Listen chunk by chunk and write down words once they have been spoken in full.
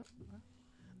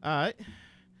All right.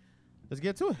 Let's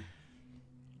get to it.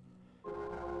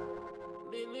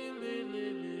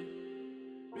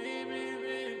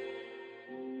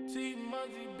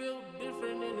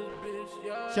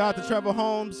 Shout out to Trevor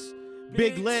Holmes.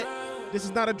 Big Lit. This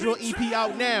is not a drill EP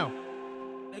out now.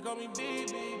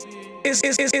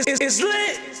 It's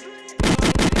lit.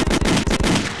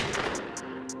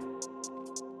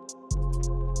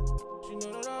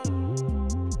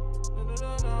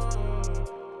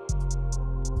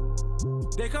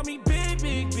 They call me big.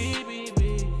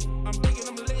 I'm thinking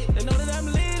I'm lit. They know that I'm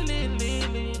lit.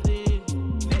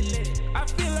 I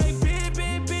feel like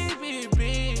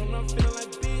big. And I'm feeling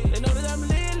like big. They know that I'm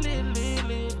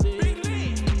lit. Big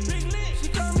lit. She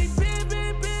call me big. You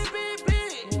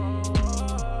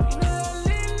know that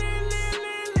I'm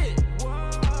lit.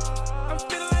 I'm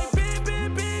feeling like big.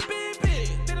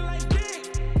 Feeling like big.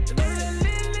 They know that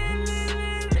I'm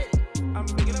lit. I'm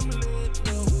big and I'm lit,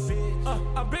 little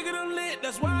bitch. I'm big and I'm lit.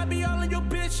 That's why I be all in your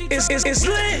bitch. It's lit.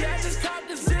 Yeah, I just caught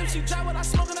the zip. She drive when I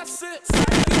smoke and I sip.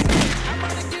 I'm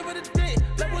about to give her the dick.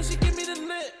 Like when she give me the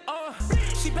lit.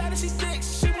 She bad as she thick.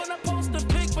 She wanna post the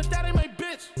pic, but that ain't my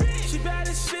bitch. She bad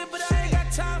as shit, but I ain't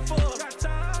got time for her.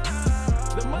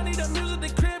 The money, the music, the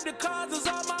crib, the cars is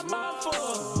all my mind for.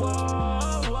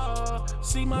 Whoa.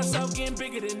 See myself getting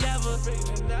bigger than ever.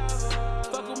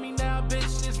 Fuck with me now,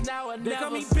 bitch. It's now or never. They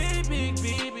call me big.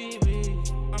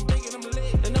 I'm big and I'm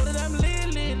lit. They know that I'm lit.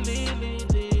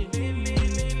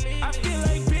 I feel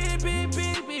like big.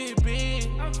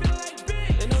 I feel like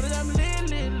big. They know that I'm lit.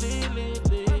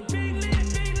 I'm big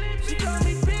lit. She call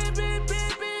me big.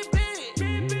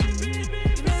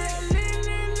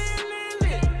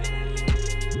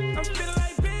 I'm feeling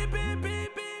like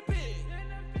big.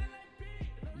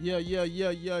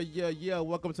 Yeah.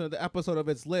 Welcome to another episode of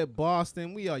It's Lit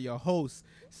Boston. We are your hosts,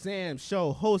 Sam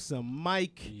Show, host of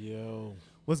Mike. Yo.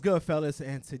 What's good, fellas?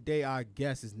 And today our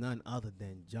guest is none other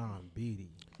than John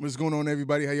Beatty. What's going on,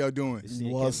 everybody? How y'all doing?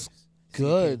 What's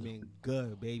good? Been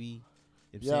good, baby.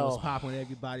 If Yo. what's popping with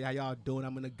everybody? How y'all doing?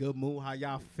 I'm in a good mood. How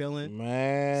y'all feeling?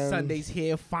 Man. Sunday's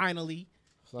here finally.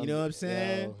 You know what I'm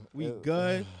saying? Yo, We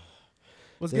good.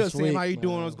 What's this good, Sam? week, How you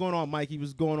doing? man. What's going on, Mikey?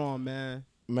 What's going on, man?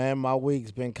 Man, my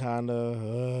week's been kind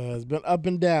of, it's been up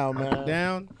and down, man.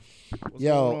 Down? What's going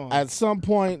Yo, on? at some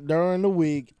point during the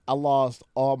week, I lost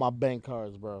all my bank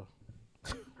cards, bro.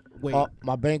 Wait,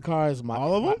 My bank cards,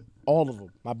 all of them? all of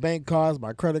them. My bank cards,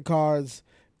 my credit cards,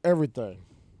 everything.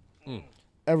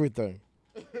 Everything.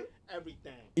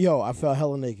 everything. Yo, I felt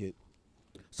hella naked.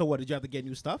 So what, did you have to get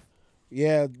new stuff?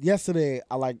 Yeah, yesterday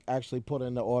I actually put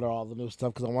in the order all the new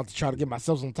stuff because I want to try to give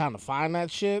myself some time to find that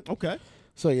shit. Okay.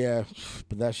 So yeah,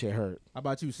 but that shit hurt. How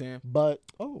about you, Sam? But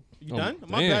You Oh, done?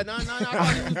 My damn. bad. No, I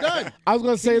thought he was done. I was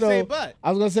gonna say didn't say though. but. I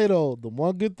was gonna say though. The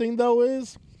one good thing though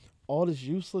is all this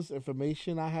useless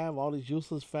information I have, all these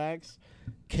useless facts,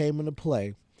 came into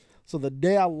play. So the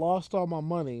day I lost all my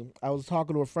money, I was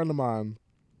talking to a friend of mine,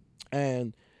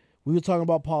 and we were talking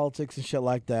about politics and shit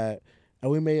like that,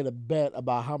 and we made a bet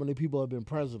about how many people have been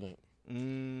president,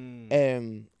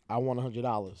 and I won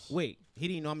 $100. Wait, he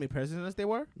didn't know how many presidents there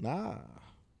were? Nah.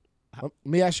 Let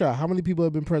me ask you, how many people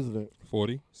have been president?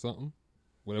 40 something,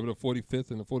 whatever the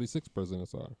 45th and the 46th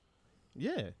presidents are.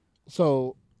 Yeah.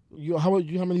 So how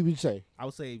many would you say? I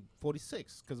would say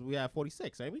 46 because we have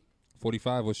 46, ain't we?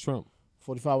 45 was Trump.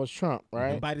 45 was Trump, right?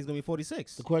 And Biden's going to be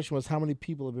 46. The question was, how many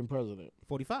people have been president?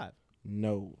 45.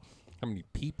 No. How many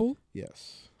people?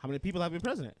 Yes. How many people have been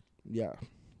president? Yeah.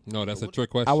 No, that's a trick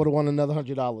question. I would have won another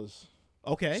 $100.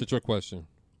 Okay. It's a trick question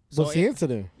So What's the answer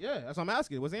then? Yeah, that's what I'm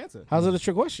asking. What's the answer? How's it a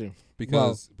trick question?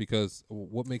 because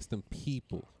what makes them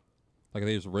people? Like, are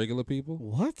they just regular people?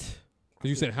 What? Because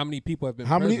you said how many people have been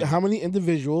How president? many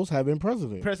individuals have been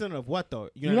president? President of what, though?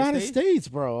 United States,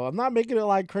 bro. I'm not making it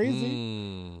like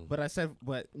crazy. But I said,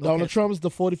 Donald okay, Trump is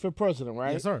the 45th president,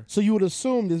 right? Yes, sir. So you would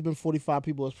assume there's been 45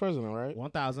 people as president, right?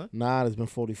 1,000. Nah, there's been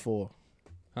 44.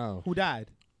 How? Who died?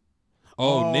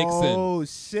 Oh, Nixon. Oh,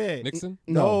 shit. Nixon?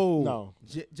 No.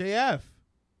 JF.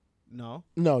 No.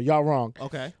 No, y'all wrong.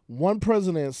 Okay. One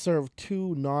president served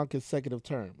 2 non-consecutive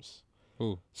terms.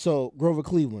 Who? So Grover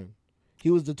Cleveland, he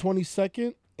was the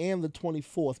 22nd and the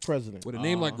 24th president. With a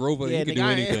name like Grover, yeah, he could nigga, do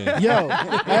I ain't- anything. Yo,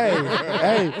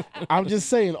 hey, I'm just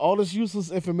saying, all this useless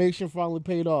information finally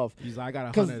paid off. He's like, I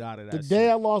got 'Cause 100 out of that the shit. day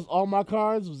I lost all my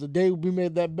cards was the day we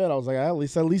made that bet. I was like, at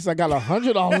least I got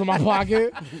 $100 in my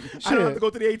pocket. I don't have to go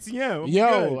to the ATM. I'm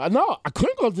Yo, good. I know I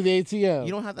couldn't go to the ATM.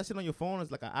 You don't have that shit on your phone?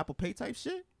 It's like an Apple Pay type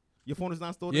shit? Your phone is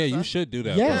not stored Yeah, inside? you should do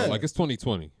that. Yeah. Bro. Like, it's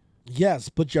 2020. Yes,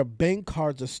 but your bank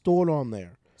cards are stored on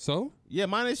there. So? Yeah,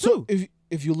 mine is So too.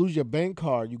 if you lose your bank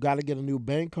card, you got to get a new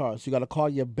bank card. So you got to call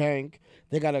your bank.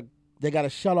 They got to they got to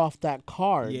shut off that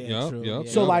card. Yeah, Yup, true. yup.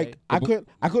 Yeah, So Yeah. like right.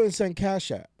 I couldn't send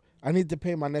Cash App. I need to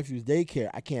pay my nephew's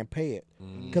daycare. I can't pay it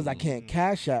because I can't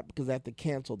Cash App because I have to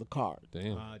cancel the card.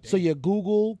 Damn. So your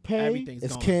Google Pay Everything's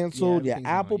is gone. canceled. Yeah, Your everything's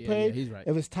Apple gone. Yeah, Pay, yeah, he's right.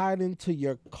 if it's tied into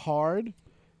your card,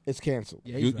 it's canceled.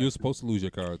 Yeah, he's You're right. supposed to lose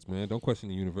your cards, man. Don't question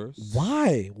the universe.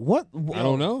 Why? What? I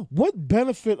don't know. What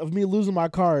benefit of me losing my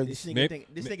This cards?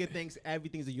 nigga thinks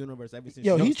everything's a universe. Everything's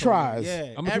Yo, he just tries. Yeah,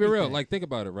 I'm gonna keep it real. everything. Like, think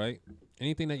about it, right?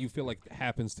 Anything that you feel like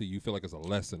happens to you, feel like it's a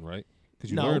lesson, right? Because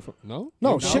you No. learn from. No. You No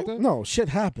don't shit. think that? No shit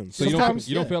happens. So you don't, Sometimes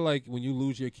you don't feel like when you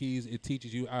lose your keys, it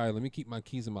teaches you, all right, let me keep my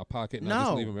keys in my pocket and not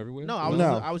just leave them everywhere? No,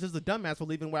 I was just a dumbass for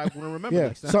leaving where I wouldn't remember yeah.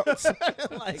 next time.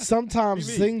 Like, Sometimes what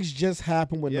do you mean? things just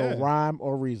happen with Yeah. no rhyme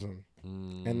or reason,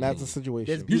 and that's the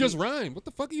situation. You just rhyme. What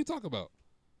the fuck are you talking about?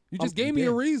 You just gave me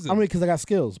a yeah. reason. I mean, because I got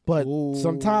skills, but Ooh.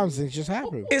 sometimes things just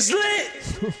happen.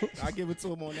 I give it to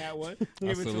him on that one. I Give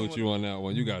it to salute him you on that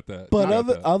one. You got that. But You got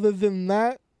that. other than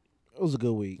that, it was a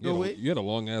good week. Good week. You had a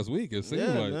long ass week. It seemed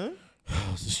Yeah, like. man.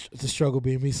 It's a struggle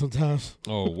being me sometimes.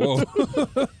 Oh, whoa.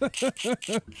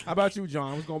 How about you,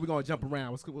 John? We're gonna jump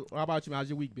around. How about you? How's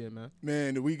your week been, man?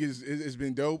 Man, the week it's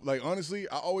been dope. Like, honestly,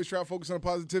 I always try to focus on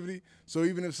positivity. So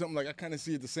even if something, like, I kind of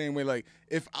see it the same way. Like,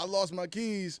 if I lost my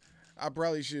keys, I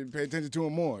probably should pay attention to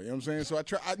them more. You know what I'm saying? So I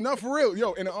try. No, for real.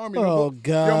 Yo, in the Army. Oh,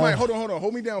 God. Yo, Mike, hold on.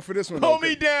 Hold me down for this one. Hold though.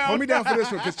 me down. Hold me down for this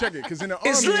one. Because check it. Because in the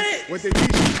Army, what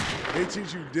they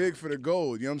teach you dig for the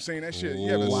gold. You know what I'm saying? That shit, you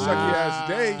have a Wow. sucky ass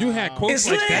day. You had quotes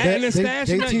like that in the stash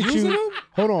They and not teach using you.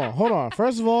 them? Hold on.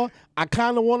 First of all, I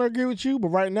kind of want to agree with you, but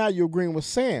right now you're agreeing with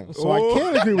Sam, so I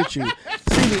can't agree with you.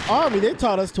 See, the Army, they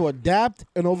taught us to adapt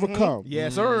and overcome.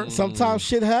 Yes, sir. Sometimes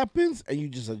shit happens, and you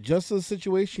just adjust to the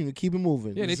situation and keep it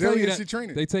moving. Yeah, they tell you Resiliency that.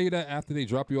 training. They tell you that after they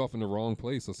drop you off in the wrong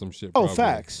place or some shit. Oh, probably.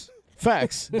 facts.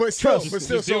 But still,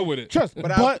 Just deal with it. Trust, But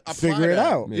but I figure apply it that.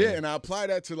 out. Yeah, Yeah. and I apply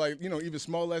that to, like, even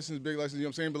small lessons, big lessons, you know what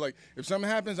I'm saying? But, like, if something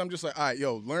happens, I'm just like, all right,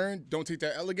 yo, learn, don't take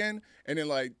that L again, and then,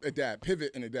 like, adapt, pivot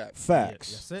and adapt.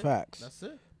 Facts. That's it. Facts. That's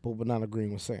it. But we're not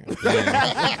agreeing with Sam.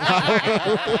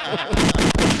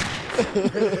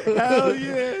 Hell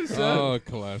yeah, son. Oh,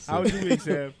 classic. How was your week,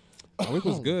 Sam? My week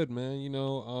was good, man. You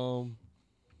know,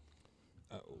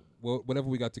 whatever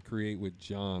we got to create with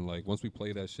John, like once we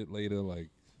play that shit later, like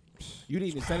You didn't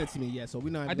even send it to me yet, so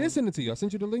we're not. I did send it to you. I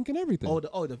sent you the link and everything.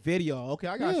 Oh, the video. Okay,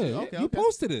 I got yeah, you. Okay, you okay.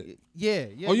 posted it. Yeah.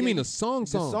 Oh, you mean the the song?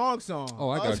 song? Oh,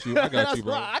 I got you. I got That's you,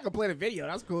 bro. right. I can play the video.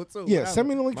 That's cool too. Yeah, Whatever. send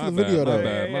me the link My to the video,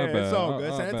 bad, my though. bad. It's all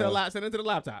good. Oh, Send it to bad. the send it to the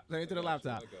laptop. Send it to the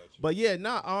laptop. But yeah,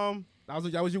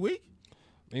 that was your week.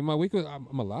 Ain't my week was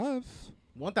I'm alive.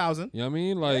 1,000. You know what I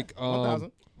mean? Like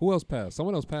 1,000. who else passed?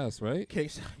 Someone else passed, right? Okay,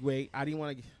 wait. I didn't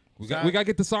want to. We got to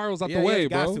get the sorrows out the way,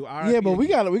 bro. Yeah, but we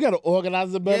gotta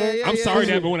organize it better. Yeah, I'm sorry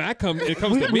yeah. that, but when it comes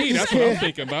to me, that's what I'm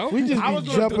thinking about. We just I was be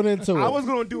gonna jumping into it. I was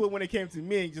gonna do it when it came to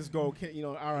me and just go,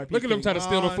 R.I.P. Look at them trying to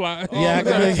steal the fly. Yeah, I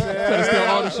trying can- to steal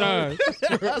all the shine.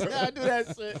 I do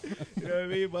that shit. You know what I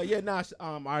mean? But yeah,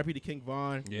 R.I.P. to King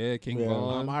Von. Yeah, King Yeah.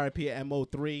 Von. R.I.P. at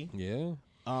MO3. Yeah.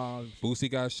 Um, Boosie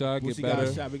got shot. Boosie Get better.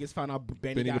 got shot. We just found out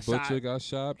Benny Benny the got Butcher shot. got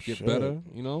shot. Get Shit. better.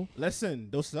 You know. Listen,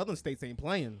 those southern states ain't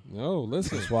playing. No,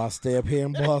 listen. That's why I stay up here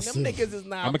in Them Boston. niggas is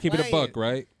not I'm gonna keep it a playing. buck,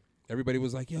 right? Everybody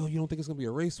was like, "Yo, you don't think it's gonna be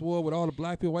a race war with all the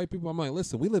black people, white people?" I'm like,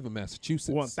 "Listen, we live in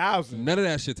Massachusetts. 1,000. None of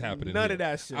that shit's happening. None here." of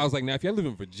that shit. I was like, "Now, if y'all live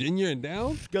in Virginia and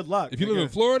down, Good luck. if you live in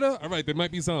nigga. Florida, all right, there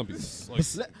might be zombies."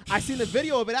 Like, I seen the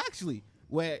video of it actually,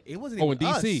 where it wasn't Oh, even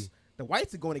in DC. us. The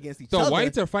whites are going against each the other.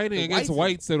 whites are fighting The against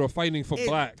whites that are fighting for It's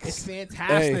blacks.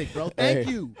 fantastic, Hey, bro. Thank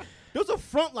hey. you. Those are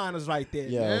frontliners right there,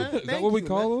 Yeah. man. Is that Thank what we you,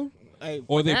 call man. them? Hey,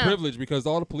 Or they now, privileged because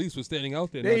all the police were standing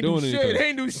out there They not ain't do doing shit. anything. They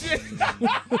ain't do shit.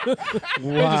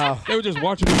 Wow. They were just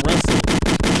watching them wrestle.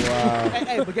 Wow.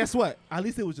 hey, but guess what? At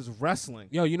least it was just wrestling.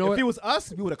 Yo, you know if what? it was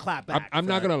us, we would have clapped back. I'm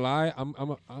not for that. gonna lie.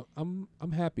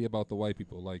 I'm happy about the white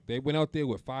people. Like they went out there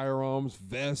with firearms,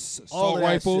 vests, All assault of that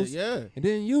rifles, shit, yeah. and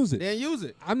didn't use it. They didn't use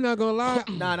it. I'm not gonna lie.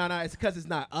 No. It's because it's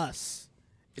not us.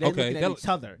 They Okay, looking at each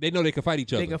other. They know they can fight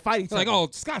each other. can fight each They're like, other. oh,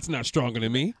 Scott's not stronger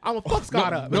than me. I'm gonna fuck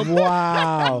Scott up.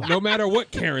 Wow. No matter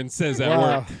what Karen says at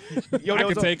Wow. work, Yo, I there can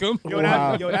was take him.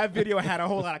 Wow. That video had a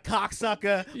whole lot of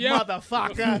cocksucker, Yeah.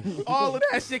 motherfucker, all of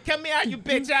that shit. Come here, you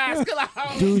bitch ass. Come out.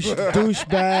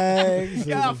 Douchebags.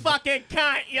 You're a fucking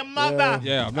cunt, your mother.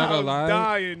 Yeah, I'm not I gonna was lie.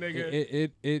 dying,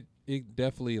 nigga. It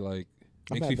definitely like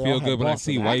makes bet me they all feel have good when I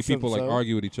Boston see white accents, people like so.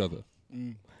 argue with each other.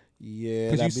 Yeah,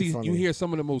 Because that'd be funny. you hear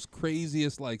some of the most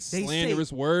craziest like They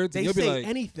slanderous words, They and you'll be say like,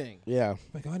 anything. Yeah.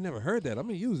 like, oh, I never heard that. I'm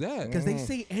gonna use that. Because they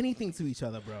say anything to each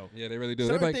other, bro. Yeah, they really do.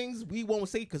 Certain They're like, things we won't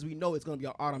say because we know it's going to be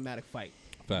an automatic fight.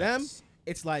 Facts. Them,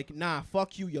 it's like, nah,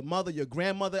 fuck you, your mother, your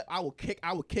grandmother. I will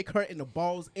kick her in the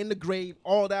balls, in the grave,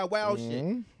 all that wild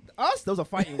shit. Us, those are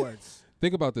fighting words.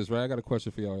 Think about this, right? I got a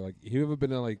question for y'all. Like, you ever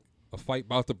been in like a fight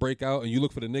about to break out, and you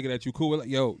look for the nigga that you cool with? Like,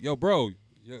 yo, bro.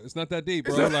 It's not that deep,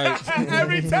 bro. Like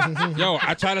Every time. yo,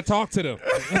 I try to talk to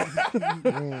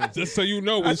them. Just so you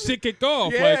know, when shit kick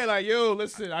off. Yeah, like, yo,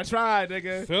 listen, I tried,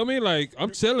 nigga. Feel me? Like,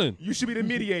 I'm chilling. You should be the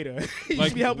mediator. You Like,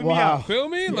 should be helping me wow. out. Feel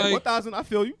me? Yeah, Like, 1,000, I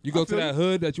feel you. you go I to feel that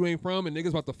hood that you ain't from, and niggas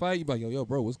about to fight. You be like, yo,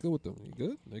 bro, what's good with them? You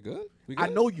good? They good? We good?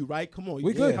 I know you, right? Come on.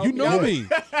 We good. help You know out. me.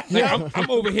 Like,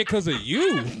 I'm over here because of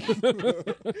you.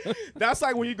 That's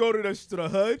like when you go to the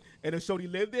hood and the shorty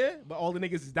live there, but all the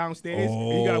niggas is downstairs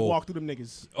and you gotta Oh. walk through them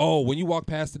niggas. Oh, when you walk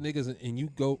past the niggas and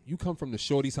you come from the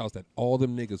shorty's house that all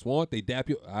them niggas want, they dap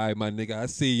you. All right, my nigga, I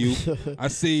see you. I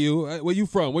see you. Where you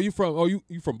from? Where you from? Oh, you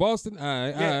from Boston? All right,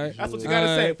 Yeah, all right. that's what you gotta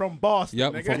say. From Boston,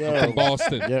 Yep, nigga. from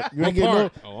Boston. Yep, you What ain't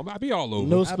get part? I be all over.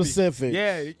 No I be- specific.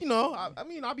 Yeah, you know, I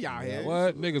mean, I'll be out here.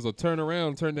 What? Niggas will turn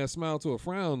around, turn that smile to a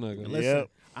frown, nigga. Listen, Yep.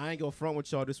 I ain't gonna front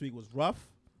with y'all. This week was rough,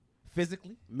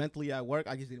 physically, mentally at work.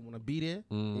 I just didn't want to be there.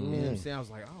 You know what I'm saying? I was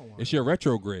like, I don't want. It's your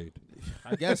retrograde.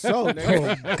 I guess so,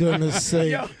 nigga. Oh, goodness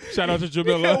sake. Yo, Shout out to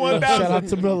Jamila. Yeah, 1,000. Shout out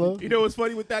to Miller. You know what's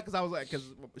funny with that? Because I was like, because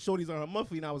Shorty's on her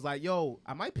monthly, and I was like, yo,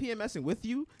 am I PMSing with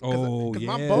you? Oh,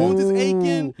 my yeah. bones is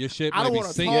aching. Your shit I might don't be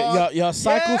wanna singing. talk. Y'all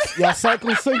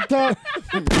cycle synced up.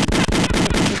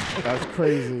 That's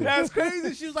crazy. That's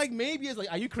crazy. She was like, maybe. It's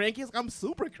like, are you cranky? It's like, I'm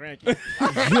super cranky.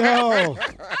 Yo,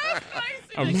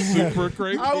 I'm super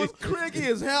crazy. I was cranky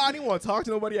as hell. I didn't want to talk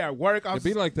to nobody at work. I It was,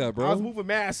 be like that, bro. I was moving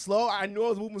mad slow. I knew I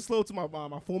was moving slow to my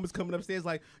foreman's coming upstairs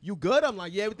like, you good? I'm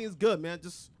like, yeah, everything's good, man.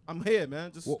 Just, I'm here,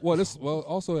 man. Just Well,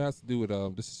 also it has to do with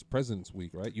this is President's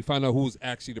Week, right? You find out who's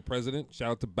actually the president. Shout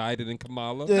out to Biden and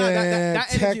Kamala. Yeah.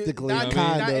 energy, technically, that,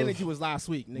 kind that of. energy was last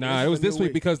week. Nigga. Nah, it was this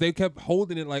week because they kept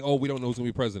holding it like, oh, we don't know who's gonna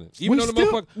be president. Even though the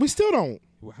motherfucker. we still don't.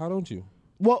 How don't you?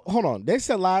 Well, hold on. They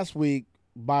said last week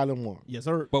Biden won. Yes,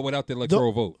 sir. But without the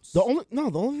electoral votes. The only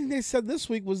thing they said this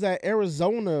week was that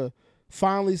Arizona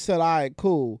finally said, "All right,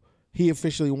 cool." He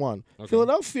officially won.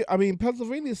 Okay.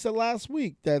 Pennsylvania said last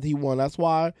week that he won. That's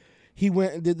why he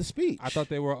went and did the speech. I thought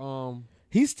they were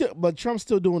but Trump's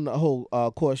still doing the whole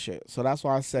court shit. So that's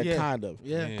why I said Yeah. kind of.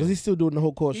 Yeah. Because he's still doing the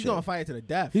whole court He's shit. gonna fight it to the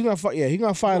death. He's gonna fight. Yeah, he's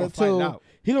gonna fight gonna fight it until out.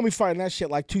 he's gonna be fighting that shit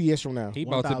like 2 years from now. he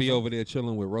about to be 1,000. over there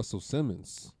chilling with Russell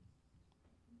Simmons.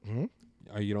 Mhm.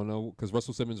 You don't know because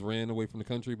Russell Simmons ran away from the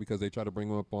country because they tried to bring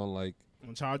him up on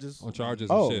On charges. charges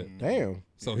Oh, and shit. damn!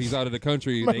 So he's out of the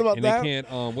country Heard about and that? they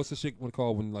can't. What's the shit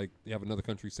called when like they have another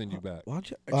country send you back? Why'd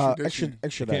you Extradition. They can't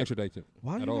extradite? extradite him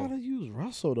Why at you all. gotta use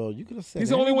Russell though? You could have said He's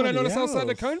the only one that know anybody that's outside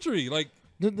the else. country. Like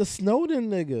The Snowden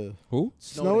nigga who?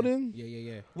 Snowden?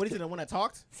 Yeah. What is it? The one that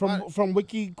talked? from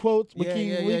Wiki quotes, Yeah, Wiki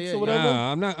yeah, yeah, Leaks yeah, or whatever.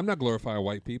 Nah, I'm not glorifying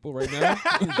white people right now.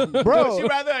 Bro, She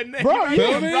rather a nigga. Bro, Feel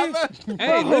yeah, me? brother.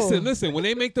 Hey, Bro. listen. When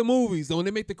they make the movies, when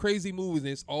they make the crazy movies,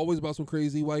 it's always about some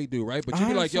crazy white dude, right? But you be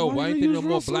Alright, like, so yo, why why you ain't there no use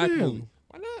more Russell black then? movies?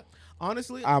 Why not?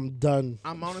 Honestly, I'm done.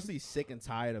 I'm honestly sick and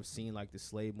tired of seeing like the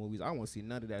slave movies. I don't want to see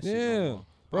none of that shit. Yeah. No more.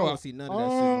 Bro, I don't want to see none of that shit.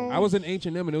 No more. I was in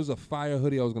H&M and it was a fire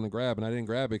hoodie I was gonna grab, and I didn't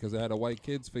grab it because it had a white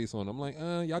kid's face on. I'm like,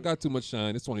 y'all got too much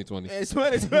shine. It's 2020. It's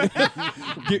funny.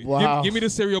 Wow. Give me the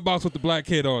cereal box with the black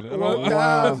kid on it.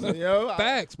 Wow. Yo,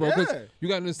 Facts, bro. 'cause Yeah. you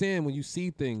gotta understand when you see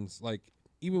things like.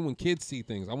 Even when kids see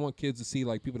things, I want kids to see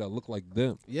like people that look like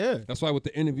them. Yeah. That's why with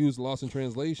the interviews lost in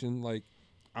translation, like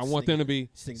I want them to be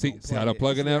Sing see don't how plug to it.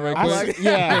 plug in that right I quick. see-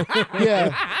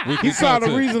 yeah. Weekly He found a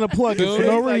content. reason to plug it Feel for me?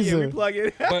 no It's like, yeah, we reason. plug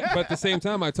it. but at the same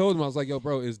time, I told him I was like, "Yo,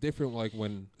 bro, it's different. Like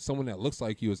when someone that looks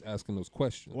like you is asking those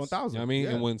questions. 1,000, You know what I mean? yeah.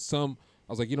 And when I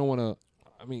was like, you don't want to.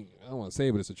 I mean, I don't want to say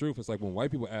it, but it's the truth. It's like when white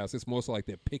people ask, it's more so like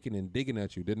they're picking and digging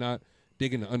at you. They're not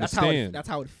digging to understand. That's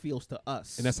how it feels to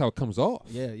us. and that's how it comes off.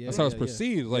 Yeah, yeah, That's how it's yeah,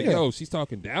 perceived. Like, Yeah. yo, she's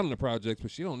talking down on the projects, but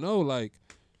she don't know like.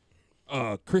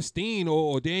 Christine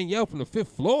or Danielle from the 5th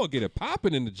floor get it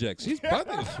popping in the jet. She's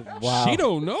bugging. Wow. She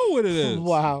don't know what it is.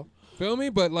 Wow. Feel me?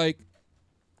 But like,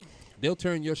 they'll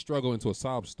turn your struggle into a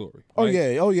sob story. Oh right?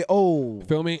 yeah. Oh yeah. Oh.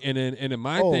 Feel me? And then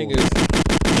my Oh. thing is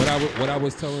what I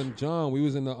was telling John. We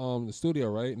was in the studio,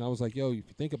 right? And I was like, yo, if you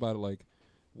think about it, like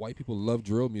white people love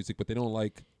drill music, but they don't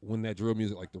like when that drill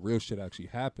music, like the real shit, actually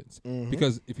happens.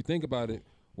 Because if you think about it,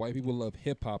 white people love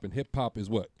hip hop, and hip hop is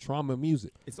what trauma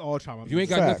music. It's all trauma. If you ain't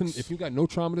got Facts. nothing, if you got no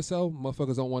trauma to sell,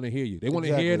 motherfuckers don't want to hear you. They want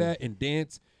to hear Exactly. that and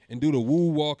dance and do the woo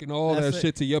walk and all That's that it.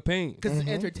 shit to your pain. because it's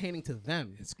entertaining to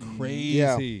them. It's crazy.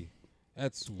 Yeah.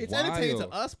 That's It's wild. entertaining to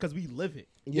us because we live it.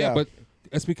 Yeah, but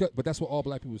that's what all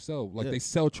black people sell. Like Yeah. they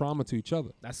sell trauma to each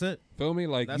other. That's it. Feel me?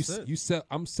 Like That's it. you sell.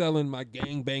 I'm selling my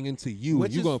gang banging to you, Which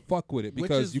and you is- gonna fuck with it Which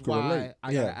because is you can why relate.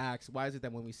 I Yeah. gotta ask, why is it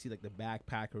that when we see like the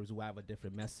backpackers who have a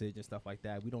different message and stuff like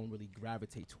that, we don't really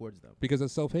gravitate towards them? Because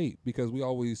it's self hate. Because we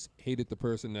always hated the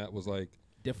person that was like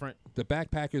different. The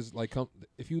backpackers like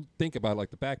if you think about it, like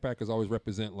the backpackers always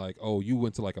represent like, oh, you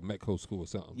went to like a Metco school or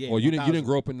something, Yeah, or you 1000. didn't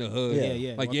grow up in the hood.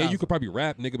 Yeah. Like 1000. you could probably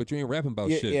rap, nigga, but you ain't rapping about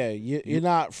shit. Yeah, you're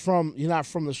not from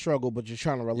the struggle, but you're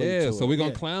trying to relate to Yeah, it. so we're gonna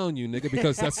Yeah. clown you, nigga,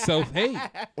 because that's self-hate.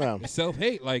 Yeah. It's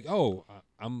self-hate. Like, oh,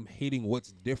 I'm hating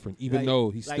what's different, even Like-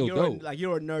 though he's like still you're dope. like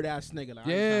you're a nerd ass nigga. Like,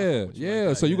 I ain't trying to Yeah, fuck with you yeah. like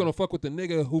that, So you're gonna fuck with the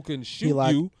nigga who can shoot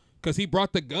like- you because he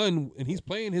brought the gun and he's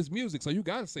playing his music. So you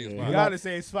gotta say it's Yeah. fine. You gotta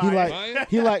say it's fine. He like Fine.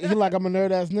 he like I'm a nerd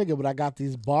ass nigga, but I got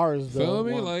these bars Feel though.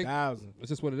 me? Like 1000. it's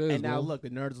just what it is. And now bro. look, the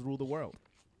nerds rule the world.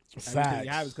 Everything Facts.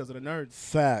 you have is because of the nerds.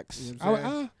 Facts. You know what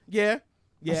I'm saying? Yeah.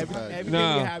 Everything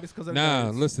Nah, you have is because of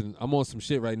nah. nerds. Listen, I'm on some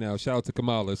shit right now. Shout out to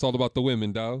Kamala. It's all about the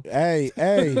women, dog. Hey,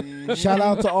 shout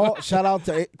out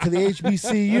to the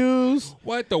HBCUs.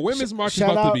 What the women's march is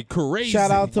Shout about out- to be crazy.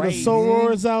 Shout out to the Crazy.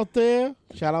 sorors out there.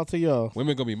 Shout out to y'all.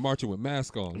 Women gonna be marching with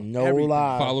masks on, No Everything.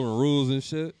 lie. following rules and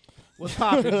shit. What's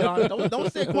poppin', John? Don't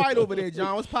stay quiet over there,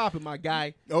 John. What's poppin', my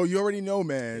guy? Oh, you already know,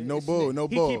 man. No bull, no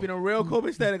He bull. keeping a real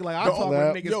copacetic. Like I No, talk when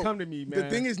man. niggas Yo, come to me, man. The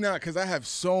thing is not because I have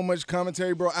so much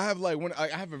commentary, bro. I have like I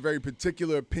have a very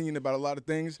particular opinion about a lot of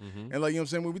things, and like you know what I'm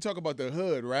saying. When we talk about the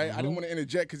hood, right? I didn't want to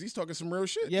interject because he's talking some real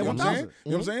shit. Yeah, you know what I'm 1000. saying?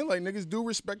 You know what I'm saying? Like niggas do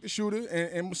respect the shooter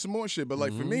and some more shit, but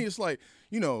like for me, it's like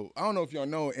I don't know if y'all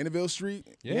know Innville Street.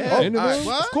 Yeah, Oh, Innville? alright,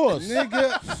 What? of course.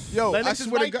 Nigga, yo, Lennox I is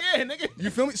swear to right God. there, nigga. You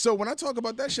feel me? So when I talk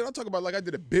about that shit, I talk about like I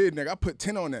did a bid, nigga. I put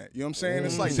 10 on that. You know what I'm saying?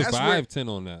 It's like You that's where, survived 10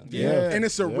 on that. Yeah. and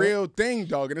it's a real thing,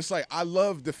 dog. And it's like I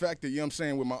love the fact that you know what I'm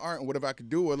saying with my art and whatever I could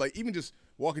do, or like even just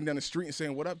walking down the street and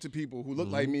saying what up to people who look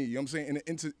like me. You know what I'm saying?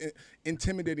 In an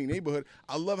intimidating neighborhood,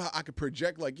 I love how I could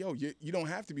project like, yo, you don't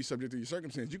have to be subject to your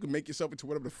circumstance. You can make yourself into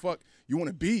whatever the fuck you want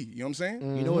to be. You know what I'm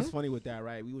saying? You know what's funny with that,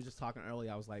 right? We were just talking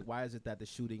earlier. I was like, why is it that the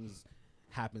shootings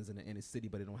happens in the inner city,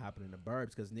 but it don't happen in the burbs?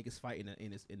 Because niggas fight in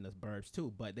the burbs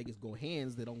too, but niggas go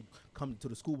hands. They don't come to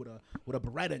the school with a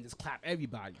Beretta and just clap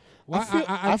everybody. Well,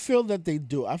 I feel that they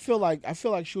do. I feel like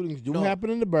shootings do No. happen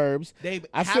in the burbs. They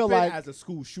I happen feel like as a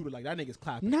school shooter, like that nigga's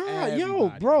clapping. nah, yo,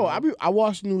 everybody, bro. I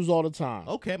watch the news all the time.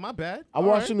 okay, my bad. I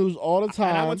watch the news all the And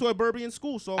time. I went to a Burbian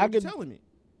school, so I what you could- telling me?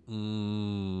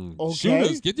 Okay.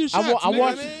 Shooters, get your shots. I nigga.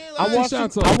 watch, man. I Like, watch,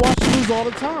 shots I off. watch the news all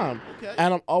the time, Okay.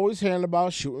 and I'm always hearing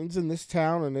about shootings in this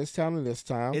town, and this town, and this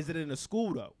town. Is it in a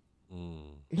school though?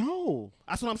 No,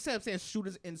 That's what I'm saying. I'm saying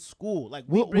shooters in school. Like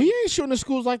we bring- ain't shooting in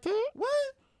schools like that. what?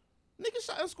 Niggas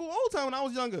shot in school all the time when I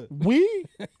was younger. We,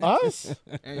 us,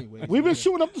 Anyway, we've been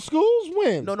shooting up the schools.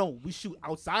 When? No, we shoot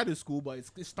outside of school, but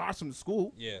it starts from the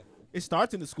school. Yeah. It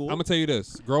starts in the school. I'm gonna tell you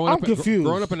this. Growing I'm up, confused.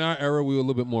 growing up in our era, we were a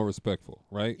little bit more respectful,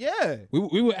 right? yeah.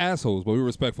 We were assholes, but we were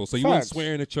respectful. So you Facts. wouldn't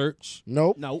swear in a church.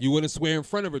 Nope. No. You wouldn't swear in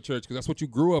front of a church because that's what you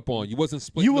grew up on. You wasn't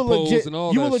splitting You the will poles legit. and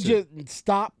all You that will shit. legit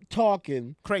stop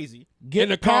talking, Crazy. get In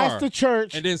the past car, the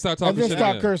church, and then start and talking then shit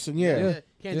start again. cursing. Yeah.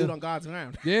 Can't do it on God's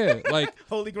ground. Yeah, like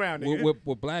Holy ground, nigga.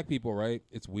 with black people, right?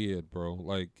 It's weird, bro.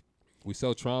 Like we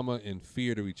sell trauma and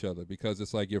fear to each other because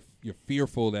it's like you're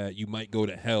fearful that you might go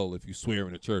to hell if you swear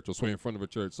in a church or swear in front of a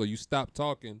church. So you stop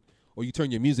talking or you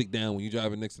turn your music down when you're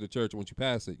driving next to the church. And once you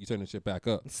pass it, you turn the shit back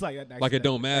up. It's like that. Like it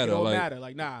don't matter, Like, it don't like- matter.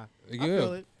 Like nah. Yeah, I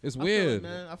feel it. it's I feel weird. it,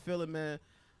 man. I feel it, man.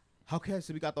 Okay,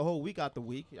 so we got the whole week out the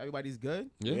week. Everybody's good.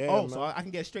 Yeah. Yeah, oh, man. so I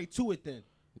can get straight to it then.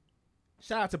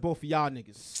 Shout out to both of y'all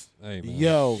niggas. Hey man.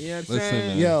 Yo, You know what I'm Listen, saying?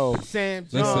 man. yo. Sam,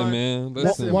 John. Listen, man.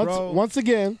 Listen. Once- bro. Once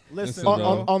again, Listen, Listen,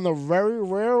 bro. bro. on the very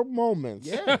rare moments,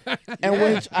 Yeah. in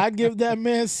which I give that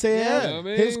man Sam Yeah. You know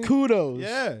what I his mean? kudos.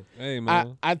 Yeah. Hey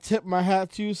man. I tip my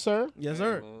hat to you, sir. Yes,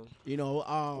 sir. You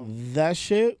know, That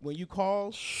shit, when you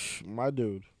call, my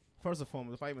dude. first and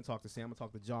foremost, if I even talk to Sam, I'm gonna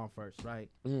talk to John first, right?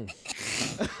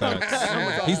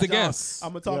 Facts. He's the guest. I'm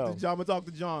gonna talk Yo. to John. I'm gonna talk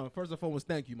to John. First and foremost,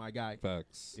 thank you, my guy.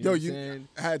 Facts. You know Yo, what I'm you saying?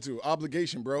 had to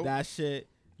obligation, bro. That shit,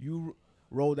 you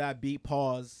roll that beat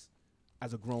pause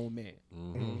as a grown man.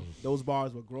 Those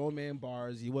bars were grown man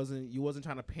bars. You wasn't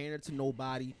trying to pander to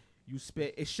nobody. You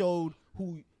spit. It showed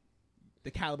who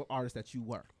the caliber artist that you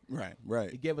were. Right,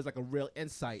 right. It gave us like a real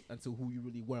insight into who you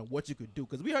really were and what you could do.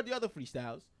 Because we heard the other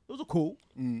freestyles. Those are cool.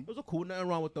 Those are cool. Nothing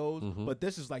wrong with those. But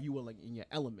this is like you were like in your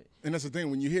element. And that's the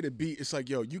thing. When you hit a beat, it's like,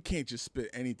 yo, you can't just spit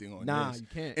anything on Nah, this. you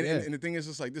can't, And, yeah. and the thing is,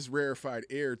 it's like this rarefied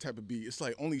air type of beat. It's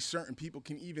like only certain people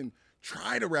can even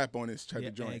try to rap on this type Yeah,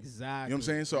 of joint. exactly. You know what I'm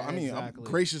saying? So, I mean, Exactly. I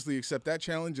graciously accept that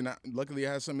challenge. And luckily,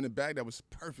 I had something in the bag that was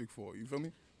perfect for it. You feel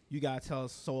me? You gotta tell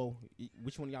us. So,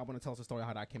 which one of y'all want to tell us the story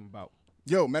how that came about?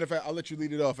 Yo, matter of fact, I'll let you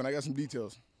lead it off, and I got some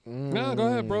details. Nah, go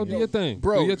ahead, bro. Do your thing. Do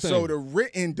Bro, your thing. so the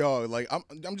written dog, like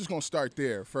I'm just gonna start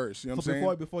there first. You know what I'm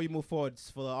saying? Before you move forward,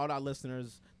 for all our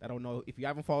listeners that don't know, if you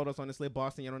haven't followed us on It's Lit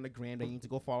Boston yet on the gram, then you need to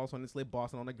go follow us on It's Lit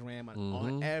Boston on the gram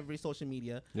on every social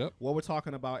media. Yep. What we're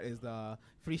talking about is the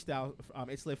freestyle,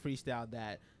 It's Lit freestyle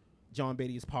that John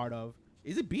Beatty is part of.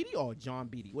 Is it Beatty or John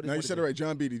Beatty? No, you said it right.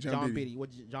 John Beatty. John Beatty. What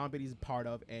John Beatty's a part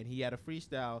of, and he had a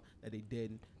freestyle that they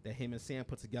did that him and Sam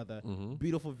put together.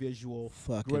 Beautiful visual,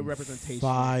 Fucking great representation.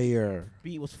 fire.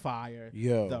 Beat was fire.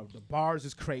 Yo. The bars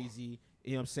is crazy.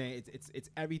 You know what I'm saying? It's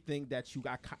everything that you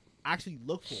got actually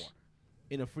look for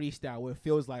in a freestyle where it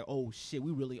feels like, oh shit,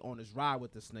 we really on this ride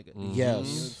with this nigga. Yes. You know what I'm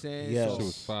saying? Yes. So, Shit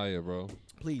was fire, bro.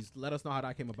 please let us know how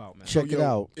that came about, man. Check it Yo,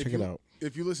 out. if Check you- it out.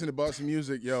 If you listen to Boston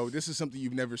music, yo, this is something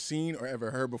you've never seen or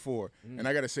ever heard before. And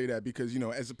I gotta say that because, you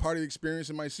know, as a part of the experience,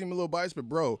 it might seem a little biased, but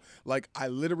bro, like I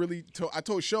literally I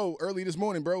told Show early this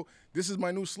morning, bro, this is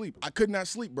my new sleep. I could not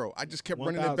sleep, bro. I just kept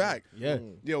running it 1,000. back. Yeah.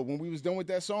 Yo, when we was done with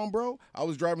that song, bro, I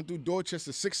was driving through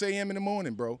Dorchester 6 a.m. in the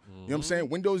morning, bro. You know what I'm saying?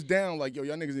 Windows down, like, yo,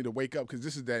 y'all niggas need to wake up because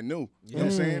this is that new. You know what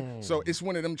I'm saying? So it's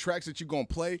one of them tracks that you're gonna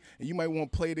play, and you might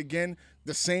want to play it again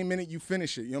the same minute you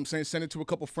finish it. You know what I'm saying? Send it to a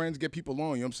couple friends, get people on. You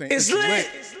know what I'm saying? It's lit.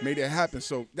 Made it happen.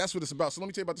 So that's what it's about. So let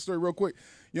me tell you about the story real quick.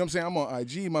 You know what I'm saying? I'm on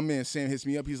IG. My man Sam hits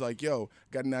me up. He's like, yo,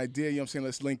 got an idea. You know what I'm saying?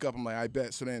 Let's link up. I'm like, I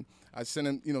bet. So then I send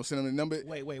him the number.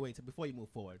 Wait. So before you move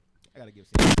forward, I gotta give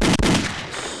Sam.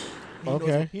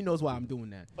 Okay. He knows why I'm doing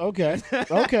that. Okay.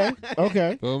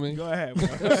 Feel me? Go ahead, bro.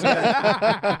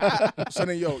 So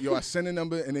then, yo, I send a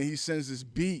number, and then he sends this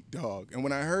beat, dog. And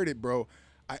when I heard it, bro,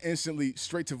 I instantly,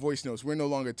 straight to voice notes. We're no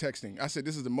longer texting. I said,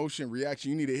 this is emotion,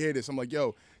 reaction. You need to hear this. I'm like,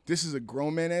 yo, this is a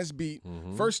grown man-ass beat.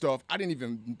 First off, I didn't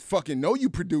even fucking know you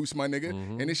produced, my nigga.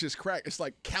 And it's just crack. It's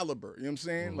like caliber. You know what I'm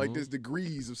saying? Like, there's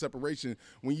degrees of separation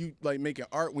when you, like, making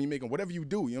art, when you making whatever you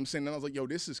do. You know what I'm saying? And I was like, yo,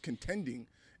 this is contending.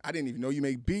 I didn't even know you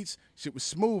make beats. Shit was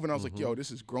smooth. And I was like, yo,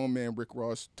 this is grown man Rick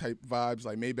Ross type vibes,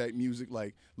 like Maybach music,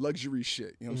 like luxury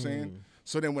shit. You know what I'm saying?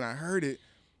 So then when I heard it,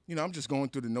 you know, I'm just going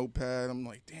through the notepad. I'm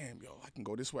like, damn, yo, I can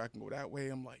go this way, I can go that way.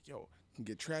 I'm like, yo, I can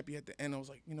get trappy at the end. I was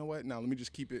like, you know what? Now let me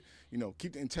just keep it, you know,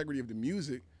 keep the integrity of the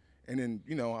music. And then,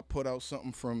 you know, I put out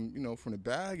something from, you know, from the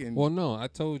bag. And Well, no, I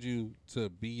told you to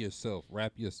be yourself.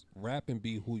 Rap and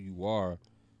be who you are,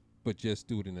 but just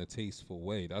do it in a tasteful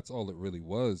way. That's all it really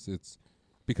was. It's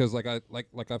because like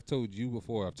I've told you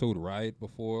before, I've told Riot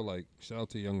before, like shout out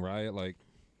to Young Riot, like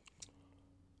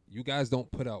you guys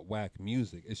don't put out whack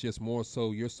music. It's just more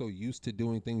so you're so used to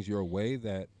doing things your way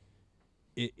that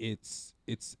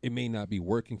it may not be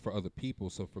working for other people.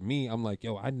 So for me, I'm like,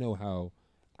 yo, I know how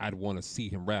I'd want to see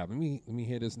him rap. Let me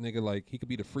hear this nigga, like he could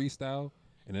be the freestyle,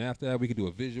 and then after that we could do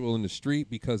a visual in the street,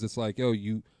 because it's like, yo,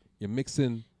 you're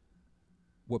mixing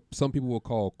what some people will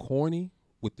call corny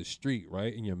with the street,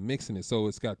 right? And you're mixing it, so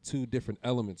it's got two different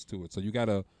elements to it. So you got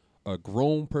a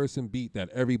grown person beat that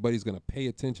everybody's gonna pay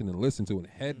attention and listen to and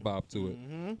head bop to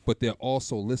it, but they'll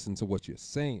also listen to what you're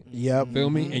saying. Yep.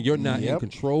 Feel me? And you're not in Yep.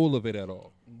 control of it at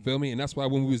all. Feel me? And that's why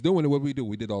when we was doing it, what we do?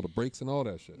 We did all the breaks and all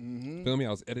that shit. Feel me?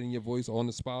 I was editing your voice on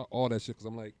the spot, all that shit, because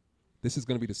I'm like, this is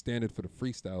gonna be the standard for the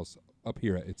freestyles up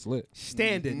here at It's Lit.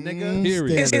 Standard, nigga.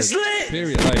 Period. Standard. lit.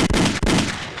 Period. Like,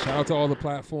 shout out to all the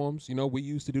platforms. You know, we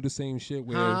used to do the same shit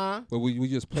where we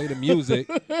just play the music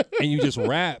and you just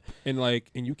rap and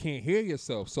you can't hear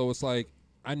yourself. So it's like,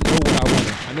 I know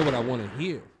what I want to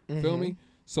hear. Feel me?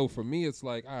 So for me, it's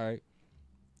like, all right,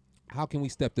 how can we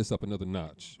step this up another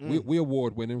notch? We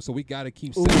award winning, so we got to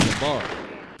keep setting the bar.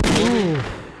 Feel me?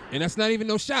 And that's not even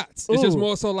no shots. It's just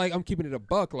more so like I'm keeping it a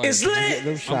buck. Like Get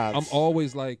them shots. I'm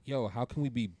always like, yo, how can we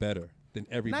be better than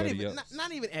everybody else?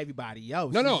 Not even everybody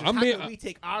else. No, It's no, just I'm how being- can we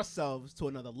take ourselves to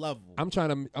another level. I'm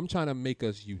trying to make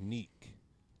us unique.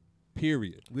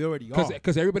 Period. We already are.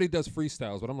 Because everybody does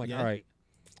freestyles, but I'm like, Yeah. all right,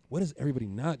 what is everybody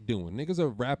not doing? Niggas are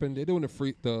rapping, they're doing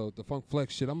the funk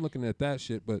flex shit. I'm looking at that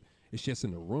shit, but it's just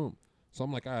in the room. So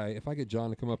I'm like, all right, if I get John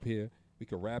to come up here, we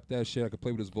could rap that shit. I could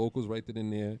play with his vocals right then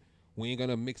and there. We ain't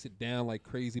gonna mix it down like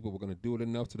crazy, but we're gonna do it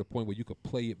enough to the point where you could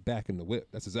play it back in the whip.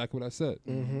 That's exactly what I said.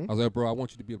 I was like, bro, I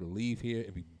want you to be able to leave here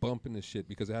and be bumping this shit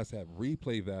because it has to have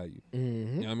replay value. You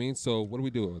know what I mean? So what do we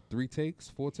do? 3 takes,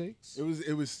 4 takes? it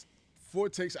was 4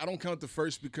 takes. I don't count the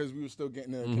first because we were still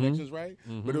getting the connections right.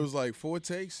 But it was like 4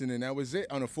 takes, and then that was it.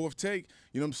 On the 4th take,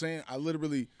 you know what I'm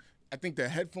saying? I think the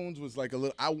headphones was like a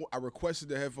little. I requested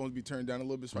the headphones be turned down a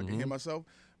little bit so I could hear myself.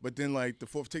 But then like the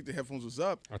 4th take, the headphones was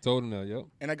up, I told him that, yep.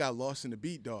 and I got lost in the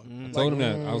beat, dog. I told him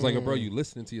that. I was like, bro, you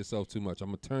listening to yourself too much. I'm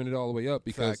going to turn it all the way up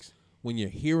because Facts. when you're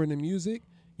hearing the music,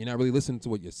 you're not really listening to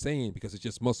what you're saying because it's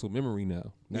just muscle memory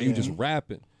now. Now you're just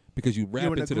rapping. because you rap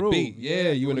in the into the groove. beat. Yeah,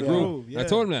 Yeah, you in the you groove. yeah. I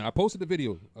told him that. I posted the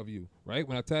video of you, right?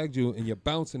 When I tagged you and you're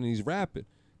bouncing and he's rapping.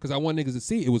 Because I want niggas to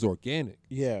see it was organic.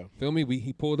 Yeah. Feel me?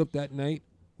 He pulled up that night.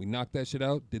 We knocked that shit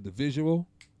out, did the visual.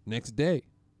 Next day.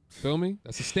 Feel me?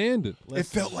 That's a standard. It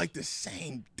felt like the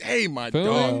same day, my Feel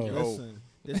dog. me? Yo. Listen,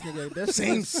 this nigga, this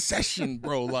Same session,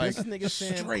 bro. Like this nigga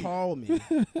Sam straight. called me.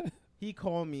 He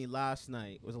called me last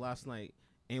night. It was last night.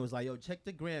 And was like, yo, check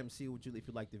the gram, see what you if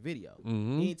you like the video.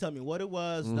 Mhm. He didn't tell me what it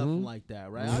was, nothing like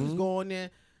that, right? I just go in there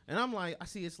and I'm like, I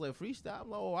see it's like freestyle. I'm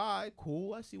like, oh, all right,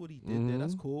 cool. I see what he did there.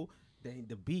 That's cool. Then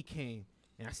the beat came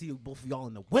and I see both of y'all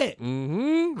in the whip.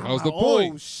 Mm-hmm. That I'm was the like,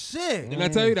 point. Oh shit. Didn't I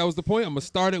tell you that was the point? I'm gonna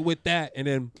start it with that and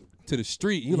then to the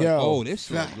street. You're like, Yo. oh, this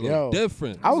shit a little Yo.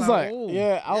 different. I was like, like, oh,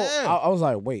 yeah, yeah. I was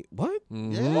like, wait, what?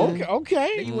 Mhm. Okay,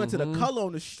 okay. Then you went to the color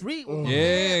on the street. with my Yeah,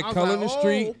 man. I was color like, in the oh,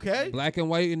 street, Okay. black and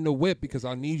white in the whip because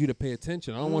I need you to pay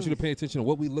attention. I don't want you to pay attention to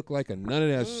what we look like or none of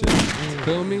that shit.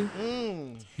 Feel me?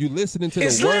 You listening to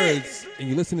the words and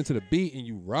you listening to the beat and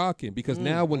you rocking because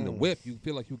now when the whip, you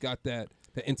feel like you got that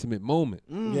intimate moment.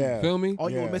 Yeah. Feel me? All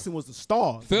you were Yeah. missing was the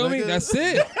stars. Feel me? nigga. That's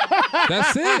it.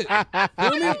 That's it.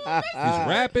 Feel me? He's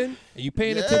rapping and you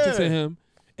paying attention to him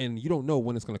and you don't know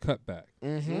when it's gonna cut back.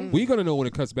 We gonna know when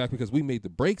it cuts back because we made the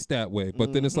breaks that way.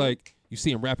 But then it's like you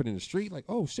see him rapping in the street, like,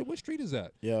 oh shit, what street is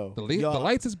that? Yo. The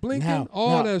lights is blinking,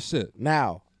 all Now- that shit.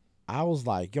 Now, I was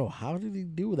like, yo, how did he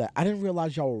do that? I didn't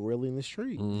realize y'all were really in the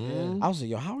street. I was like,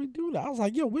 yo, how did he do that? I was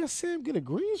like, yo, where'd Sam get a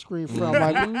green screen from?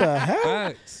 Like, what the hell?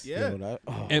 Facts. Yeah. Yo, that,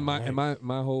 oh, And man.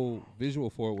 my whole visual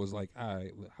for it was like, all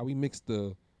right, how we mix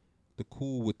the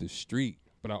cool with the street.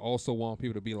 But I also want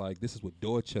people to be like, this is what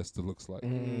Dorchester looks like.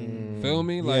 Feel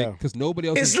me? Like, Yeah. because nobody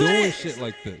else is doing shit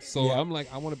like this. So Yeah. I'm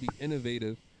like, I want to be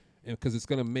innovative, and because it's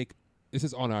gonna make this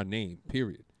is on our name.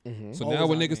 Period. So Always now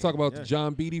when our niggas name, talk about yeah. the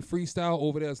John Beatty freestyle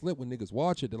over there's lit, when niggas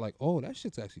watch it, they're like, oh, that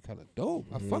shit's actually kind of dope.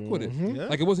 I fuck with it. Yeah.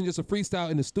 Like it wasn't just a freestyle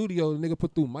in the studio. The nigga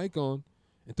put through mic on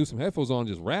and threw some headphones on, and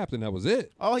just rapped, and that was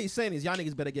it. All he's saying is y'all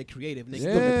niggas better get creative. Niggas.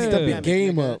 Yeah. Step your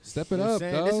game up. Step it You know what I'm up,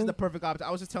 saying? This is dog. the perfect opportunity.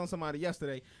 I was just telling somebody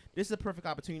yesterday, this is a perfect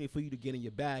opportunity for you to get in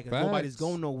your bag because Facts. nobody's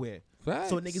going nowhere. Facts.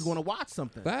 So niggas want to watch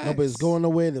something. Facts. No, but it's going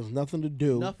nowhere. There's nothing to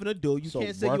do. Nothing to do. You So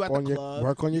can't say you work at the on your- club.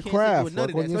 work on You your can't say you craft, with none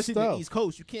of work that, on your especially in stuff. the East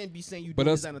Coast. You can't be saying you But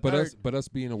doing us, this and the but third. us, but us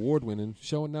being award winning,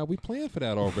 showing now we playing for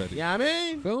that already. Yeah, I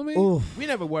mean, Feel me? Oof. we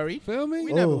never worried. Feel me?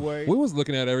 We never Ooh. worried. We was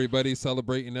looking at everybody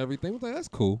celebrating everything. We was like, that's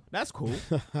cool. That's cool.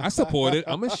 I support it.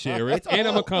 I'm gonna share it, and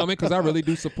I'm gonna comment because I really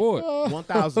do support.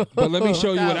 1,000. But let me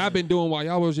show you what 1,000. I've been doing while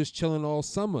y'all was just chilling all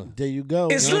summer. There you go.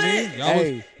 You know what I mean?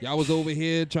 Hey. Y'all was over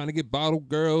here trying to get bottled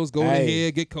girls, go Hey.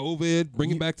 ahead, get COVID,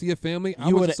 bring it back to your family. I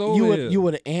You was would just over here. you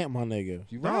would have ant, my nigga.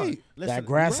 You Dog, right. listen, That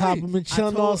grasshopper right. been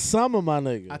chilling all told- summer, my I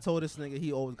nigga. told this nigga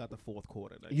he always got the fourth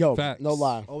quarter. Nigga. Yo, Facts. no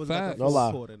lie. Always Facts. got the No fourth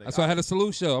lie. quarter. Nigga. That's why I had a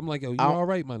salute show. I'm like, yo, you I'm- all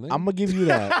right, my nigga? I'm gonna give you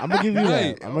that. I'm gonna give you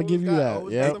Hey. that. I'm gonna give you that.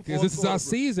 Always Yeah. got the Because this is our fourth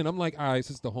quarter. season. I'm like, all right,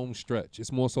 this is the home stretch.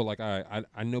 It's more so like, all right,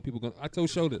 I know people gonna. I told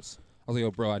Show this. I was like,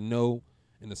 yo, bro, I know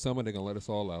in the summer they're gonna let us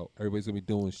all out. Everybody's gonna be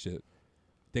doing shit.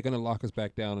 They're gonna lock us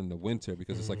back down in the winter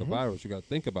because it's like a virus. You gotta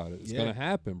think about it. It's Yeah. gonna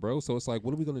happen, bro. So it's like,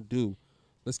 what are we gonna do?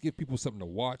 Let's give people something to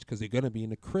watch because they're gonna be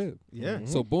in the crib. Yeah.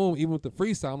 So boom, even with the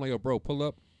freestyle, I'm like, yo, bro, pull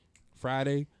up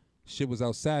Friday. Shit was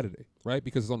out Saturday, right?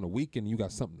 Because it's on the weekend. You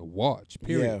got something to watch.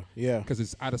 Period. Yeah. Because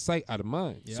it's out of sight, out of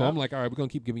mind. So Yeah. I'm like, all right, we're gonna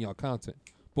keep giving y'all content.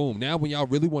 Boom. Now when y'all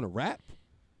really want to rap,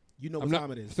 You know I'm what not.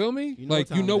 time it is. Feel me? You know Like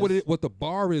what you time know it what is. what the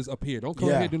bar is up here. Don't come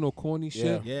Yeah. here do no corny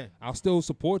shit. Yeah. I'll still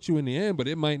support you in the end, but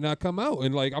it might not come out.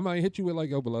 And like I might hit you with like,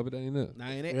 yo, beloved, that ain't it. Nah,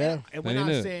 and, Yeah. and we're That ain't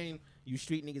not it. saying you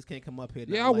street niggas can't come up here.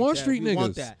 Yeah, nothing I like want that. street We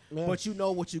want niggas. that. Yeah. But you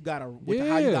know what you gotta, Yeah.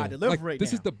 how you gotta deliver like, right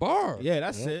this now. is the bar. Yeah,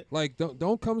 that's it. Like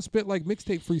don't come spit like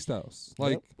mixtape freestyles.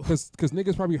 Like cause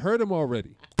niggas probably heard them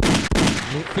already.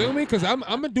 Feel me? Cause I'm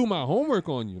gonna do my homework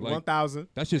on you. Like 1,000.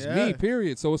 that's just Yeah. me,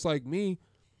 period. So it's like me,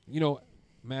 you know,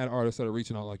 mad artists that are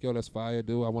reaching out like, yo, that's fire,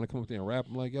 dude. I want to come up there and rap.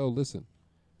 I'm like, yo, listen,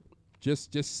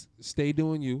 just stay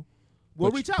doing you. We'll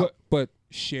But- reach out. But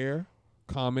share,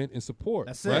 comment, and support.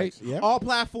 That's it. right? Yeah. All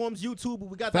platforms, YouTube.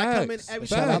 We got that coming. Facts.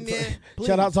 Everything Shout out in there. to,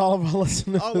 shout out to all of our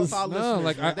listeners. All of our No, listeners.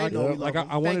 like man. They know we love them.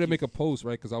 I wanted Thank to you. make a post,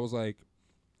 right? Because I was like,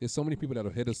 there's so many people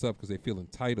that'll hit us up because they feel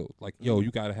entitled. Like, yo,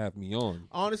 you gotta have me on.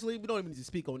 Honestly, we don't even need to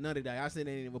speak on none of that. I said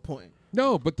that ain't even a point.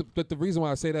 No, but the reason why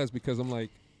I say that is because I'm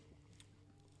like,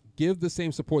 give the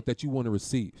same support that you want to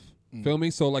receive. Feel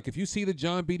me? So like, if you see the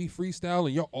John Beatty freestyle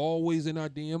and you're always in our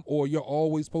DM or you're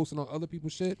always posting on other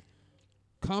people's shit,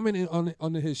 comment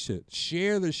on his shit,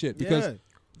 share the shit because Yeah.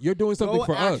 you're doing something Go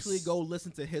for actually us. go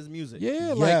listen to his music.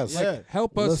 Yeah, Yes. like Yeah.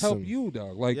 help us help Listen. you,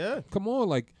 dog. Like, Yeah. come on,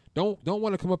 like don't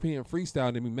want to come up here and freestyle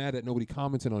and then be mad that nobody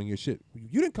commented on your shit.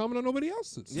 You didn't comment on nobody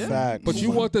else's. Yeah. Facts. But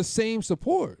you want the same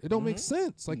support. It don't make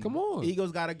sense. Like, come on.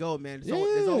 Egos gotta go, man.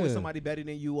 There's always Yeah. somebody better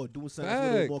than you or doing something that's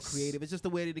a little more Facts. creative. It's just the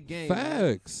way of the game.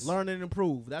 man. Facts. Learn and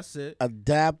improve. That's it.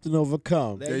 Adapt and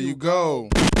overcome. There you go.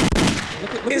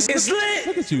 Look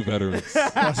at you, veterans.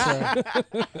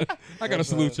 I gotta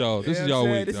salute y'all. This is y'all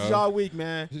week. This is dog. y'all week,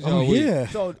 man. This is y'all week. yeah.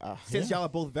 So since y'all are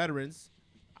both veterans,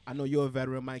 I know you're a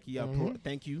veteran, Mikey. Mm-hmm.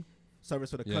 Thank you.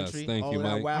 Service for the Yes, country. thank all you, of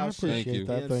that Mike. wild I shit. appreciate Thank you. You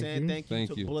know that. what I'm Thank saying? you. Thank you. Thank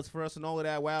Took you. bullets for us and all of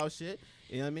that wild shit.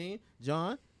 You know what I mean?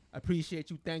 John, I appreciate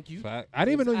you. Thank you. Fact. I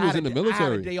didn't even know you was in the I had a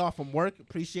military. day off from work.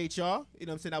 Appreciate y'all. You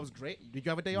know what I'm saying? That was great. Did you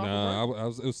have a day off Nah, from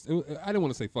work? I didn't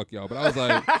want to say fuck y'all, but I was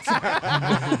like,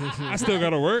 I still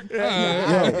gotta work. I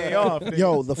had a day off.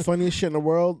 Yo, the funniest shit in the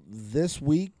world, this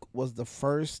week was the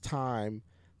first time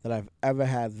that I've ever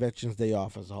had Veterans Day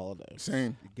off as a holiday.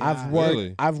 Same.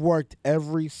 Really? I've worked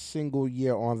every single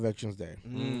year on Veterans Day.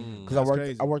 Because That's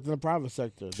crazy. I worked in the private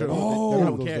sector. Sure. They Oh. have They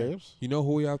don't those care. days. You know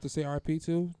who we have to say RP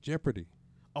to? Jeopardy.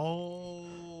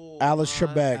 Oh, Alex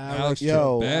Trebek. Alex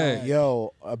Yo, Trebek.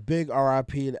 yo, a big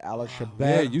RIP to Alex Trebek.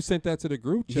 Yeah, you sent that to the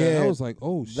group chat. Yeah, I was like,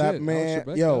 oh shit. that Alex man,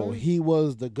 Trebek yo, died? he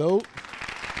was the GOAT.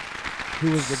 He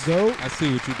was the GOAT. I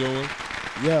see what you're doing.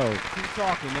 Yo, Keep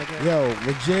talking, nigga. yo,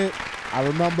 legit. I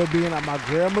remember being at my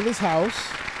grandmother's house,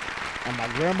 and my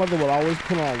grandmother would always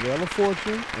put on Wheel of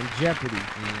Fortune and Jeopardy.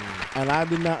 And I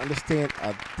did not understand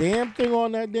a damn thing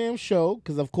on that damn show,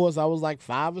 because of course I was like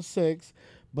 5 or 6,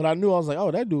 but I knew I was like,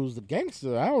 oh, that dude's the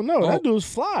gangster. I don't know. Oh. That dude's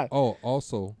fly. Oh,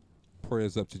 also,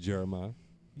 prayers up to Jeremiah.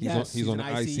 Yes, he's on in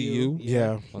the ICU.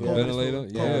 Yeah. On Yeah. the ventilator.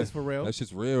 COVID Yeah. is for real. That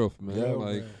shit's real, man. Yeah.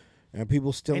 Like, And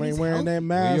people still And ain't he's wearing their healthy.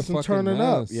 Wear your masks and fucking turning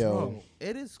mask. up. Yo, Bro,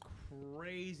 it is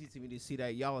crazy to me to see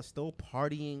that y'all are still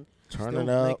partying, Turning still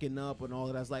up. linking up and all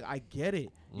of that. It's like, I get it.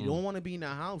 You don't want to be in the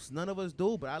house. None of us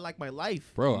do, but I like my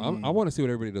life. bro, I want to see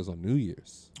what everybody does on New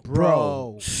Year's.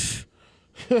 Bro.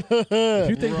 If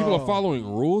you think people Bro. are following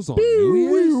rules on New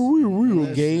Year's,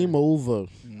 Listen. game over.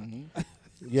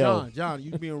 Yo, John,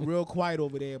 you being real quiet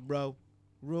over there, bro.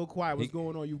 Real quiet. What's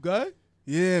going on? You good?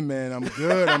 Yeah, man, I'm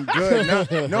good. I'm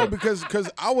good. No, because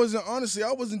I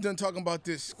wasn't done talking about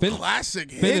this classic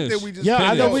hit finish. that we just. yeah,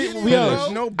 I know Finish. we Finish.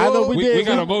 yo, No I know bull. we we did.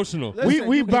 got emotional. Listen,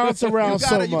 we you- bounce around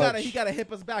so much. He gotta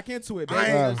hip us back into it, baby. I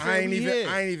You know ain't, what I'm saying? We here.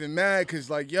 I ain't even mad because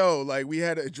like we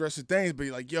had to address the things, but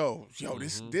like yo,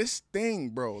 this thing,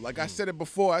 bro. Like I said it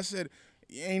before. I said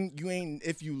you ain't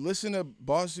if you listen to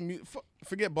Boston music.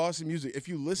 Forget Boston music. If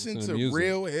you listen Listen to to music.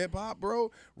 real hip hop,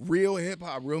 bro, real hip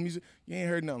hop, real music, you ain't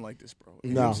heard nothing like this, bro.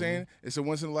 You know what I'm saying? It's a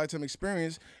once in a lifetime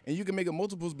experience, and you can make it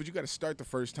multiples, but you got to start the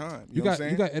first time. You know what I'm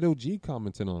saying? You got Ed O.G.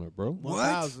 commenting on it, bro.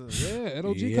 1000. Yeah, Ed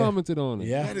O.G. Yeah. commented on it.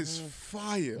 Yeah. That is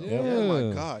fire. Yeah. Oh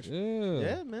my gosh. Yeah.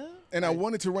 Yeah, man. And I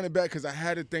wanted to run it back because I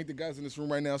had to thank the guys in this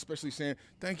room right now, especially saying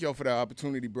thank y'all for that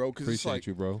opportunity, bro. Because it's Appreciate like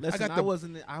you, bro. Listen, got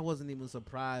the- I wasn't even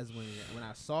surprised when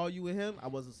I saw you with him. I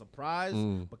wasn't surprised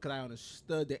because I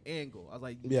understood the angle. I was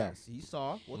like, Yeah. yes, he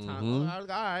saw what time. I was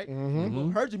like, all right,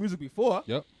 Mm-hmm. heard your music before.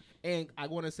 Yep. And I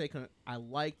want to say, I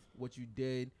liked what you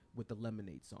did with the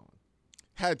Lemonade song.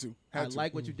 had to. I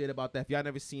like what you did about that. If y'all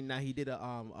never seen that, he did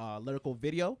a lyrical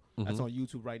video that's on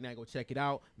YouTube right now. Go check it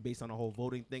out, based on the whole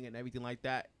voting thing and everything like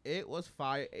that. It was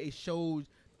fire. It showed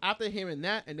after hearing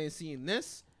that and then seeing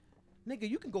this, nigga,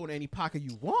 you can go in any pocket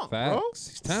you want, Facts.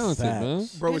 He's talented, man.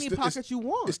 Facts. Bro, Any pocket you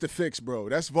want. It's the fix, bro.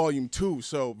 That's volume 2.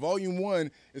 So volume 1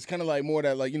 is kind of like more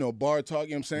that like, bar talk,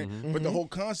 you know what I'm saying? But the whole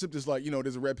concept is like,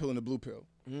 there's a red pill and a blue pill.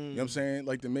 You know what I'm saying?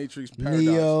 Like the Matrix paradox.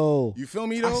 Neo. You feel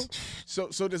me though? So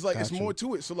there's like, it's Gotcha. more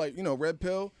to it. So like, red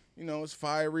pill, it's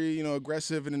fiery,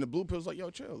 aggressive, and then the blue pill's like, yo,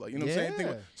 chill. Like, you know what I'm saying?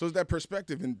 Yeah. So it's that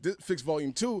perspective. And Fix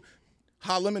volume 2,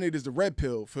 High Lemonade is the red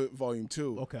pill for volume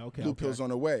 2. Okay. Blue pill's on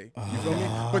the way. You feel me?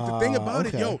 But the thing about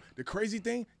it, okay. the crazy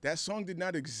thing, that song did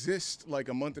not exist like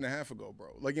a month and a half ago, bro.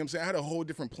 Like, you know what I'm saying? I had a whole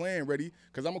different plan ready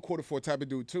because I'm a quarter 4 type of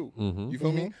dude too. You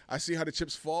feel me? I see how the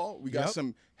chips fall. We got Yep.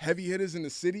 some heavy hitters in the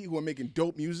city who are making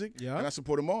dope music, Yep. and I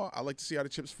support them all. I like to see how the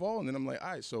chips fall, and then I'm like, all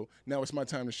right, so now it's my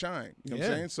time to shine. You know what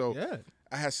I'm saying? So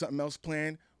I had something else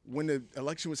planned when the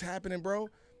election was happening, bro.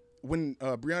 When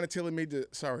Breonna Taylor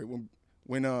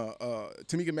when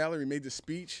Tamika Mallory made the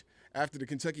speech after the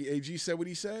Kentucky AG said what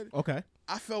he said, Okay.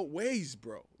 I felt ways,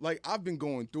 bro. Like, I've been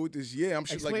going through it this year. I'm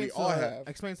sure like we all have.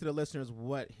 Explain to the listeners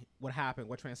what what happened,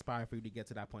 what transpired for you to get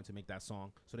to that point to make that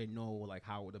song, so they know like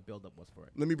how the buildup was for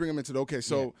it. Let me bring him into the okay.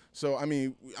 So I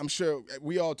mean, I'm sure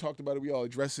we all talked about it. We all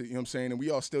addressed it. You know what I'm saying? And we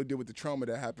all still deal with the trauma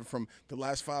that happened from the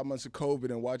last 5 months of COVID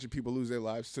and watching people lose their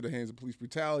lives to the hands of police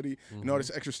brutality and all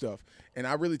this extra stuff. And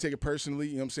I really take it personally.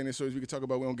 You know what I'm saying? There's stories we can talk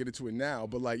about. We don't get into it now.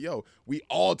 But like, yo, we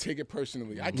all take it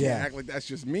personally. I can't act like that's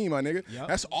just me, my nigga. Yep.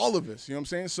 That's all of us. You know what I'm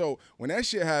saying? So when that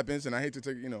shit happens, and I hate to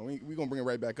take, we gonna bring it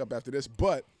right back up after this,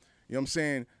 but you know what I'm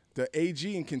saying? The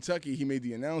AG in Kentucky, he made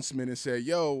the announcement and said,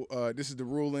 yo, this is the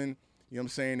ruling. You know what I'm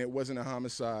saying? It wasn't a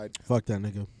homicide. Fuck that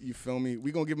nigga. You feel me?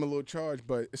 We gonna give him a little charge,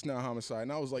 but it's not a homicide.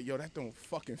 And I was like, yo, that don't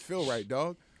fucking feel right,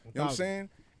 dog. You know what I'm saying?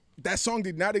 That song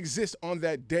did not exist on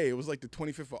that day. It was like the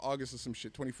 25th of August or some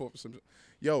shit, 24th or some shit.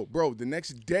 Yo, bro, the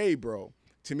next day, bro,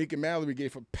 Tamika Mallory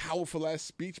gave a powerful ass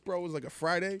speech, bro. It was like a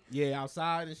Friday. Yeah,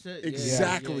 outside and shit.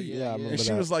 Exactly. Yeah, I remember and she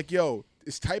that. was like, yo,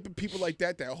 it's type of people like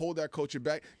that hold our culture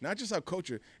back. Not just our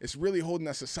culture, it's really holding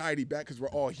our society back because we're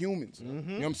all humans. You know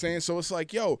what I'm saying? So it's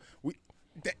like, yo,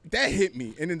 that hit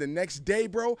me. And then the next day,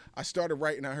 bro, I started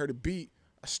writing. I heard a beat.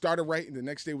 I started writing. The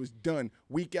next day was done.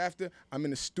 Week after, I'm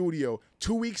in the studio.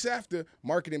 2 weeks after,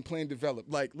 marketing plan developed.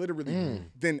 Like, literally.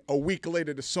 Then a week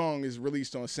later, the song is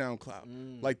released on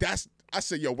SoundCloud. Like, I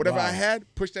said, yo, whatever I had,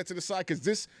 push that to the side because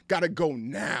this got to go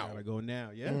now. Gotta go now.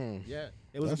 Yeah, yeah.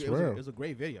 It was That's it real. was a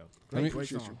great video. Let me- Great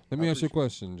Appreciate song. Let me ask you a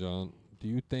question, John. Do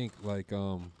you think like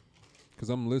because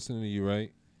I'm listening to you,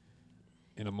 right,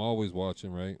 and I'm always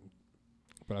watching, right?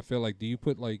 But I feel like do you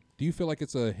feel like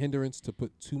it's a hindrance to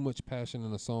put too much passion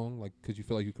in a song, like because you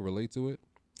feel like you can relate to it?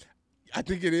 I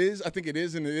think it is. I think it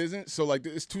is and it isn't. So, like,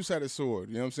 it's two-sided sword.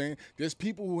 You know what I'm saying? There's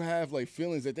people who have, like,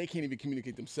 feelings that they can't even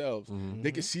communicate themselves.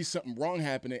 They can see something wrong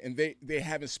happening, and they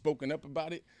haven't spoken up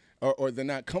about it, or they're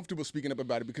not comfortable speaking up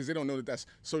about it because they don't know that that's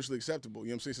socially acceptable. You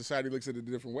know what I'm saying? Society looks at it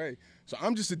a different way. So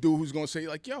I'm just a dude who's going to say,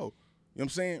 like, yo, you know what I'm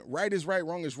saying? Right is right,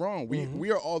 wrong is wrong. We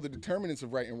are all the determinants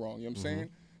of right and wrong. You know what I'm saying?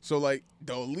 So, like,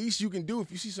 the least you can do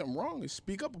if you see something wrong is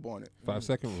speak up upon it. 5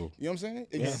 second rule. You know what I'm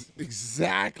saying?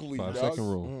 Exactly. 5 dog. second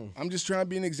rule. I'm just trying to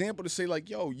be an example to say, like,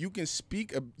 yo, you can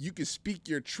speak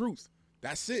your truth.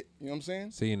 That's it. You know what I'm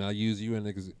saying? See, and I use you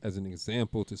as an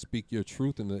example to speak your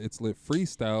truth in the It's Lit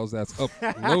freestyles that's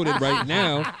uploaded right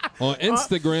now on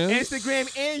Instagram.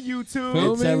 Instagram and YouTube.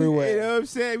 Feel It's me? everywhere. You know what I'm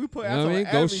saying? We put You know out what I mean?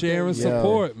 Go share and Yo,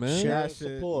 support, man. share That and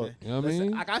shit, support. man. You know what I Listen,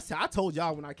 mean? like I said, I told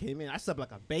y'all when I came in, I slept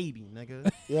like a baby,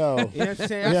 nigga. Yo. You know what I'm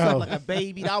saying? I Yo. slept like a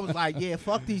baby. I was like, yeah,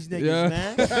 fuck these niggas, Yeah.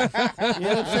 man. You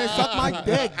know what I'm saying? Suck my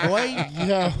dick, boy. Yeah. You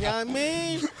know what I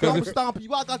mean? I'm stomping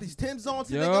you. I got these Timbs on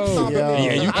today. I'm Yo. stomping Yo.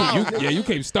 niggas. You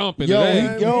came stomping Yo,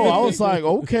 today. I was like,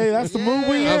 okay, that's the move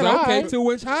we I was in. like, all okay, right.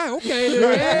 2 inch high. Okay,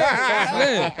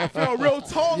 yeah. I feel real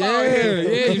tall out Yeah, here.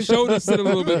 yeah, your shoulders sit a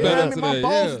little bit You know what I better mean? My today.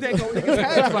 balls Yeah. dick on niggas'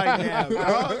 heads right now, bro. You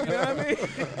know what I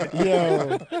mean?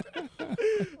 Yo.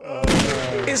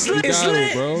 It's You lit. It's got it,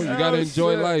 lit. bro. You gotta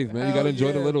enjoy shit. life, man. You Hell gotta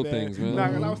enjoy the yeah, little man. things, man. Nah,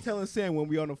 'cause I was telling Sam when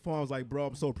we on the phone, I was like, bro,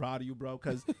 I'm so proud of you, bro,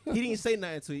 because he didn't say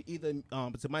nothing to either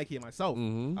to Mikey and myself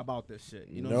about this shit.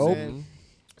 You know what I'm Nope. saying?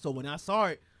 So when I saw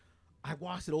it, I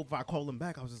watched it over. I called him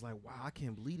back. I was just like, wow, I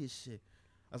can't believe this shit.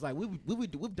 I was like,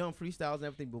 we've done freestyles and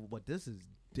everything, but this is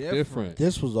different.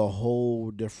 This was a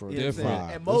whole different You know what I'm saying? vibe.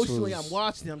 This Emotionally, was- I'm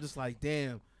watching it. I'm just like,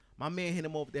 damn. My man hit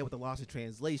him over there with the loss of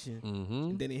translation,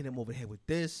 and then he hit him over the head with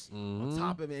this on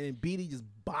top of it, and BD just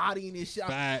bodying this shit.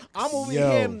 Facts. I'm over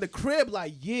Yo. here in the crib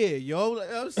like, yeah, yo. Like,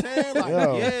 you know what I'm saying? Like,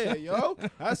 Yo. yeah, yo.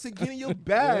 That's it, get in your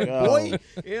bag, Yo. boy.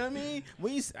 You know what I mean?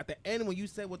 When you, at the end, when you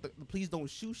said what the please don't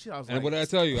shoot shit, I was And like, what did I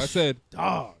tell you? I said,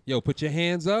 dog. yo, put your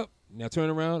hands up. Now turn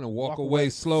around and walk Walk away away.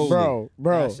 slowly.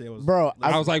 Bro, That shit was-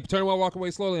 I was like, turn around, walk away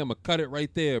slowly. I'm gonna cut it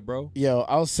right there, bro. Yo,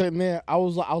 I was sitting there. I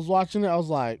was watching it. I was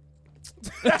like,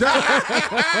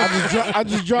 I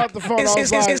just dropped the phone. I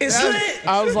was like,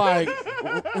 I was like,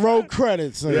 roll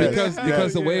credits.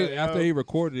 Because the way yeah, after yo. he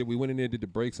recorded it, we went in there, did the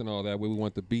breaks and all that, where we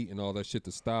want the beat and all that shit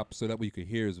to stop, so that way you could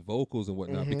hear his vocals and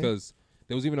whatnot. Because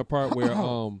there was even a part where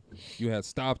you had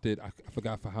stopped it. I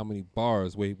forgot for how many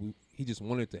bars. Where he just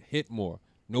wanted to hit more,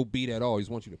 no beat at all. He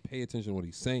just wants you to pay attention to what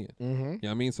he's saying. You know what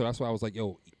I mean? So that's why I was like,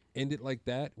 yo, end it like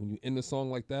that. When you end the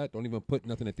song like that, don't even put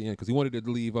nothing at the end, because he wanted to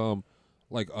leave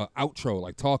like outro,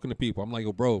 like talking to people. I'm like,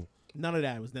 yo, bro. None of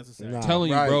that was necessary. Nah.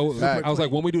 Telling Right, you, bro. facts. I was like,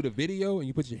 when we do the video and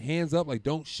you put your hands up, like,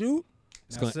 don't shoot,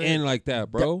 it's That's gonna it. end like that,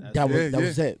 bro. That was Yeah, that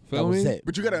was it. Feel That was me? it.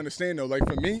 But you gotta understand though, like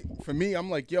for me, I'm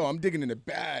like, yo, I'm digging in the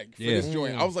bag for Yeah. this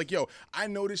joint. I was like, yo, I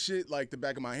know this shit like the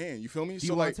back of my hand. You feel me? Do you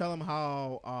So want like, to tell him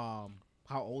how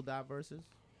old that verse is?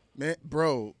 man,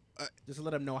 bro, just to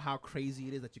let them know how crazy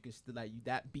it is that you can still like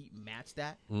that beat match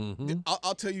that.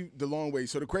 I'll tell you the long way.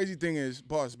 So the crazy thing is,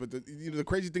 boss, but the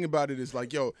crazy thing about it is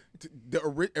like, yo,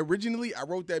 originally I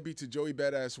wrote that beat to Joey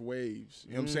Badass Waves.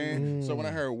 You know what I'm saying? So when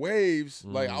I heard Waves,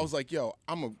 like I was like, yo,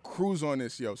 I'm a cruise on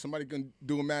this, yo. Somebody can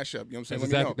do a mashup. You know what I'm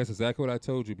saying? That's exactly what I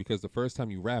told you, because the first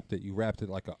time you rapped it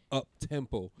like a up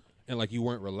tempo and like you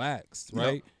weren't relaxed,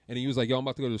 right? Yep. And he was like, yo, I'm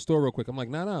about to go to the store real quick. I'm like,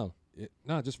 nah,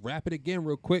 just rap it again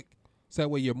real quick. So that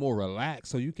way you're more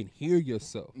relaxed so you can hear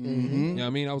yourself. You know what I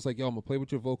mean? I was like, yo, I'm going to play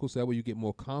with your vocals so that way you get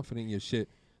more confident in your shit.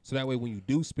 So that way when you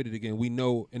do spit it again, we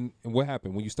know. And what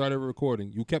happened? When you started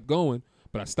recording, you kept going,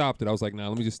 but I stopped it. I was like, nah,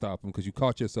 let me just stop him because you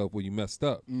caught yourself where you messed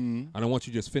up. I don't want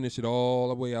you to just finish it all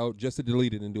the way out just to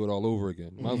delete it and do it all over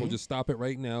again. Might as well just stop it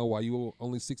right now while you were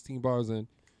only 16 bars in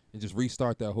and just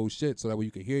restart that whole shit so that way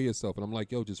you can hear yourself. And I'm like,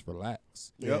 yo, just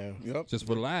relax. Yep. Just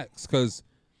relax because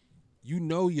you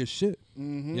know your shit. You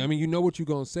know what I mean? You know what you're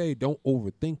going to say. Don't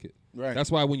overthink it. Right.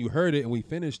 That's why when you heard it and we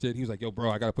finished it, he was like, yo,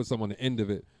 bro, I got to put something on the end of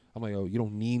it. I'm like, yo, you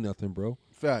don't need nothing, bro.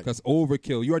 Fact. That's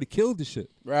overkill. You already killed the shit.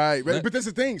 Right. But that's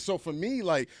the thing. So for me,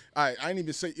 like, I didn't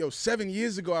even say, yo, 7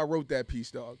 years ago I wrote that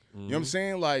piece, dog. You know what I'm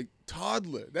saying? Like,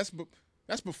 toddler.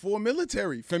 That's before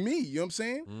military for me. You know what I'm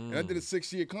saying? And I did a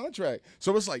 6-year contract.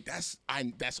 So it's like, that's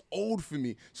old for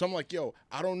me. So I'm like, yo,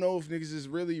 I don't know if niggas is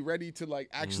really ready to, like,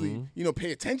 actually, you know,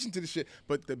 pay attention to the shit.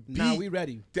 But the beat. Nah, we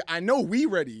ready. I know we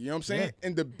ready. You know what I'm saying?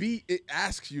 And the beat, it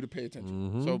asks you to pay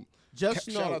attention. So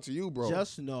shout out to you, bro.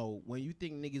 Just know when you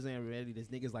think niggas ain't ready, there's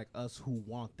niggas like us who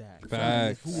want that.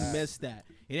 Facts. Who miss that.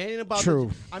 It ain't about True.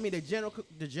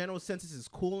 the general census is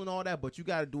cool and all that, but you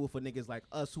gotta do it for niggas like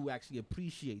us who actually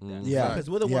appreciate that. Yeah. Because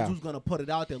we're the ones Yeah. who's gonna put it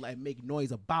out there and make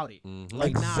noise about it.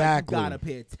 Like Exactly. nah, you gotta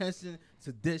pay attention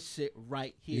to this shit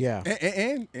right here. Yeah.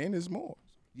 And there's more.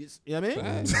 You know what I mean?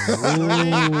 Facts. You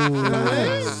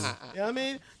know what I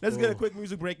mean? Let's get a quick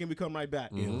music break and we come right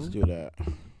back. Let's do that.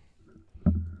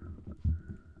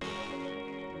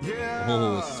 Yeah.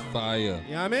 Oh, it's fire. You know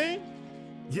what I mean?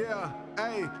 Yeah.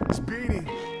 Hey, it's Beanie.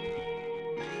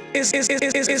 It's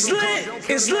lit.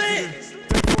 It's lit.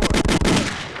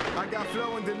 I got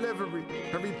flow and delivery.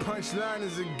 Every punchline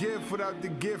is a gift. Without the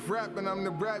gift rapping, I'm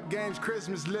the rap game's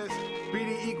Christmas list.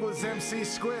 BD equals MC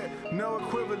squared, no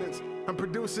equivalence. I'm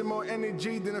producing more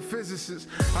energy than a physicist.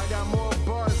 I got more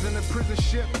bars than a prison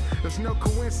ship. There's no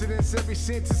coincidence. Every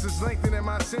sentence is lengthened in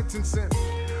my sentencing.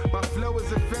 My flow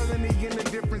is a felony in the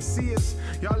different seers.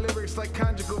 Y'all lyrics like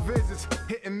conjugal visits,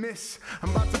 hit and miss.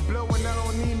 I'm about to blow and I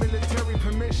don't need military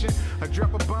permission. I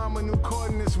drop a bomb with new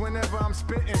coordinates whenever I'm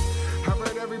spitting. I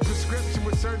read every prescription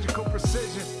with surgical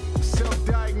precision.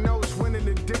 Self-diagnosed, winning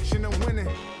addiction and winning.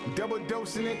 Double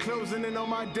dosing and closing in on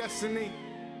my destiny.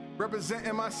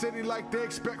 Representing my city like they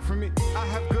expect from me. I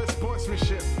have good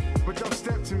sportsmanship, but don't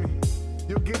step to me.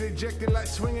 You'll get ejected like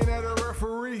swinging at a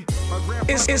referee. My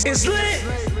grandpa It's lit.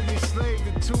 Really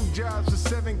slaved to 2 jobs for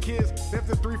 7 kids. Left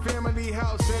a 3-family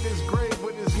house at his grave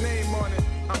with his name on it.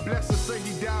 I'm blessed to say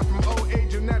he died from old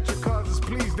age of natural causes.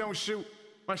 Please don't shoot.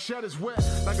 My shut is wet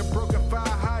like a broken fire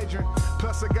hydrant.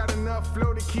 Plus I got enough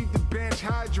flow to keep the bench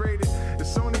hydrated.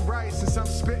 It's only right since I'm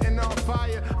spitting on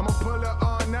fire. I'ma pull up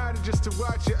all night just to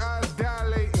watch your eyes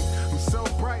dilating. I'm so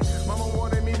bright, mama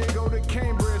wanted me to go to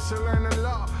Cambridge to learn the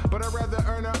law. But I'd rather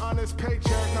earn an honest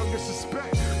paycheck, no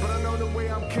disrespect. But I know the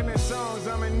way I'm killing songs,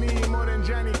 I'ma need more than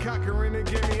Johnny Cochran to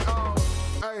give me all.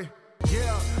 Hey.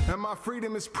 Yeah, and my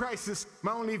freedom is priceless.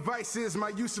 My only vice is my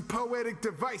use of poetic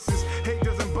devices. Hate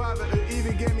doesn't bother, it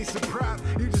even gave me surprise.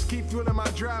 You just keep fueling my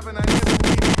drive and I never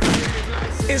need a creative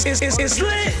license. It's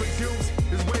lit. Produce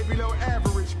is way below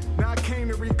average. Now I came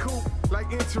to recoup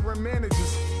like interim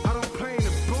managers. I don't play in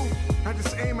the booth, I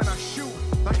just aim and I shoot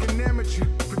like an amateur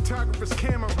photographer's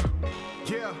camera.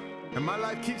 Yeah, and my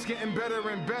life keeps getting better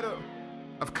and better.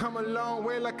 I've come a long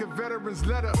way like a veteran's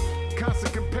letter.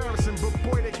 Constant comparison, but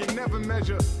boy, they can never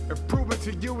measure. If proven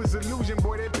to you is illusion,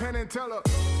 boy, they pen and teller.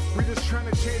 We just trying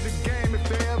to change the game if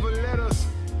they ever let us.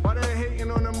 Why they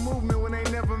hating on the movement when they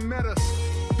never met us?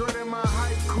 Threading my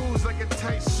haikus like a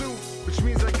tight suit, which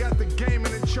means I got the game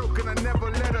in a choke and I never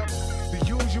let up. The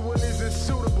usual isn't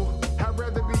suitable. I'd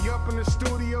rather be up in the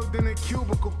studio than a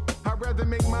cubicle. I'd rather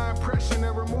make my impression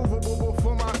irremovable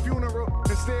before my funeral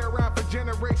and stay around for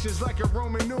generations like a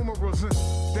Roman numerals.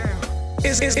 Damn.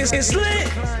 It's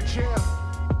lit.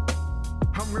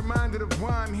 I'm reminded of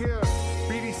why I'm here.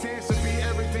 BD stands to be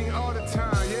everything all the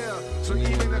time, yeah. So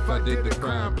even if I did the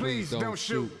crime, please don't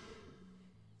shoot.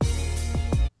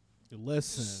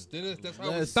 Listen. That's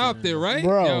how we stopped it, right?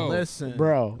 Bro. Yo, Listen.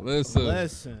 Bro. Listen.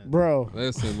 Listen. Bro.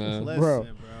 Listen, man. Listen, Bro.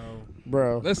 bro.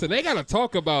 bro. Listen, they gotta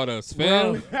talk about us,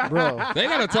 fam. Bro, They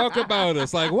gotta talk about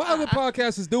us. Like, what other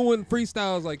podcast is doing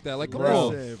freestyles like that? Like, come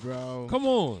on, Shit, bro. come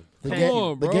on, the come game,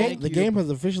 on, the bro. game, the you. game has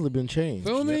officially been changed.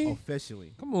 Feel me?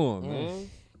 Officially. Come on, man.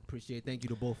 Appreciate. Thank you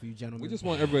to both of you gentlemen. We just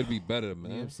want everybody to be better, You know what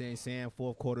I'm man. saying? Sam,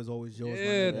 fourth quarter's always yours. my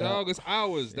Yeah, nigga. dog. It's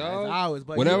ours, Yeah, dog. it's ours,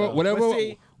 but Whatever, yeah. whatever, But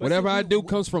see, whatever I we- do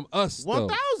comes from us. though.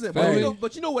 1,000. Feel me?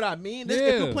 But you know what I mean? If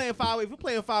Yeah. we're playing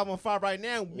 5-on-5 right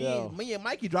now, Yeah. me and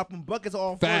Mikey dropping buckets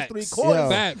on Facts. first 3 quarters. Yeah.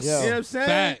 Facts. Yeah. You know what I'm saying?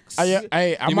 Facts.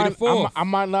 Hey, Give me the fourth. I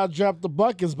might not drop the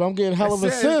buckets, but I'm getting hell of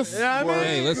That's it. assists. You know what I mean?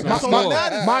 Hey, listen, That's I'm all sure.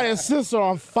 that matters. My assists are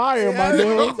on fire, my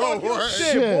dude.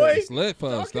 Shit, boy. It's lit for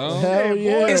us, dog. Hell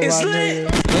yeah, It's my lit.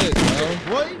 nigga. It's lit,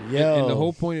 bro. Boy. Yo. And the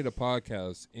whole point of the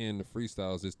podcast and the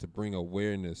freestyles is to bring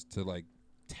awareness to like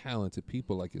talented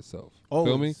people like yourself. Feel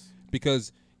me? Always.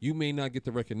 Because you may not get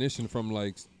the recognition from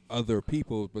like other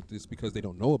people, but it's because they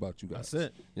don't know about you guys. That's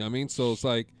it. You know what I mean? So it's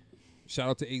like, shout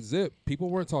out to 8-Zip. People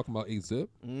weren't talking about 8-Zip.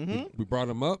 We brought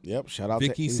him up. Yep. Shout out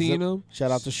Vicky to seen him.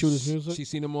 Shout out to Shooters Music. She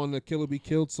seen him on the Killer Be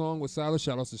Killed song with Silas.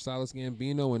 Shout out to Silas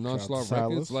Gambino and Shout out Nonchalant to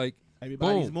Records. Silas. Like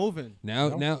Everybody's boom. moving. Now,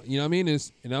 you know what I mean?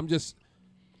 And I'm just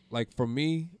like, for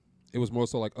me, it was more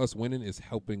so like us winning is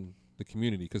helping the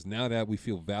community because now that we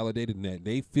feel validated and that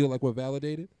they feel like we're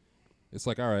validated, it's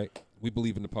like, all right, we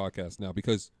believe in the podcast now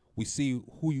because we see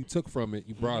who you took from it,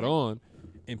 you brought on,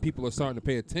 and people are starting to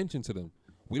pay attention to them.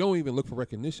 We don't even look for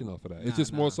recognition off of that. It's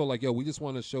just more so like, yo, we just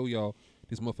want to show y'all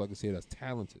these motherfuckers here that's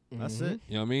talented. That's it.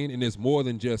 You know what I mean? And there's more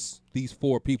than just these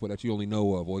 4 people that you only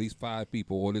know of, or these 5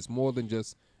 people, or there's more than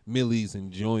just Millies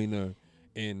and Joyner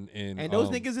and those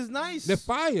niggas is nice. they're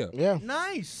fire. Yeah.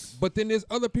 Nice. But then there's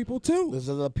other people too. There's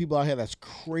other people out here that's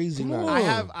crazy Come now.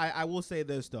 on. I will say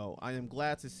this though. I am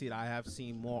glad to see that I have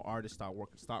seen more artists start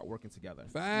working together.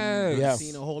 Facts. Yeah. I've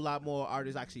seen a whole lot more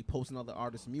artists actually posting other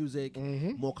artists' music,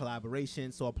 more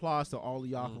collaboration. So applause to all of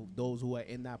y'all, those who are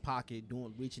in that pocket,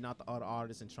 reaching out to other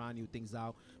artists and trying new things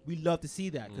out. We love to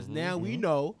see that because now we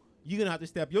know you're gonna have to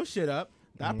step your shit up.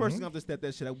 That person's gonna have to step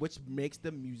that shit up, which makes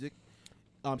the music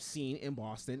scene in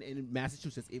Boston and in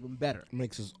Massachusetts even better.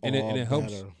 Makes us And all it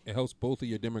helps. better. It helps both of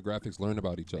your demographics learn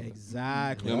about each other.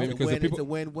 Exactly. You know what I mean? Because the It's people- a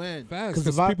win-win. Facts. 'Cause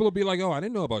Because if I- people will be like, "Oh, I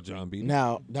didn't know about John B."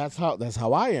 Now that's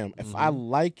how I am. If I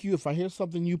like you, if I hear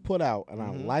something you put out and I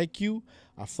like you,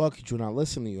 I fuck with you and I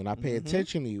listen to you and I pay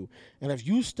attention to you. And if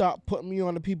you stop putting me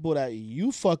on the people that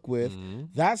you fuck with,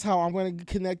 that's how I'm gonna get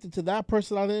connected to that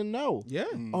person I didn't know. Yeah.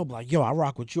 Oh, like yo, I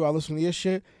rock with you. I listen to your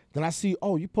shit. Then I see,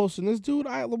 oh, you posting this dude.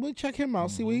 All right, let me check him out.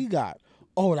 See what he got.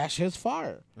 Oh, that shit's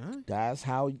fire. That's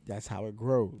how it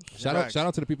grows. Shout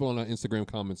out to the people on our Instagram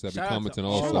comments that be Shout out to commenting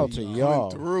all Shout also. out to y'all.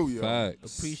 Through yo.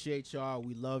 Facts. Appreciate y'all.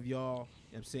 We love y'all.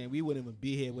 You know what I'm saying? We wouldn't even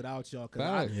be here without y'all. Cause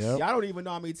Facts. Yep. y'all don't even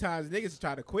know how many times niggas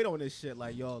try to quit on this shit.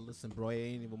 Like, yo, listen, bro, it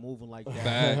ain't even moving like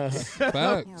that. Facts.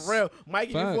 Facts. For real.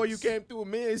 Mikey, before you Facts. came through,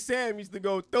 me and Sam used to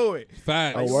go through it.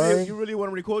 Facts. Like, Oh, word? you really want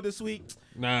to record this week?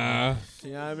 Nah.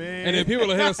 You know what I mean? And then people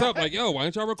will hit us up like, "Yo, why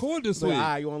didn't y'all record this like, week?" all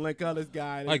right, you want to link up this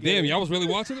guy? Like, damn, y'all was really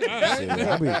watching it. All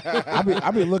right.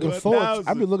 I be looking forward.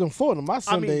 I be 1,000. looking forward to my I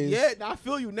Sundays. mean, yeah, I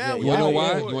feel you now. Yeah, We You wanna know gotta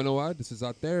why? record. You wanna know why? This is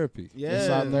our therapy. Yeah. It's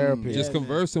our therapy. Just Yeah, man.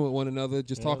 conversing with one another,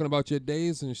 just talking about your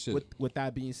days and shit. With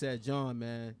that being said, John,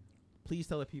 man, please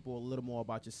tell the people a little more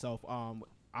about yourself.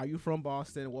 Are you from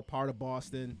Boston? What part of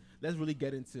Boston? Let's really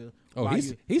get into. Oh, why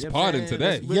he's you know what I'm partying saying? today.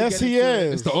 Let's really Yes, get he into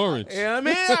is. It's the orange. You know what I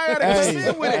mean? I gotta Hey.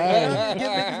 sit with it. Hey. You know what I mean?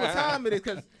 Give niggas what time it is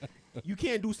because you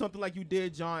can't do something like you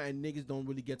did, John, and niggas don't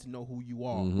really get to know who you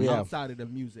are Yeah. outside of the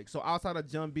music. So outside of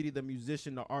John Beatty, the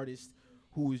musician, the artist,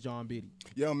 who is John Beatty?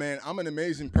 Yo, man, I'm an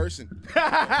amazing person.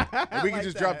 And we can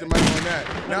just drop the mic on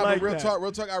that. Now, like but real that.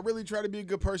 talk. I really try to be a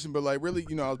good person, but like really,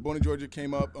 I was born in Georgia,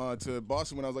 came up to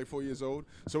Boston when I was like 4 years old.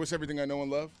 So it's everything I know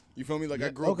and love. You feel me? Like I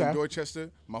grew up in okay.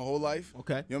 Dorchester my whole life.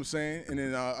 Okay. You know what I'm saying? And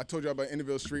then I told you about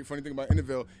Innerville Street. Funny thing about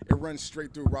Innerville, it runs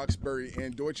straight through Roxbury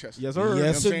and Dorchester. Yes, sir. You know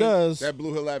Yes, what I'm it saying? does. That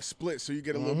Blue Hill Ave split, so you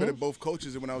get a little bit of both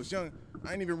cultures. And when I was young,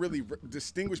 I didn't even really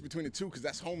distinguish between the two because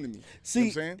that's home to me. See, you know what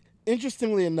I'm saying?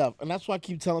 interestingly enough, and that's why I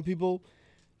keep telling people,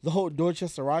 the whole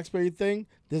Dorchester Roxbury thing.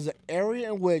 There's an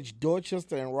area in which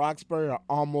Dorchester and Roxbury are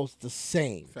almost the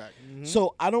same. Fact.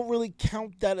 So I don't really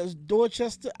count that as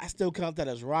Dorchester. I still count that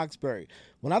as Roxbury.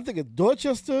 When I think of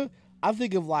Dorchester, I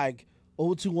think of like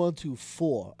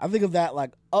 02124. I think of that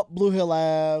like up Blue Hill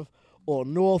Ave or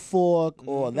Norfolk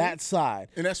or that side.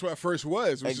 And that's where I first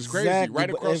was, which is crazy. Exactly, Right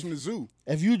but across if- from the zoo.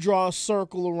 If you draw a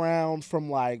circle around from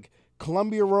like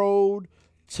Columbia Road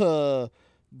to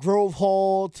Grove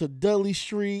Hall to Dudley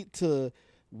Street to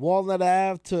Walnut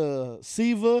Ave to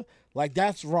Seaver, Like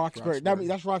that's Roxbury. Roxbury.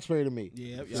 That's Roxbury to me.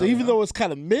 Yeah. So even though it's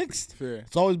kind of mixed, Fair.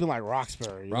 it's always been like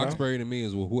Roxbury. You know? Roxbury to me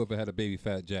is whoever had a baby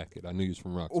fat jacket. I knew he was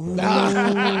from Roxbury.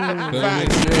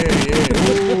 Facts.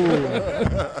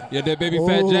 Yeah, that baby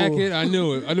fat jacket. I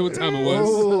knew it. I knew what time it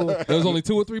was. There was only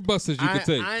 2 or 3 buses you could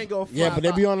take. I ain't gonna front. Yeah, but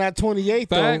they be on that 28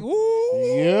 Fact. though. Woo.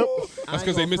 Yep. That's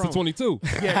because they missed the 22.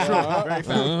 Yeah, true. Very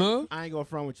fair. Uh-huh. I ain't gonna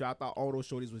front with you. I thought all those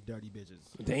shorties was dirty bitches.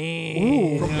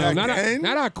 Damn.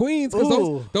 Not our queens, because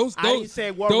Ooh. those I didn't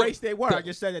say what those- race they were. I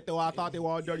just said that though. I thought they were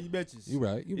all dirty bitches. You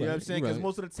right. You know what I'm saying? Because right.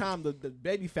 most of the time the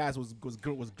baby fats was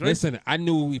great. Listen, I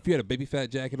knew if you had a baby fat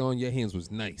jacket on, your hands was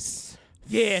nice.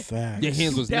 Yeah. Facts. Your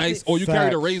hands was Definitely. nice, or you carried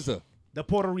a Facts. razor, The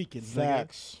Puerto Ricans.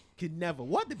 Facts. Could never.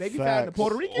 What? The baby fat and the Facts.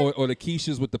 Puerto Rican? or the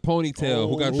Keishas with the ponytail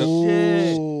who got the.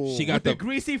 Ooh. She got With the the.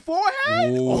 greasy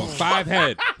forehead? Ooh, 5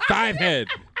 head. 5 head.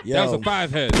 That was Yo. a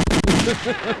 5 head.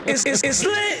 It's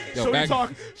lit. Yo, back,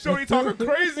 Shorty talking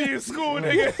crazy in school,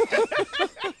 nigga.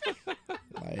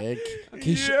 Like,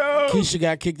 Yo. Keisha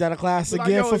got kicked out of class Be like,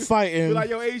 again yo, for Be fighting. like,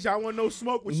 yo, Asia, I want no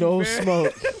smoke with No you, man.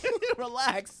 smoke.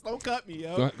 Relax. Don't cut me,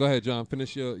 yo. go ahead, John.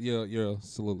 Finish your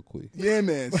soliloquy. Yeah,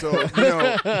 man. So you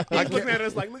know, He's looking at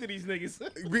us like, look at these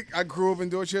niggas. I grew up in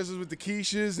Dorchester with the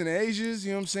Keishas and the Asias.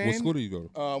 You know what I'm saying? What school do you go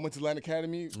to? I went to Latin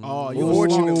Academy. Oh, you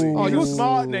Fortunately. Oh, you a Ooh.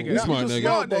 smart nigga. You smart a nigga.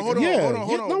 smart But hold on, Yeah. hold on,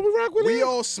 hold Yeah, on. no, we rock with We it.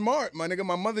 all smart, my nigga.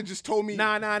 My mother just told me.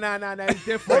 Nah. It's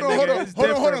different. Hold on, hold nigga. on, It's hold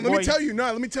on, hold different, on. Let boy. me tell you.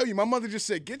 Nah, let me tell you. My mother just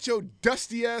said, "Get your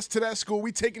dusty ass to that school.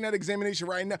 We taking that examination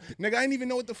right now, nigga." I didn't even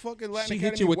know what the fuck a Latin She Academy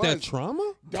hit you with was. that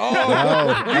trauma? Dog,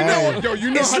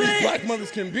 you know how these black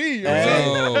mothers can be. You know what I'm saying?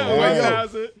 Oh, Like, wow.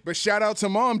 yo, but shout out to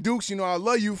Mom Dukes. You know, I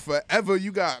love you forever.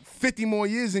 You got 50 more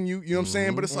years in you. You know what I'm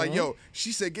saying? But it's like, yo,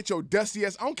 she said, get your dusty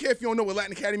ass. I don't care if you don't know what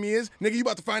Latin Academy is. Nigga, you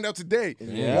about to find out today.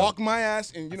 Yeah. Walk my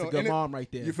ass and, you That's know. a good and it- mom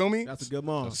right there. You feel me? That's a good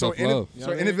mom. So, Self-love. You know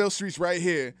what I mean? Innerville Street's right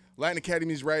here. Latin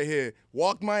Academy's right here.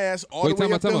 Walk my ass all Wait, the way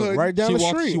time up the out. hood. Right down she the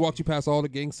walked, street. She walked you past all the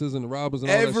gangsters and the robbers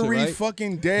and all that Every shit, right?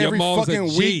 fucking day, Your every mom's a fucking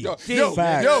G. week. Yo,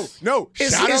 Facts. no.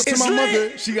 Shout out to it's my lit.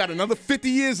 mother. She got another 50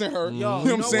 years in her. Yo, You know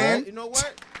what I'm saying? You know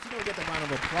what? She don't get the round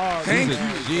of applause. Thank She's a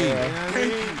you. G. You know what I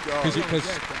Thank mean? you, dog.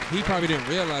 Because he probably didn't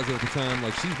realize it at the time.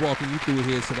 Like, she's walking you through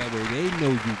here so that way they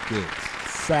know you good.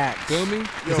 Facts. Feel me? Yo,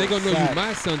 Because they gonna know facts. you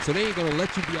my son, so they ain't gonna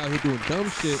let you be out here doing dumb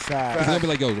shit. Facts. Because they'll be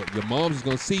like, yo, your mom's is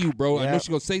gonna see you, bro. I know Yep. she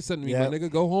gonna say something to me, Yep. my nigga.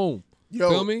 Go home. Yo,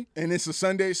 Feel me? and it's a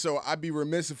Sunday, so I'd be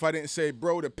remiss if I didn't say,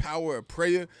 bro, the power of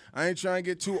prayer. I ain't trying to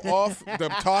get too off the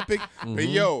topic, but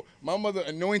yo, my mother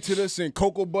anointed us in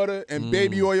cocoa butter and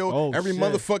baby oil Oh, every shit.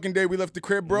 motherfucking day we left the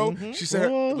crib, bro. She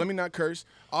said, Oh. let me not curse,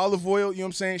 olive oil, you know what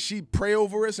I'm saying? She pray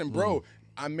over us, and bro,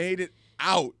 I made it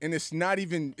out, and it's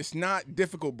not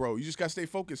difficult, bro. You just gotta stay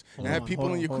focused and have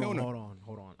people in your corner.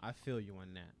 Hold on. I feel you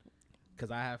on that.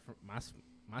 Because I have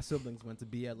my siblings went to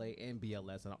BLA and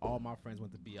BLS, and all my friends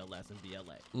went to BLS and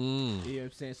BLA. You know what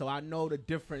I'm saying? So I know the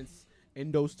difference in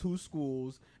those two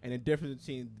schools and the difference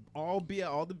between both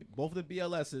of the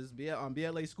BLSs,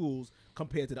 BLA schools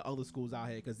compared to the other schools out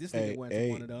here. Because this nigga went to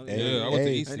one of them. Yeah, I went to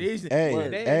hey. Easton. And these, Hey,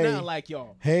 they ain't hey. nothing like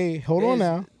y'all. Hey, hold on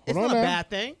now. It's Hold not on a now. bad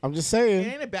thing. I'm just It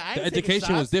saying. ain't a bad. I The ain't taking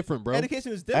education was shots. different, bro.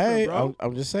 Education was different, Hey, bro.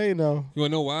 I'm just saying though. You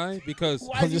wanna know why? Because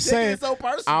Why I'm is you just taking saying. it so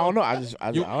personal? I don't know.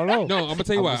 I don't know. No, I'm gonna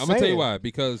tell you I'm why. just I'm gonna tell you saying. why.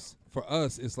 Because for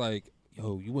us, it's like,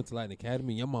 yo, you went to Latin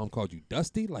Academy. Your mom called you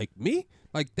Dusty, like me.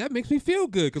 Like that makes me feel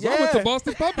good because I went to Yeah.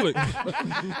 Boston Public.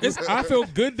 I feel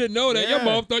good to know that your Yeah.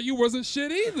 mom thought you wasn't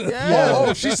shit either. Yeah.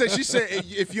 Oh, she said,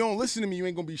 if you don't listen to me, you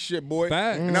ain't gonna be shit, boy.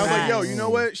 Facts. And I was like, yo, Facts. you know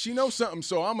what? She knows something,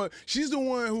 so she's the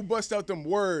one who bust out them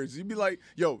words. You'd be like,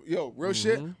 yo, real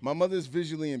shit. My mother's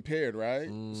visually impaired, right?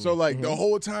 So like the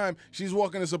whole time she's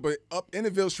walking us up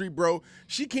Innerville Street, bro,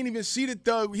 she can't even see the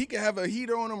thug. He can have a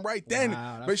heater on him right then,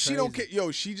 Wow, that's but she don't care. crazy.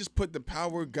 Yo, she just put the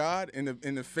power of God and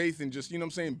the faith and just, you know what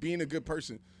I'm saying, being a good person.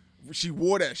 She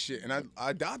wore that shit, and I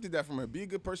adopted that from her. Be a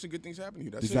good person, good things happen to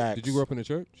you. That's it. Facts. Did you grow up in the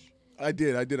church? I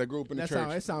did. I grew up in the church.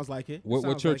 It sounds like it. What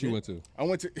Sounds church like you it. went to? I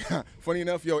went to, funny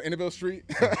enough, Innerville Street.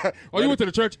 Oh, you went to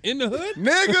the church in the hood?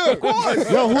 Nigga, of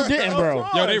course. Yo, who didn't, bro?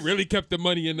 Yo, they really kept the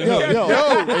money in the Yo,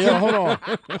 hood. yo,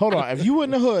 hold on. If you were in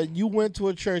the hood, you went to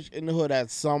a church in the hood at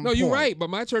some No, point. you're right, but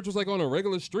my church was like on a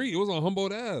regular street. It was on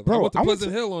Humboldt Ave. Bro, I went to I went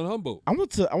Pleasant to- Hill on Humboldt. I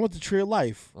went to Tree of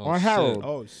Life Oh, on shit. Harold.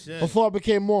 Oh shit. Before I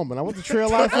became Mormon, I went to Tree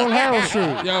of Life on Harold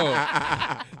Street.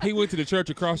 Yo, he went to the church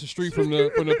across the street from the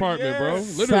apartment, bro.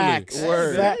 Literally. Facts.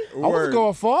 Word. I Word. wasn't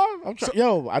going far.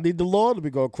 I need the Lord. Let me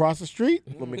go across the street.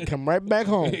 Let me come right back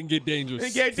home. And get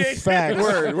dangerous. Facts.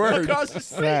 Word. Across the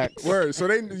street. Facts. Word. So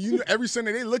every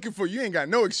Sunday they looking for you. Ain't got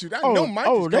no excuse. I know Mike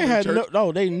is they coming had to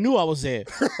church. they knew I was there.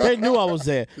 They knew I was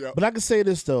there. Yep. But I can say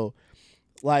this though,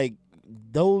 like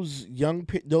those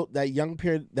that young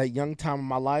period, that young time of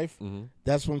my life,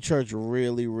 that's when church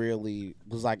really, really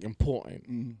was like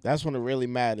important. That's when it really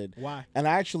mattered. Why? And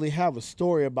I actually have a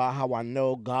story about how I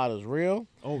know God is real.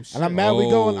 Oh shit. And I'm mad we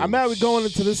going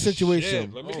into this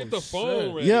situation. Let me get the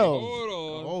phone ready. Yo. Hold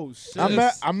on. Oh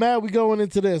shit. I'm mad we going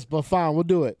into this, but fine, we'll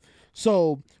do it.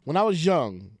 So when I was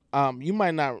young, you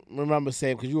might not remember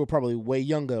saying because you were probably way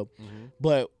younger,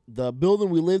 but the building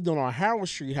we lived on Howard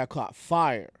Street had caught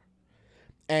fire,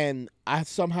 and I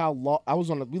somehow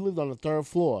we lived on the 3rd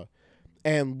floor,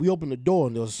 and we opened the door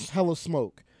and there was hella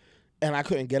smoke, and I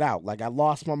couldn't get out. Like I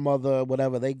lost my mother,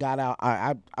 whatever. They got out.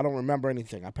 I don't remember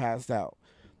anything. I passed out.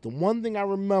 The one thing I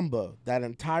remember that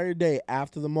entire day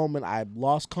after the moment I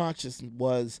lost consciousness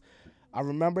was I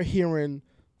remember hearing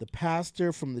the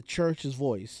pastor from the church's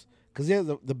voice, because he has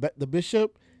the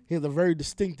bishop. He has a very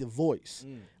distinctive voice,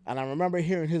 and I remember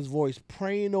hearing his voice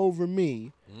praying over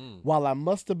me while I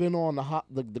must have been on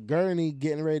the gurney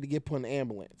getting ready to get put in the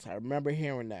ambulance. I remember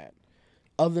hearing that.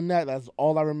 Other than that, that's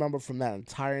all I remember from that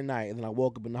entire night, and then I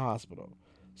woke up in the hospital.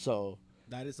 So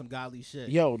that is some godly shit.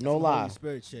 Yo, That's no some lie. Holy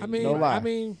Spirit shit. No lie. I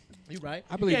mean, You right.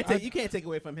 I believe You can't take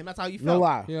away from him. That's how you felt. no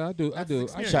lie. yeah, I do. I do. I,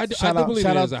 experience. I, do- I do believe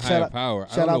there's a higher out- power. I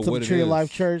Shout don't out know to what the it Tree of is.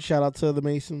 Life Church. Shout out to the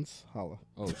Masons. Holla.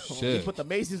 Oh You shit. put the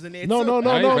Masons in there. No, too? no,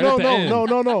 no, Right, no, right no, at the no, end. no,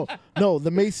 no, no, no.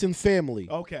 The Mason family.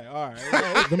 Okay, all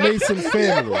right. The Mason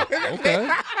family. Okay.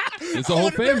 It's a whole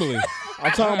family.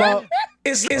 I'm talking about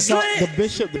It's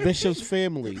the bishop's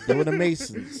family. They were the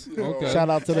Masons. Okay. Shout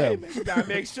out to them. You gotta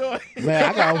make sure. Man,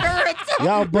 I got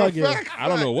y'all bugging. I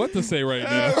don't know what to say right I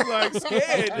now. was like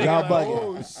scared. nigga. Y'all Like, bugging.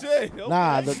 oh shit. Okay.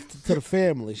 Nah, to the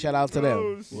family. Shout out to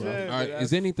Oh them. shit. All right.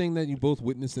 Is there anything that you both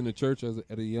witnessed in the church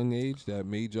at a young age that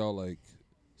made y'all like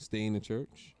stay in the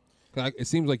church? 'Cause it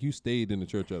seems like you stayed in the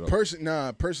church at all.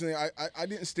 Personally, I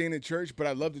didn't stay in the church, but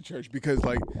I love the church because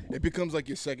like it becomes like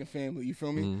your second family. You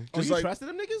feel me? Oh, Just you like trusted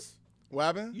them niggas? what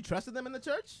happened? You trusted them in the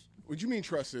church? What you mean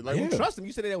trusted? Like You trust them.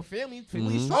 You said they were family.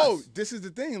 Family trust. oh, this is the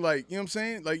thing. Like you know what I'm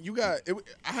saying? Like you got.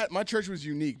 My church was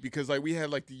unique because like we had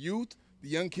like the youth, the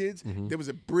young kids. There was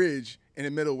a bridge in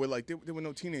the middle where like there were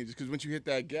no teenagers because once you hit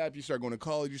that gap, you start going to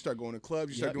college, you start going to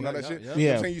clubs, you start doing all that shit. You know what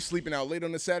Yeah. I'm saying? You sleeping out late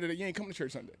on a Saturday, you ain't coming to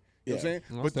church Sunday. You know what I'm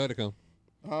saying? I still had to come.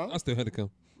 Huh? I still had to come.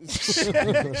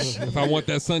 If I want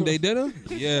that Sunday dinner,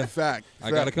 yeah, Fact.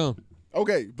 I gotta come.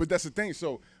 Okay, but that's the thing.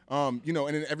 So, you know,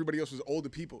 and then everybody else was older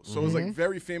people. So it's like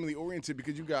very family oriented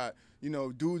because you got, you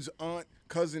know, dude's aunt,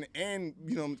 cousin, and,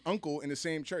 you know, uncle in the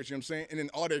same church, you know what I'm saying? And then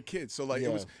all their kids. So like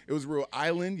it was real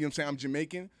island, you know what I'm saying? I'm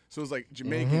Jamaican. So it was like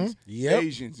Jamaicans, Yep.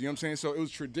 Asians, you know what I'm saying? So it was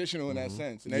traditional in that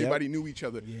sense. And everybody knew each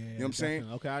other. Yeah, you know what I'm saying?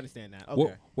 definitely. Okay, I understand that.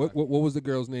 Okay. What was the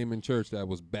girl's name in church that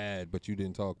was bad, but you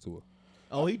didn't talk to her?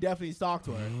 Oh, he definitely talked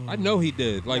to her. I know he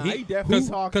did. Like Nah, he definitely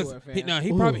talked to her,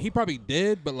 fam. He probably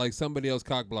did, but like somebody else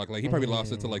cock blocked. Like he probably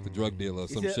lost it to like the drug dealer or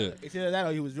some shit. It's either that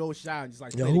or he was real shy and just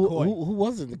like Yo, played it coy. who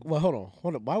wasn't? Well, hold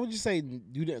on. Why would you say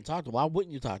you didn't talk to her? Why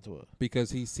wouldn't you talk to her?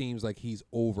 Because he seems like he's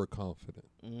overconfident,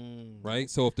 right?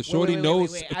 So if the Wait, shorty wait,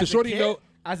 knows, wait. if the shorty know,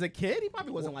 As a kid, he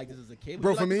probably wasn't like this as a kid. Was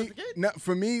Bro, he for like this me, as a kid? not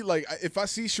for me, like if I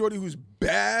see shorty who's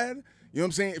bad, you know what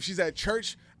I'm saying? If she's at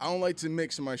church, I don't like to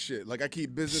mix my shit. Like I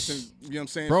keep business and you know what I'm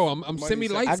saying? bro, I'm money semi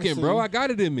and light sex. skinned, bro. I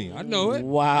got it in me. I know it.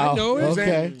 Wow. I know it. You know what I'm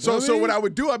saying? Okay. So what I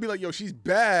would do, I'd be like, yo, she's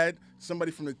bad.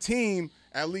 Somebody from the team,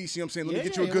 at least, you know what I'm saying? Let me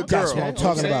get you a good girl. That's what I'm You know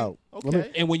talking saying? about. Let me-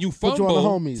 Okay. And when you Put you on the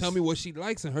fumble, homies. tell me what she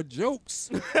likes and her jokes.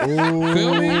 Ooh.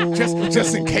 Feel me?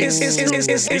 Just in case.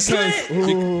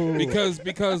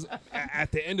 Because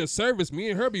at the end of service, me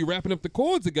and her be wrapping up the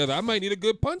chords together. I might need a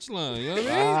good punchline. You know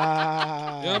what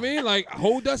I mean? You know what I mean? Like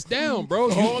hold us down, bro.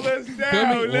 Hold us Feel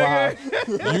down, me?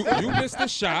 nigga. You missed the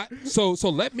shot, so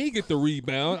let me get the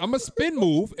rebound. I'm a spin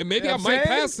move, and maybe You know I what I'm might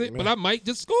saying? pass it, but I might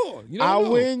just score. You I don't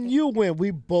know. win, you win.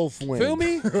 We both win. Feel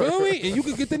me? And you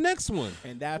can get the next one.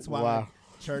 And that's why Wow.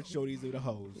 church shorties do the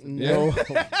hoes. No.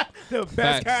 The best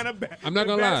Facts. kind of I'm not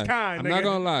gonna lie. I'm not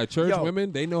gonna lie. Church Yo.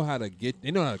 women, they know how to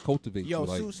cultivate Yo, you.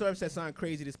 Like, Sue Surf said something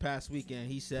crazy this past weekend.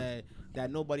 He said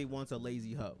that nobody wants a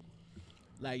lazy hoe.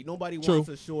 Like nobody True. wants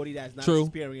a shorty that's not True.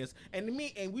 experienced. And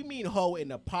we mean hoe in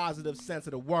the positive sense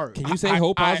of the word. can you say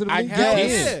hope positively? I You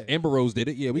guess. can. Amber Rose did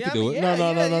it. Yeah, we Yeah, could do I mean, it.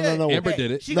 yeah. No. Amber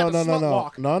did it. She No, got the no, no, slut no.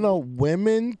 walk. No.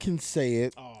 Women can say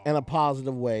it in a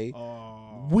positive way.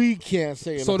 We can't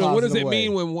say it in So a then, what does positive it way.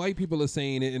 mean when white people are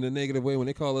saying it in a negative way when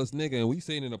they call us nigga and we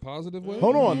say it in a positive way?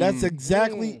 Hold on, that's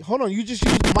exactly. Hold on, you just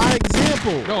used my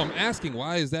example. No, I'm asking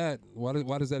why is that? Why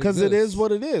does that? Because it is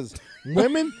what it is.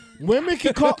 Women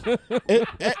can call it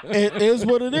is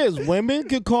what it is. Women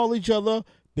can call each other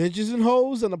bitches and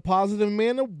hoes in a positive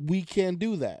manner, we can't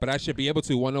do that. But I should be able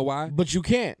to. Want to know why? But you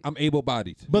can't. I'm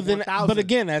able-bodied. But then, 1000. but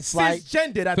again, that's like.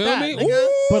 Cisgendered at Feel that. me? Nigga. Ooh.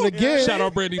 But again, Shout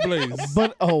out Brandy Blaze.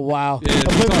 but oh wow. Yeah,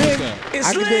 but just talk then that. It's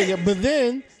I can lit. dig it. But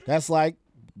then that's like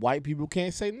white people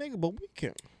can't say nigga, but we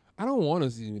can. I don't want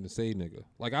us even to say nigga.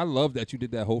 Like, I love that you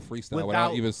did that whole freestyle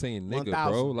without 1000. even saying nigga,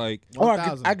 1000. bro. Like, Or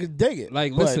 1000. I could dig it.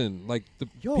 like but listen, like the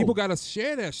Yo. people gotta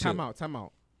share that shit. Time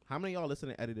out. How many of y'all listen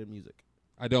to edited music?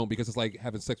 I don't, because it's like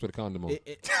having sex with a condom on.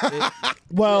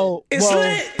 Well, It's well,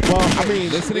 lit. well. I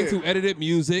mean, Listening to edited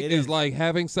music It is is. like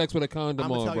having sex with a condom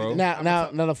I'ma on, tell you bro. this.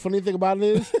 now, the funny thing about it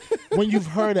is, when you've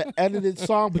heard an edited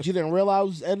song, but you didn't realize it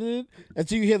was edited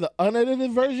until you hear the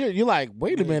unedited version, you're like,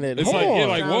 wait a minute, It's hold like on. you're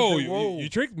like, whoa, Whoa. you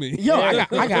tricked me. Yo,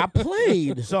 I got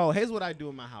played. So here's what I do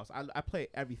in my house. I play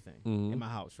everything Mhm. in my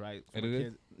house, right? For my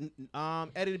Edited? kids.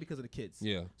 Edited because of the kids.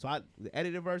 Yeah. So the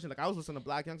edited version, like I was listening to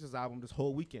Black Youngster's album this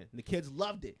whole weekend. And the kids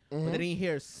loved it, but Mm-hmm. they didn't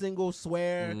hear a single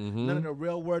swear, none of the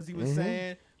real words he was Mm-hmm.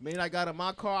 saying. Man, I got in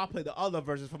my car. I played the other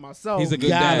versions for myself. He's a good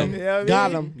Got dad. him. You know what I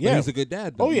Got mean? him. But Yeah. he's a good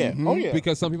dad, though. Oh yeah. Oh yeah.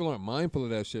 Because some people aren't mindful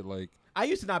of that shit. Like, I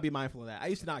used to not be mindful of that. I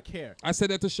used to not care. I said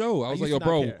that to show. I was like, used yo, to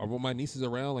bro, not care. when my niece is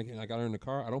around, like, and I got her in the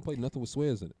car, I don't play nothing with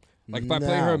swears in it. Like, if I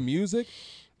play Nah. her music,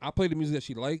 I play the music that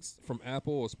she likes from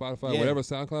Apple or Spotify, Yeah. whatever,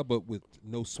 SoundCloud, but with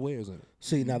no swears in it.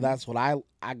 See, now that's what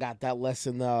I got that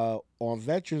lesson on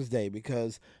Veterans Day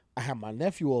because I had my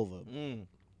nephew over and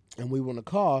we were in the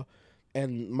car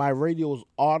and my radio was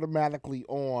automatically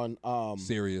on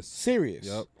Serious. Sirius.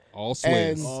 Yep. All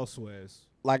swears. And- All swears.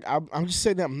 Like I'm just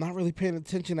saying that I'm not really paying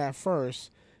attention at first,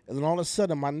 and then all of a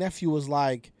sudden my nephew was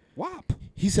like, WAP.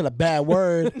 he said a bad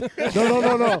word.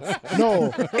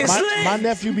 No. My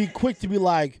nephew be quick to be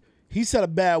like, he said a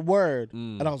bad word,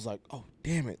 and I was like, oh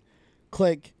damn it,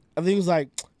 click. And then he was like,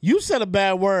 you said a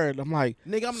bad word. I'm like,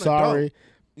 Nigga, I'm an sorry. adult.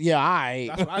 Yeah, I.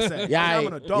 That's what I said. Yeah, I'm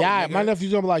an adult. yeah. nigga. My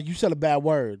nephew's gonna be like, you said a bad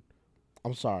word.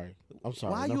 I'm sorry.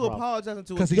 Why no you problem. apologizing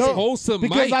to? Because a he's kid? wholesome,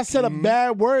 Because Mike. I said a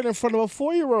bad word in front of a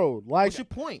 4-year-old. Like, What's your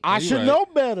point? I You should right. know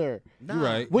better. Nah. You're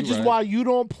right. Which You're is right. why you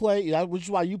don't play. Which is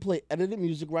why you play edited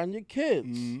music around your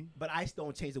kids. But I still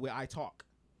don't change the way I talk.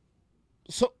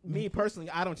 So, Me personally,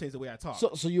 I don't change the way I talk.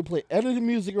 so you play edited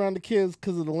music around the kids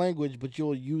because of the language, but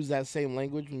you'll use that same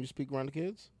language when you speak around the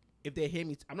kids. if they hear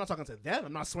me, I'm not talking to them.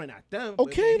 I'm not swearing at them. but if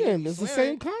Okay, they hear then me it's the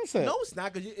swearing- same concept. No, it's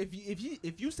not. Because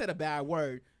if you said a bad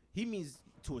word, he means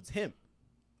towards him.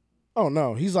 Oh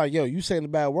no, he's like, yo, you saying a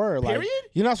bad word. Like, Period?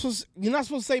 you're not supposed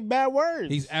to say bad words.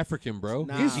 He's African, bro.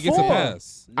 Nah. He's He gets a 4.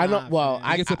 pass. I know. Nah, Well,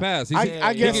 fam. He gets a pass. He's, I he guess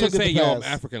can he'll just get say, the yo, I'm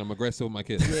pass. African. I'm aggressive with my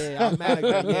kids. Yeah, I'm mad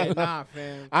at you. Yeah, nah,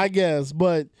 fam. I guess,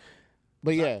 but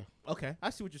yeah. Okay, I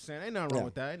see what you're saying. Ain't nothing wrong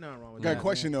with that. Ain't nothing wrong with Got that. a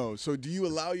question though. So do you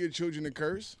allow your children to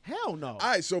curse? Hell no. All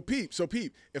right, so peep.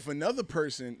 If another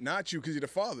person, not you, because you're the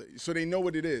father, so they know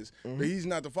what it is, but he's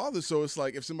not the father. So it's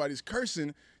like if somebody's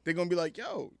cursing, they're gonna be like,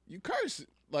 "Yo, you curse."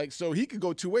 Like, so he could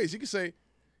go two ways. He could say,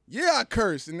 "Yeah, I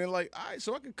curse," and they're like, "All right,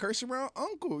 so I can curse around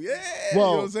Uncle." Yeah, you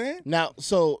know what I'm saying? Now,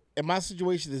 so in my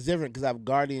situation is different because I have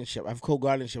guardianship. I have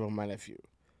co-guardianship on my nephew.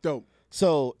 Dope.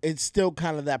 So it's still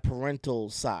kind of that parental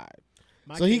side.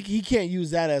 My So kid- he can't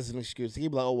use that as an excuse. He'd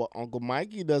be like, "Oh, well, Uncle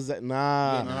Mikey does that."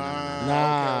 Nah,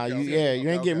 nah. Okay, you okay, you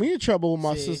ain't okay. getting me in trouble with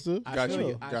my See, sister. I Got feel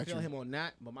you, I got feel you. him on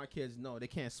that, but my kids know they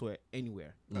can't swear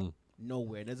anywhere.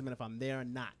 Nowhere. It doesn't matter if I'm there or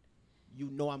not. You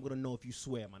know I'm gonna know if you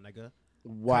swear, my nigga.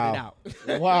 Wow, Cut it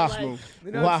out. wow. Like,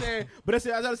 you know Wow. what I'm saying? But that's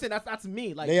what I'm saying. That's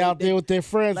me. Like They out there with their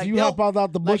friends. like you they'll- hop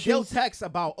out the Like they'll bushes. text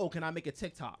about, oh, can I make a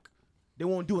TikTok? They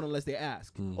won't do it unless they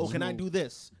ask. Oh, can I do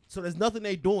this? So there's nothing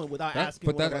they doing without asking.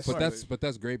 But whether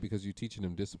that's great because you're teaching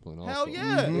them discipline. Also. Hell yeah.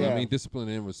 You know what Yeah. I mean, discipline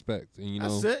and respect. And you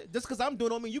know, That's it. Just because I'm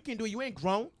doing it, I mean, you can do it. You ain't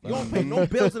grown. You don't pay no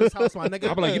bills in this house, my nigga.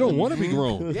 I'll be like, you don't want to be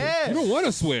grown. Yeah. You don't want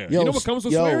to swear. you know what comes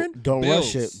with yo, swearing? Don't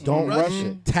Bills. rush it. Don't Rush rush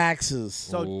it. Taxes.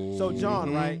 So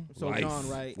John, right? So Life. John,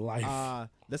 right? Life.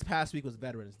 This past week was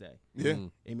Veterans Day. Yeah.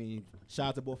 I mean, shout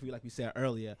out to both of you, like we said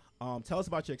earlier. Tell us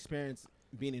about your experience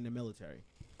being in the military.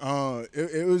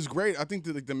 It was great. I think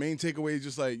that like the main takeaway is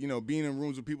just like, you know, being in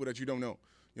rooms with people that you don't know. You know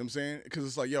what I'm saying? Because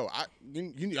it's like, yo,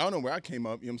 y'all know where I came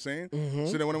up. You know what I'm saying?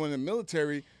 So then when I went in the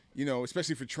military, you know,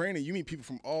 especially for training, you meet people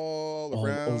from all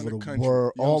around over the the country.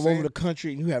 world, You know what all I'm saying? over the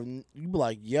country, and you be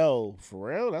like, "Yo, for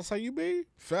real? That's how you be?"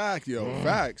 Fact, yo,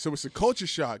 fact. So it's a culture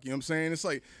shock. You know what I'm saying? It's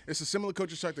like it's a similar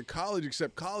culture shock to college,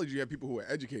 except college you have people who are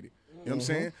educated. You know what I'm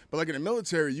saying? But like in the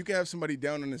military, you can have somebody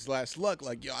down on his last luck,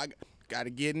 like, yo, I got to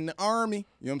get in the army. You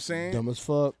know what I'm saying? Dumb as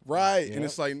fuck. Right. And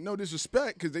it's like, no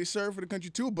disrespect because they serve for the country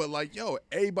too. But like, yo,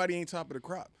 everybody ain't top of the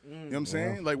crop. You know what I'm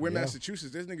saying? Like, we're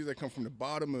Massachusetts. There's niggas that come from the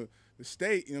bottom of the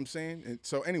state. You know what I'm saying? And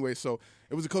so anyway, so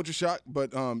it was a culture shock,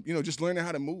 but you know, just learning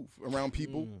how to move around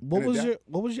people. What and was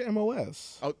adapt. your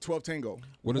MOS? 12 Tango?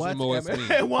 What does MOS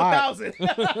mean? 1,000.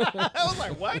 I was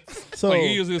like, what? So Like you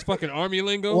use this fucking army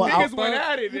lingo? Well, Niggas went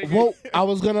at it, nigga. well, I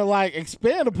was gonna like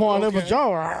expand upon it, but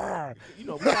y'all. You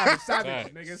know, we have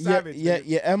savage, nigga. Savage. Yeah, nigga.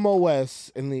 your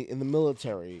MOS in the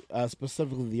military,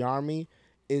 specifically the Army,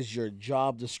 is your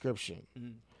job description.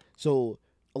 So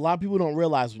a lot of people don't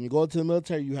realize when you go into the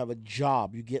military, you have a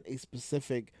job. You get a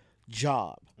specific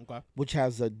job, Okay. which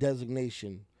has a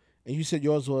designation. And you said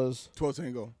yours was, 12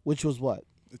 Tango, which was what?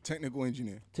 the technical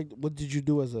engineer. What did you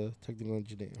do as a technical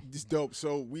engineer? It's dope.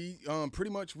 So we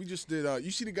pretty much we just did. You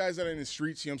see the guys that are in the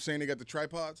streets. You know what I'm saying? They got the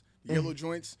tripods, the yellow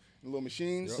joints, the little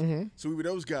machines. So we were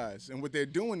those guys. And what they're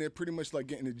doing, they're pretty much like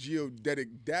getting the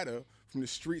geodetic data from the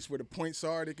streets where the points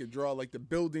are. They could draw like the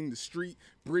building, the street,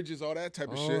 bridges, all that type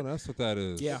of Oh, shit. that's what that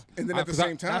is. Yeah. And then at the 'cause I-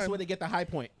 same time, That's where they get the high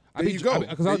point. there you go.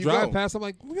 Because There I'll you drive go. past, I'm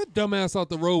like, your dumbass out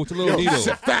the road with your little needle.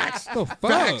 Facts. The fuck?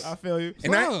 I feel you.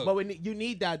 And that- Fuck. But you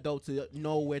need that though to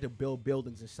know where to build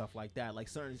buildings and stuff like that. Like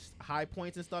certain high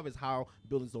points and stuff is how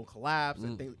buildings don't collapse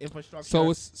and things, infrastructure. So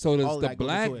all it's of the that goes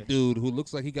black into it. dude who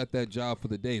looks like he got that job for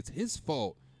the day. It's his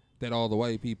fault that all the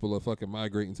white people are fucking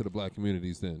migrating to the black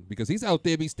communities then, because he's out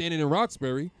there be standing in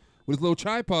Roxbury with his little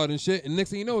tripod and shit, and next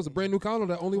thing you know, it's a brand new condo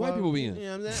that only white people be in. You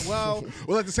know what I'm saying? Well,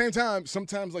 Well, at the same time,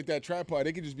 sometimes like that tripod,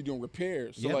 they could just be doing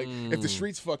repairs. So Yep. like, if the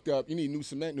streets fucked up, you need new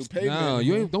cement, new pavement. No,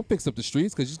 you don't fix up the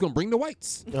streets because you're just gonna bring the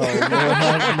whites, Oh, Lord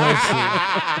have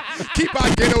mercy. Keep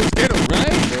our ghettos ghetto.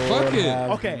 right? Lord Fuck it.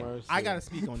 have okay, mercy. I gotta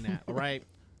speak on that. All right,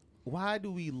 why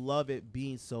do we love it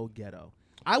being so ghetto?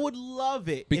 I would love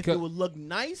it if Because- it would look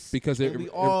nice. Because and we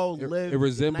all live. it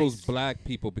resembles nice. black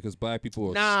people because black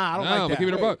people are. Nah, I don't like but that. Give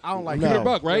it a buck. I don't like Give it that. a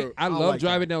buck, right? No, I I don't love like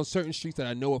driving that. down certain streets that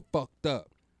I know are fucked up.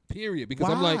 Period. Because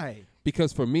I'm Why? like,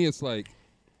 because for me it's like,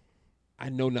 I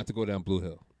know not to go down Blue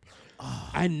Hill.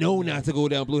 I know not to go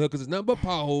down Blue Hill because it's nothing but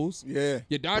potholes. Yeah.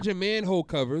 You're dodging manhole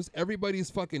covers. Everybody's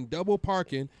fucking double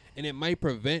parking, and it might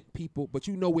prevent people. But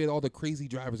you know where all the crazy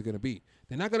drivers are gonna be.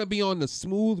 They're not gonna be on the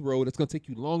smooth road. It's gonna take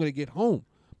you longer to get home.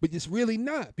 But it's really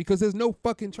not because there's no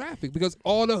fucking traffic because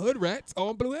all the hood rats are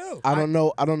on Blue Hill. I don't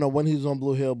know when he's on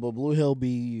Blue Hill, but Blue Hill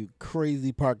be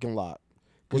crazy parking lot.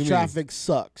 What do Because you mean? traffic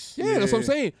sucks. Yeah, that's what I'm Yeah.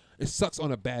 saying. It sucks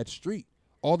on a bad street.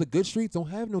 All the good streets don't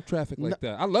have no traffic like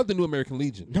that. I love the new American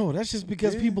Legion. No, that's just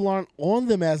because people aren't on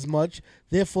them as much.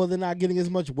 Therefore, they're not getting as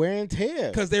much wear and tear.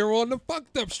 Because they were on the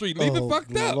fucked up street. Leave it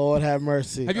fucked up. Lord have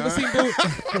mercy. Have you ever seen Blue?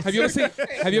 Have you ever seen?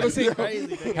 Have you ever seen?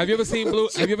 Have you ever seen Blue?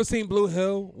 Have you ever seen Blue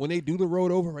Hill when they do the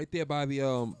road over right there by the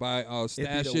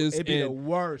stashes? It'd be the and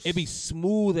worst. It'd be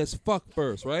smooth as fuck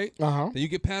first, right? Uh-huh. Then you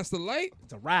get past the light.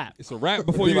 It's a wrap. It's a wrap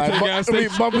before you Be get to the like, gas bu- be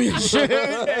station. bumpy as shit.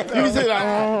 You say like,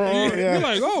 oh, You're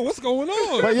like, oh, what's going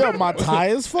on? But yo, my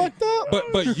tires fucked up.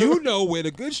 But you know where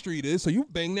the good street is, so you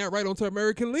bang that right onto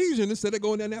American Legion instead of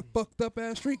going down that fucked up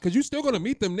ass street, because you still gonna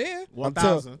meet them there.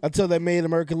 1,000. Until they made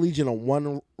American Legion a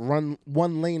one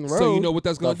lane road. So you know what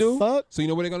that's gonna The do? fuck? So you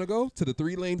know where they're gonna go? To the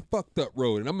 3-lane fucked up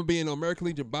road, and I'm gonna be in American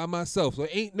Legion by myself, so there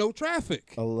ain't no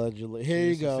traffic. Allegedly. Here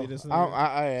you See go. this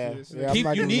Yeah, I'm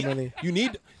not giving them any. You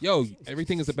need, yo,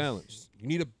 everything is a balance. You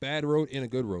need a bad road and a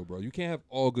good road, bro. You can't have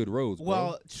all good roads, bro.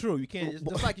 Well, true. You can't. It's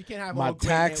just like you can't have My all great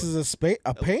taxes are paying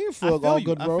I for feel all you,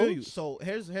 good I feel you. roads. So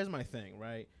here's my thing,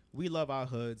 right? We love our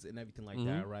hoods and everything like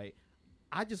that, right?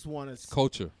 I just want to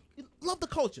culture. love the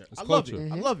culture. It's I love culture.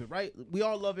 it. I love it, right? We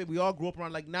all love it. We all grew up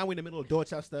around, like, now we're in the middle of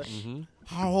Dorchester.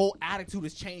 Our whole attitude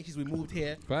has changed since we moved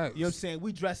here. Facts. You know what I'm saying?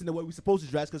 We dress in the way we're supposed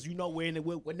to dress because you know we're in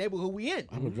what neighborhood we in.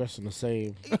 I'm addressing the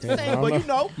same. It's the same, but you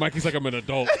know, Mikey's like, I'm an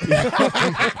adult.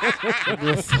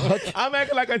 I'm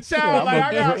acting like a child. Like,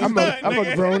 I got I'm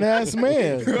a grown ass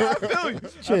man. I feel you. I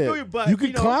feel you, but you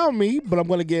can know, clown me, but I'm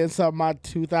gonna get inside my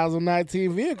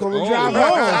 2019 vehicle and drive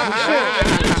yeah.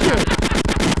 home. Shit.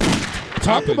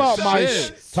 Talk Poppin' about my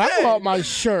shit. talk about my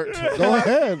shirt. Go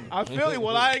ahead. I feel you.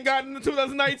 Well, I ain't gotten to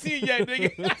 2019 yet,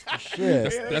 nigga.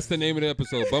 Shit. That's the name of the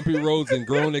episode. Bumpy roads and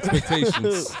grown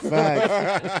expectations.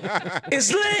 Facts.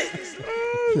 It's lit.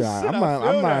 Yeah,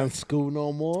 I'm not in school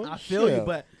no more. I feel you, Shit.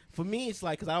 but for me, it's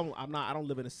like, cause I don't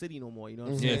live in a city no more. You know what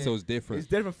I'm Yeah, saying? so it's different. It's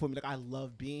different for me. Like, I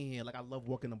love being here. Like, I love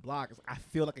working the block. I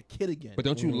feel like a kid again. But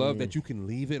don't you love that you can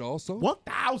leave it also?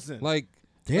 1,000. Like,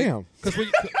 Damn. because when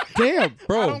Damn. I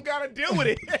bro, don't gotta deal with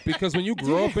it. because when you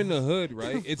grow up in the hood,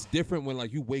 right, it's different when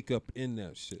like you wake up in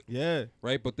that shit, Yeah.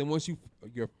 right? But then once you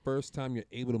your first time you're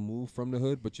able to move from the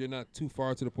hood, but you're not too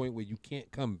far to the point where you can't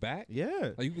come back. Yeah.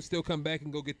 Like you can still come back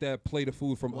and go get that plate of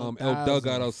food from El 1000s.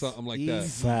 Dugout or something like that.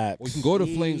 Facts. Or you can go to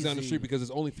Flames down the Easy. street because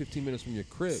it's only 15 minutes from your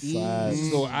crib.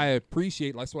 Facts. So I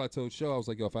appreciate. That's why I told Show I was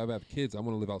like, yo, if I ever have kids, I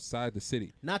want to live outside the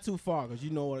city. Not too far, because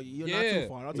you're not Yeah, too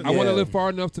far. I want to Yeah. live far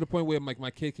enough to the point where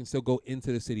my kid can still go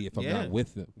into the city if I'm Yeah. not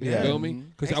with them. You Yeah. feel me?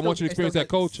 Because I want you to experience that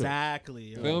culture.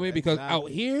 Exactly. yo. Feel me? Because out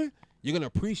Exactly. here, you're gonna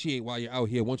appreciate why you're out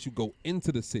here once you go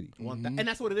into the city. And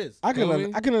that's what it is. I can Feel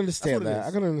me? I can understand That's what it that. I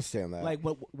is. can understand that. Like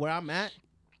where I'm at,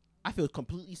 I feel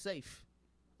completely safe.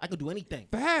 I can do anything.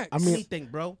 Facts. I mean, Anything,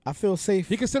 bro. I feel safe.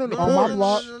 he can sit on the No, on no, my porch.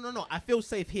 block- no. I feel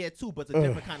safe here too, but it's a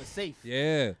different kind of safe.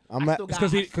 Yeah. I'm I at, still It's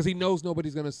got- because he knows nobody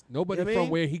You know from what I mean?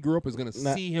 where he grew up is gonna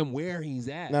Nah. see him where he's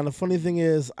at. now the funny thing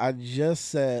is, I just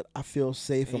said I feel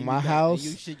safe And in you my got- house.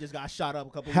 and you shit just got shot up a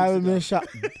couple Haven't been weeks ago.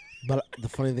 shot, but the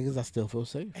funny thing is, I still feel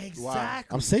safe.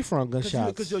 Exactly. I'm safer on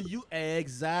gunshots. Because you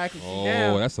exactly. Oh,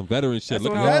 Now, that's some veteran shit. That's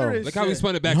Look some how veteran look how he shit.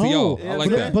 spun it back to y'all. I like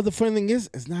but, that. but the funny thing is,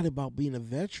 it's not about being a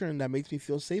veteran that makes me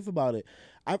feel safe about it.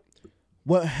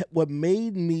 What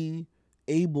made me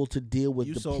able to deal with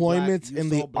You so deployments black, you in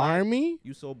the so black. army,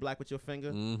 You so black with your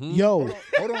finger. Mhm. yo,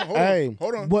 Hold on. hey,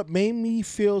 Hold on. what made me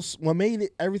feel, what made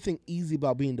it everything easy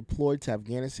about being deployed to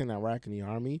Afghanistan, Iraq, and the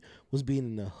army was being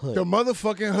in the hood. The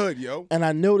motherfucking hood, yo. And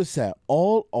I noticed that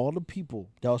all the people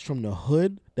that was from the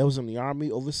hood, that was in the army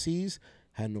overseas,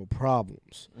 had no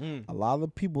problems. A lot of the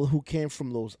people who came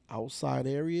from those outside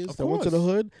areas Of that went to the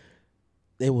course. hood,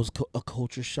 there was a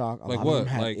culture shock. A Like lot of what? them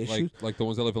had Like issues. like the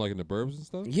ones that live in like in the burbs and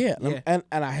stuff. Yeah, Yeah. And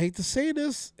I hate to say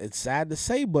this, it's sad to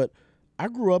say, but I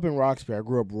grew up in Roxbury. I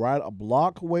grew up right a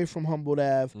block away from Humboldt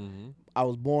Ave. Mm-hmm. I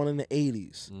was born in the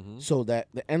 80s. Mhm. So that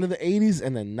the end of the 80s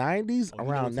and the 90s, Oh, you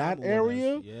know around what that time it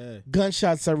area, was. Yeah.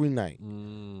 gunshots every night.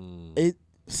 Mm. It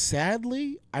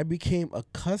sadly, I became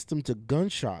accustomed to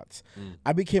gunshots.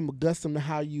 I became accustomed to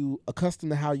how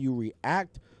you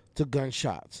react to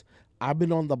gunshots. I've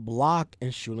been on the block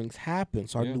and shootings happen,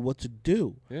 so I Yeah. knew what to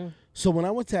do. Yeah. So when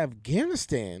I went to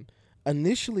Afghanistan,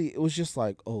 initially it was just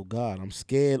like, oh God, I'm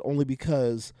scared only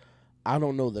because I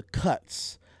don't know the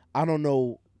cuts. I don't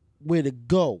know where to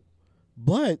go.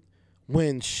 But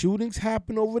when shootings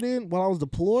happened over there while I was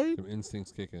deployed, Some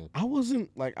instincts kick in. I wasn't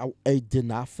like, it did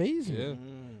not phase me. Yeah.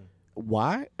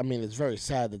 Why? I mean, it's very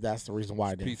sad that that's the reason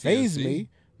why it didn't phase PTSD. me,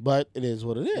 but it is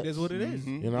what it is. It is what it is.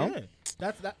 You know?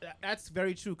 Yeah. That's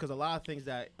very true, because a lot of things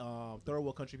that third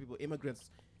world country people, immigrants,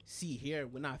 see here,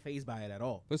 we're not phased by it at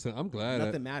all. Listen, I'm glad.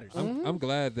 Nothing matters. I'm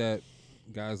glad that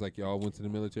guys like y'all went to the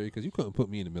military because you couldn't put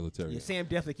me in the military. Yeah, Sam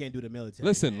definitely can't do the military.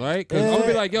 Listen, man. right? Because I'm gonna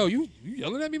be like, yo, you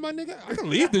yelling at me, my nigga? I can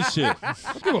leave this shit. I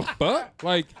don't give a fuck.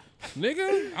 Like,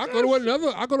 nigga, I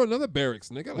go to another barracks,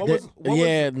 nnig. Like, What was-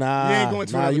 Yeah, nah. You ain't going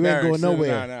to nah, another you ain't barracks. going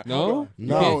nowhere. Nah. no,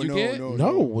 No, you can't.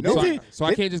 No, So, they- so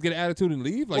I can't just get an attitude and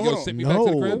leave. Like, Hold yo, on. sit me back to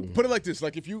the No. crib. Put it like this: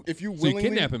 like if you So you willingly,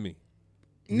 kidnapping me?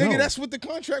 nigga, No. that's what the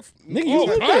contract. Nigga, you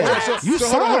live contract. there. So- You hold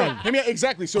on, hold on. signed. Hear me out.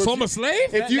 Exactly. So, So if I'm you- a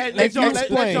slave? If you Let if John- you let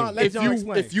explain. John- let if John you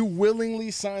explain. if you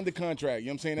willingly sign the contract, you know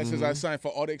what I'm saying? That says I signed for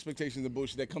all the expectations and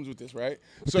bullshit that comes with this, right?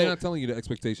 But they're not telling you the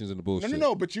expectations and the bullshit.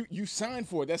 No. But you signed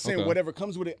for it. That's saying Okay. whatever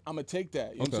comes with it, I'm gonna take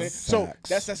that. You know what I'm Okay. saying? Facts.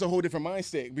 So that's a whole different mind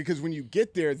state because when you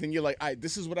get there, then you're like, all right,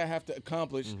 this is what I have to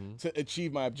accomplish Mm-hmm. to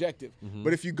achieve my objective.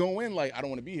 But if you go in like I don't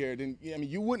want to be here, then I mean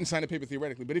you wouldn't sign the paper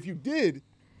theoretically. But if you did,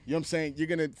 you know what I'm saying? You're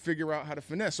gonna figure out how to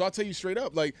finesse. So I'll tell you straight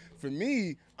up, like for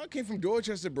me, I came from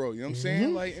Dorchester, bro. You know what I'm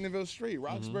saying? Like Innoville Street,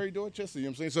 Roxbury, Dorchester. You know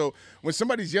what I'm saying? So when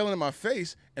somebody's yelling in my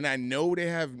face and I know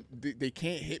they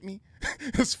can't hit me,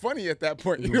 it's funny at that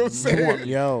point. You know what I'm saying?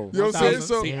 Yo. You know what I'm saying?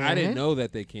 So See, I didn't know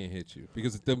that they can't hit you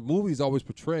because the movies always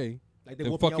portray Like they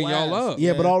them whooping fucking your y'all ass. up.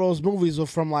 Yeah, but all those movies were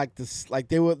from like this, like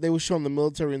they were showing the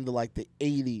military in the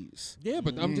 80s. Yeah,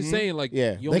 but I'm just saying, like,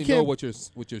 Yeah, you they only know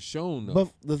can't- what you're shown. Though. But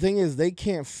the thing is, they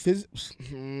can't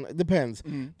it depends.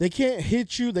 They can't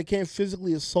hit you. They can't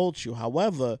physically assault you.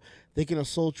 However, they can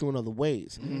assault you in other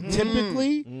ways.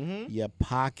 Typically, your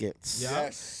pockets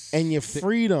yes, and your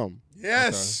freedom.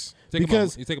 yes.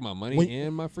 Because you taking my money when-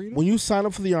 and my freedom. When you sign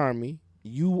up for the army,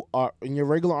 you are in your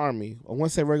regular army. I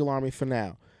want to say regular army for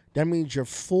now. That means you're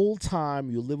full time.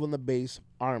 You live on the base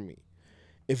army.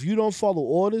 If you don't follow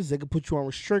orders, they can put you on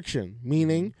restriction,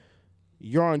 meaning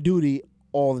you're on duty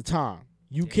all the time.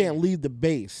 You can't leave the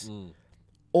base.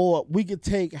 Or we could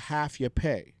take half your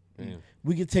pay. Damn.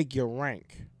 We could take your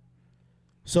rank.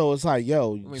 So it's like,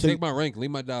 yo, I mean, so take my rank,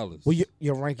 leave my dollars. well,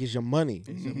 your rank is your money.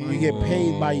 You get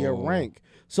paid by your Oh. rank.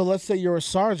 So let's say you're a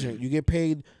sergeant. You get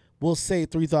paid, we'll say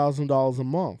 $3,000 a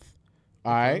month.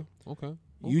 All right? Okay.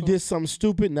 You Okay. did something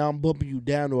stupid. Now I'm bumping you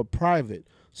down to a private.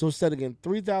 So instead of getting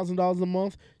 $3,000 a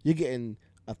month, you're getting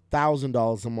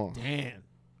 $1,000 a month. Damn.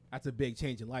 That's a big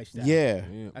change in lifestyle. Yeah.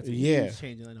 That's a Yeah. huge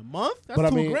change in a month. That's But I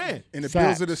 $2 mean- grand. And the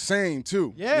Facts. bills are the same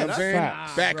too. Yeah, you know what I'm that's saying?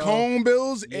 facts. Back bro. home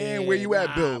bills and where you at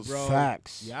Nah, bills. bro.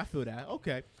 Facts. Yeah, I feel that.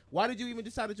 Okay. Why did you even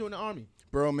decide to join the Army?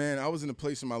 Bro, man, I was in a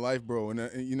place in my life, bro, and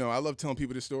you know, I love telling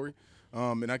people this story,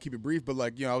 and I keep it brief, but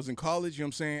like, you know, I was in college, you know what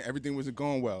I'm saying? Everything wasn't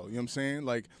going well, you know what I'm saying?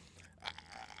 Like,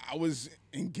 I was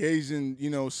engaged in,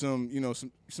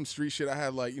 some street shit. I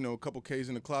had like, a couple K's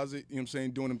in the closet, you know what I'm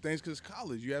saying, doing them things because it's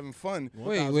college, you having fun.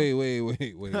 Wait.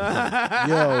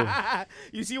 Yo.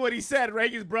 You see what he said,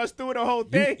 right? He brushed through the whole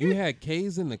thing. You had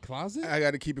K's in the closet? I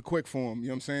got to keep it quick for him, you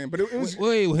know what I'm saying? But it was.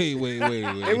 Wait. With a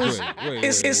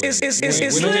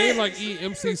name like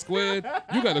EMC squared,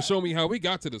 you got to show me how we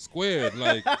got to the squared.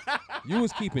 Like, you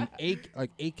was keeping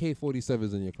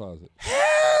AK-47s in your closet.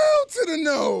 Hell to the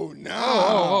no.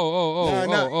 Nah.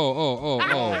 Nah.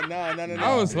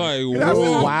 I was like, That's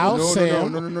whoa. Wow, no,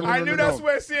 Sam. No, I knew that's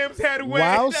where Sam's head went.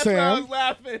 Wow, That's why I Sam. was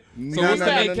laughing. So what's the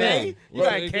no, AK? K? You What's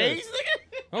got the AK? K's, nigga?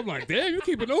 I'm like, damn, you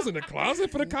keeping those in the closet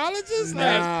for the colleges? Like,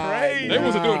 That's crazy. they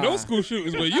wasn't doing no school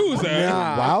shootings where you was at.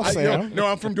 Wow, Sam. No,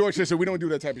 I'm from Dorchester. We don't do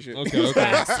that type of shit. Okay.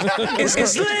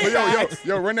 It's lit. But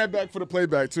yo, run that back for the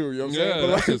playback too. You know what I'm saying? Yeah, But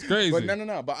that's just crazy. But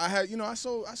no. But I had, I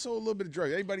sold a little bit of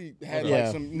drugs. Everybody had Okay.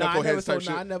 like some Nah, I never knucklehead type sold.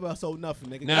 shit. I never sold nothing,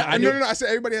 nigga. Nah, I No. I said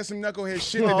everybody had some knucklehead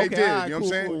shit that Oh, they okay, did. all right, You know what I'm cool,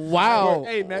 saying? cool. Wow.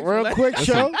 Hey, Max, Real relax. quick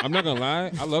show. I'm not gonna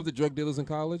lie. I love the drug dealers in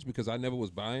college because I never was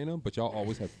buying them, but y'all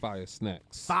always had fire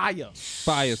snacks. Fire.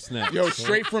 Fire snacks. Yo,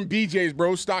 straight from BJ's,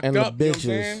 bro. Stocked And the up. You know what I'm bitches.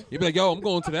 saying? You be like, yo, I'm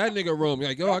going to that nigga room. You're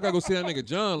like, yo, I gotta go see that nigga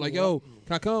John. Like, yo,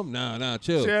 can I come? Nah,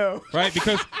 chill. Chill. Right?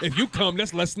 Because if you come,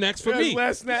 that's less snacks for me.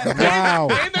 Last night. Wow.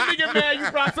 Ain't that nigga mad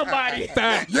you brought somebody?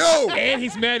 Fact. Yo. And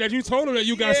he's mad that you told him that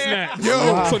you got Yeah. snacks.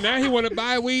 Yo. Wow. So now he want to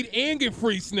buy weed and get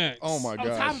free snacks. Oh my On top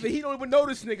god. of it, he don't even know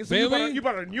this nigga. So you Baby.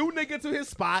 brought a new nigga to his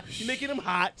spot. You making him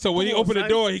hot. So when he Come on, opened the son.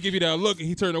 door, he give you that look and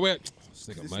he turned away. This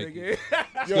nigga This Mike. nigga.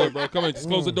 It's good, bro. Come on, just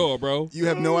close the door, bro. You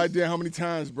have no idea how many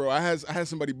times, bro. I had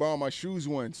somebody borrow my shoes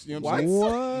once. You know what I'm saying?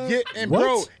 What? Yeah, and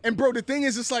What? bro, the thing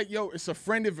is, it's like, yo, it's a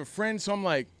friend of a friend. So I'm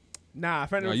like, Nah,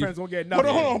 friend Nah, of you- friends won't get hold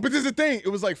nothing. on. But this is the thing. It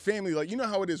was like family. Like, you know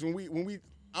how it is when we.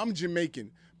 I'm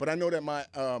Jamaican, but I know that my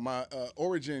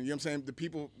origin, you know what I'm saying, the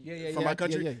people from my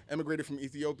country emigrated from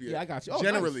Ethiopia. Yeah, I got you. Oh,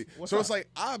 generally. nice. What's So up? it's like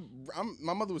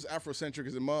my mother was Afrocentric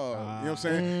as a mug. You know what I'm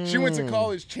saying? She went to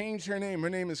college, changed her name. Her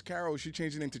name is Carol. She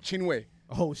changed her name to Chinwe.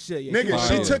 Oh shit, yeah. Nigga,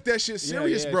 Fire. she took that shit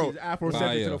serious, bro. She's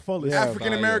Afrocentric to the fullest. Yeah.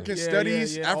 African American Yeah,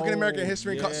 studies, yeah, yeah. African American Oh,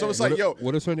 history. yeah. So it's like, yo,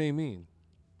 What does her name mean?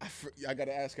 I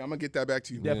gotta ask her. I'm gonna get that back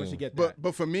to you. Definitely should get that.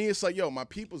 But for me, it's like, yo, my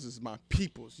peoples is my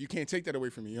peoples. You can't take that away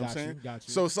from me. You know what I'm Got you, saying? got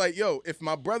you. So it's like, yo, if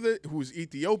my brother who's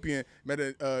Ethiopian met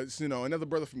another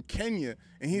brother from Kenya,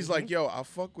 and he's like, yo, I'll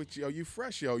fuck with you. Yo, you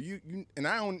fresh, yo. You and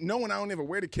I don't know, and I don't ever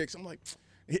wear the kicks. I'm like,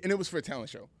 and it was for a talent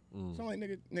show. So I'm like,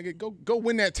 nigga, go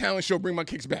win that talent show. Bring my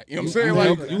kicks back. You know what I'm saying? You Like,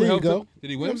 helped- you there You you helped go. him? Did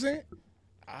he know what win? I'm saying?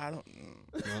 I don't.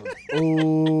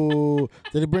 Ooh.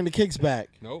 Did it bring the kicks back?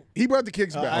 Nope. He brought the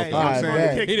kicks back. I You know what I'm Alright,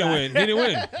 saying? bet. He didn't win. He didn't win.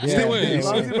 He Yeah. didn't win. As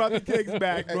long as you brought the kicks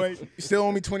back, boy. You still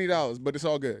owe me $20, but it's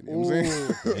all good. You know what I'm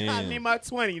saying? I Damn. need my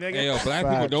 20, nigga. Hey, yo, black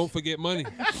people Facts. don't forget money.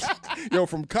 Yo,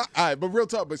 from all right, but real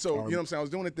talk. But so you know what I'm saying? I was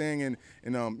doing a thing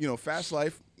and fast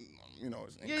life, it's in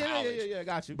college. Yeah,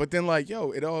 got you. But then like,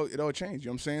 yo, it all changed. You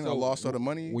know what I'm saying? I So, lost all the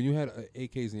money. When you had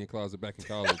AKs in your closet back in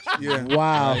college, Yeah.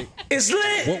 Wow. right, It's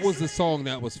lit. what was the song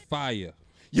that was fire?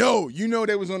 Yo,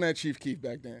 they was on that Chief Keef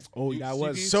back then. Oh, that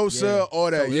was Sosa, yeah. all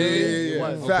that. Sosa, Yeah. it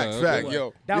was. Fact. Okay.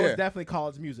 Yo, That yeah. was definitely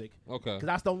college music. Okay. Because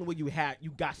that's the only way you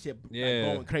got shit like,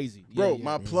 Yeah. going crazy. Bro, Yeah.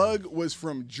 my plug was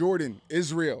from Jordan,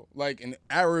 Israel, like an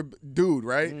Arab dude,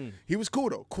 right? He was cool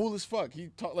though, cool as fuck. He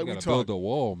talked like You we gotta build talked. a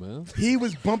wall, man. He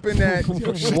was bumping that.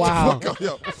 Wow.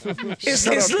 Yo, It's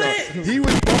shut up, though. lit. He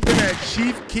was bumping that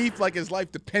Chief Keef like his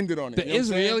life depended on it. The you know what I'm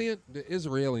saying?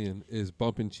 Israeli is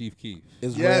bumping Chief Keef.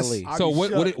 Israeli. I'd So be what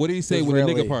shook. did he say when the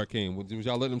Israeli. nigga part came? Was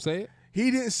y'all letting him say it? He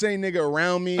didn't say nigga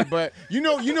around me, but you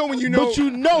know when you know. But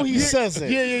you know he Yeah, says it.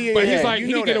 Yeah. But he's like, you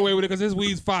he know can get that. away with it because his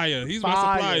weed's fire. He's my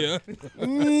Fire.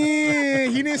 supplier. Yeah,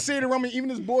 he didn't say it around me. Even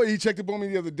his boy, he checked up on me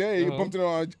the other day. He Uh-huh. bumped it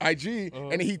on IG,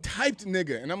 and he typed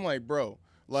nigga, and I'm like, bro,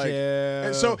 like, Yeah.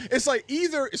 and so it's like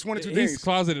either it's one of two He's things.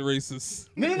 closeted racist.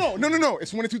 No.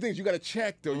 It's one of two things. You got to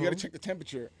check though. You got to check the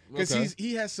temperature because Okay.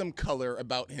 he has some color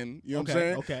about him. You know what I'm Okay,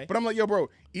 saying? okay. But I'm like, yo, bro.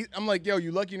 I'm like, yo,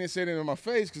 you lucky you didn't say that in my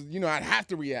face because I'd have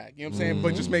to react. You know what I'm saying?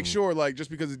 But just make sure, like, just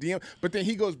because it's DM. But then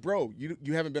he goes, bro, you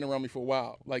haven't been around me for a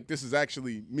while. Like, this is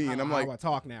actually me, and I'm How like, I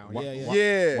talk now. Yeah.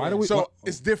 yeah. Why do we- So why-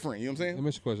 it's different. You know what I'm Let saying? me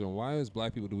ask you a question. Why as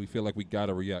black people do we feel like we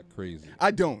gotta react crazy?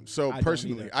 I don't. So I don't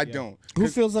personally, either. I Yeah. don't. Who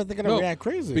feels like they're gonna No, react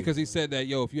crazy? Because he said that,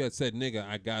 yo, if you had said nigga,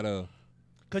 I gotta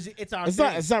Because it's our It's thing.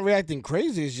 not. It's not reacting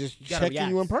crazy. It's just gotta checking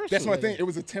you in react. person. That's my thing. It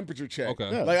was a temperature check. Okay.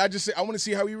 Yeah. Like I want to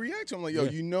see how he reacts. I'm like, yo,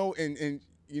 you know, and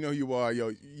you know you are,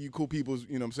 yo, you cool people,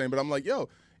 you know what I'm saying? But I'm like, yo,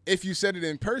 if you said it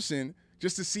in person,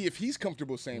 just to see if he's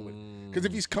comfortable saying it. Because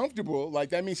if he's comfortable,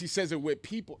 like that means he says it with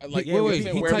people. Like Wait, he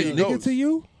wherever typed he nigga goes. to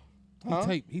you? Huh?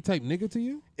 He typed nigga to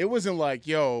you? It wasn't like,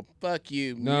 yo, fuck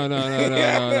you. No.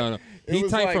 It He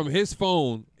was typed like- from his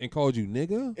phone and called you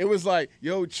nigga? It was like,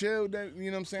 yo, chill. That, you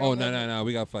know what I'm saying? Oh, I'm like, no,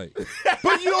 we got to fight.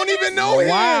 But you don't even know him.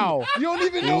 Wow. You don't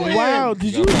even know him. Wow,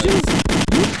 did you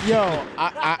just? Yo,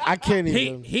 I can't He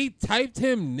even. he typed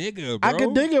him nigga, bro. I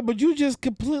can dig it, but you just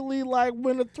completely like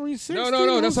went a 360.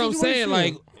 No, that's what I'm saying. situation.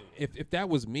 Like, if that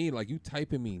was me, like you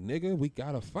typing me nigga, we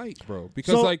gotta fight, bro.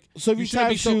 Because so, like, so if you shouldn't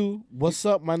be type you, what's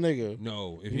up, my nigga?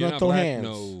 No, if You you're gonna not throw black, hands?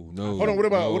 no. Hold on, what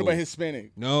about no.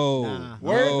 Hispanic? No. Nah.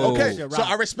 Word? No. Okay, Shit, so right.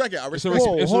 I respect it. I It's a, respect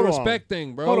Whoa, it. it's a hold on. respect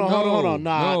thing, bro. Hold on, no, hold on.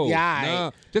 Nah, no, yeah, all nah.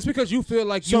 right. Just because you feel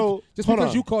like So, just hold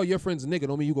because on. you call your friends nigga,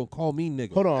 don't mean you gonna call me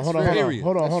nigga. Hold on, That's hold on, fair. hold on, Period.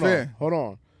 hold on, That's hold fair. on, hold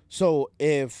on. So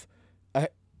if,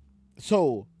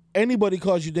 so anybody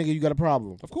calls you nigga, you got a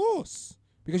problem. Of course,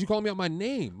 because you call me out my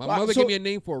name. My Wow, mother so- gave me a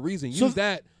name for a reason. so- Use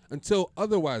that until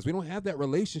otherwise. We don't have that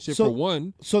relationship So- for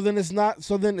one. So then it's not.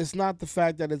 So then it's not the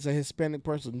fact that it's a Hispanic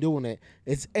person doing it.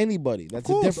 It's anybody. That's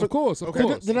Of course, a different. of course, of then,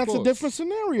 course. then of that's a course. different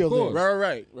scenario. Of course. Then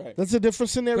Right. that's a different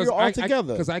scenario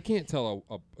altogether. Because I can't tell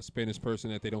a Spanish person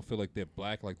that they don't feel like they're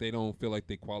black, like they don't feel like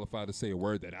they qualify to say a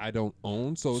word that I don't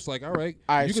own. So it's like, all right,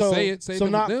 All right, you so, can say it. Say so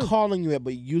it not with them. calling you it,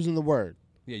 but using the word.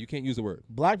 Yeah, you can't use the word.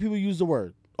 Black people use the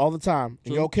word all the time, and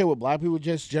True. you're okay with black people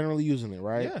just generally using it,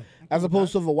 right? Yeah, I'm As cool with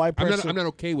opposed to a white I'm person. not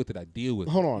okay with it. I deal with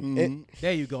Hold it. on. Mm-hmm.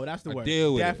 There you go. That's the I word.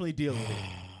 deal with it. Definitely deal with it.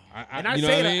 And I you know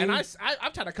say what that, I mean? and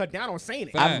I'm trying to cut down on saying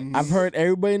it. Fact. I've heard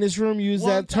everybody in this room use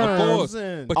that term. Of course,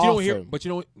 Often. but you don't hear. Often. But you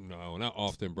don't. No, not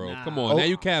often, bro. Nah. Come on, Oh. now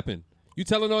you capping. You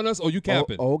telling on us or you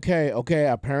capping? Okay.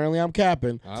 Apparently, I'm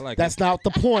capping. I like That's it. not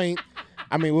the point.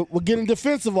 I mean, we're getting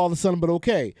defensive all of a sudden, but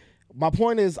okay. My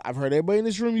point is, I've heard everybody in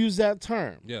this room use that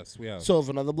term. Yes, we have. So if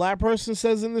another black person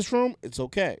says in this room, it's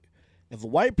okay. If a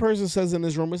white person says in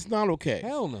this room, it's not okay.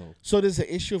 Hell no. So there's an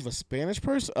issue of a Spanish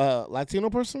person, Latino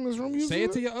person in this room using Say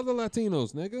it to your other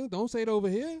Latinos, nigga. Don't say it over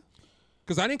here.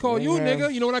 Cause I didn't call you Yeah.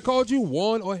 nigga. You know what I called you?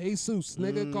 Juan or Jesus,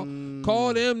 nigga.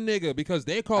 Call them nigga because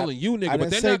they're calling you nigga, but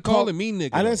didn't they're say not calling me nigga.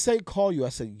 I didn't say call you. I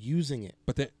said using it.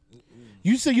 But that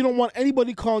You said you don't want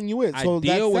anybody calling you it. So I deal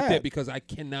that's with that. it because I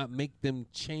cannot make them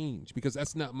change because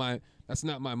that's not my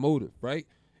motive, right?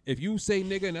 If you say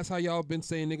nigga and that's how y'all been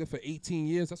saying nigga for 18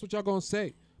 years, that's what y'all gonna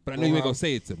say. But I know you ain't gonna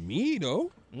say it to me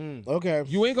though. Okay.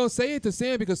 You ain't gonna say it to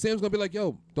Sam because Sam's gonna be like,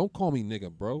 yo, don't call me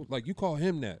nigga, bro. Like you call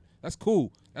him that. That's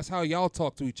cool. That's how y'all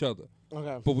talk to each other.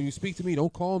 Okay. But when you speak to me,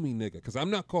 don't call me nigga because I'm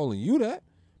not calling you that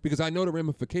because I know the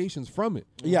ramifications from it.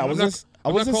 Yeah,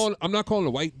 I'm not calling a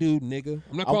white dude nigga.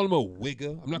 I'm not calling him a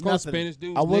wigger. I'm not calling Nothing. Spanish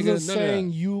dudes I wasn't nigga. None of that.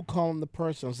 saying you calling the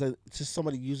person. I said it's just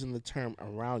somebody using the term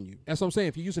around you. That's what I'm saying.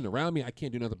 If you're using it around me, I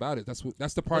can't do nothing about it.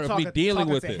 That's the part We're of me talking- dealing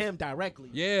talking with to it. him directly.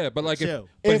 Yeah, but like Chill.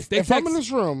 if they If I'm in text-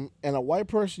 this room and a white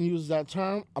person uses that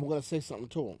term, I'm gonna say something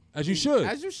to them. as you should,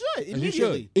 As you should. you should.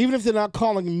 Immediately. Even if they're not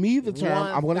calling me the term,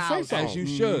 I'm gonna say 1000. something. as you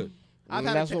should. I've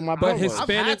had That's to- what my I've- point But was. I've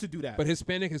Hispanic had to do that. But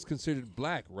Hispanic is considered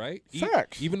black, right?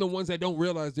 Facts. Even the ones that don't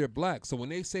realize they're black. So when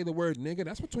they say the word nigga,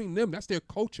 that's between them. That's their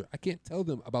culture. I can't tell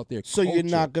them about their So culture. you're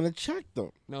not gonna check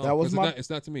them. No, that was 'cause my. it's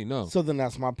not to me. No, So then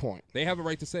that's my point. they have a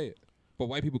right to say it. But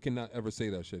white people cannot ever say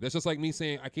that shit. That's just like me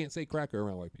saying I can't say cracker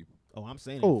around white people. Oh, I'm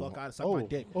saying Oh, it. Fuck, I suck my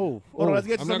dick. oh, Hold on, let's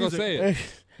get to I'm some not gonna music. say it.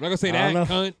 I'm not gonna say I that, don't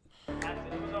cunt.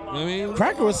 You know what I mean?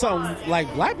 Cracker was something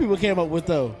like black people came up with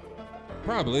though.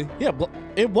 Probably. Yeah,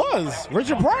 it was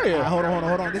Richard Pryor. Hold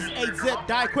on. This is 8-Zip,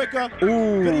 Die Quicker.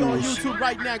 Ooh. Video on YouTube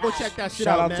right now. Go check that shit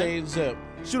Shout out, out to man. A-Zip.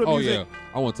 Shoot the Oh music. yeah.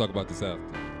 I want to talk about this after.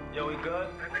 Yo, we good?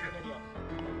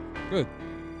 Good.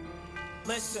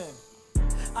 Listen,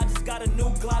 I just got a new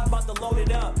Glock, about to load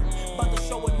it up. About to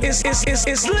show it. It's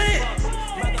lit.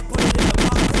 Rather put it in the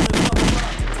box for the double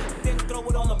up. Then throw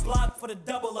it on the block for the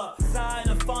double up. Zion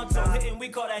and Fonto hitting, we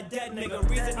call that dead nigga.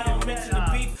 Reason I don't mention the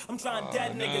beef, I'm trying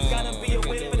dead niggas. Gotta be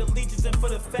aware for the leeches and for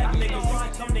the fat niggas. You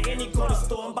can come to any corner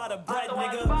store and buy the bread,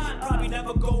 nigga. Probably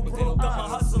never go broke, I'm a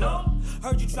hustler.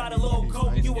 Heard you tried a little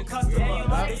coke, you a customer.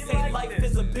 They say life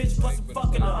is a bitch plus I'm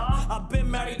fucking her. I've been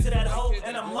married to that hoe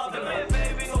and I'm loving her.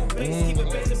 So bitch, keep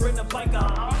it busy, bring the bike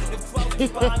out. If 12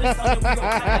 is behind us, we gon' count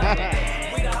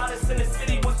out. We the hottest in the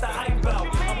city, what's the hype out?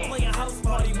 I'm playing house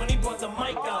party when he brought the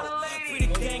mic out. Free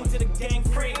the gang to the gang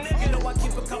free. You know I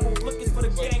keep a couple flickers for the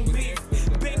gang beef.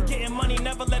 Been getting money,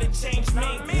 never let it change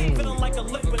me. Feeling like a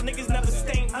lick, but niggas never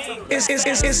stain me.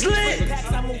 It's lit.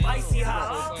 I move icy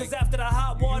hot. Cause after the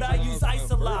hot water, I use ice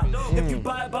a lot. If you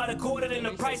buy it by the quarter, then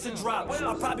the price will drop.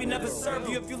 I'll probably never serve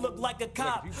you if you look like a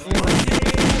cop. On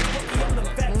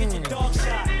the back, get your dog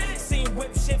shot. Seen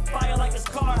whip shit fire like it's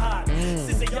car hot.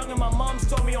 Since a youngin', my mom's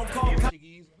told me on call.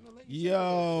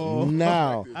 Yo.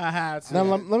 Now, I had to. now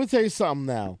let me tell you something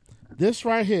now. This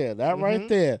right here, that right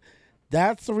there,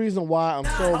 that's the reason why I'm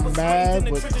so mad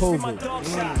with COVID.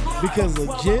 Because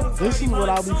legit, this is what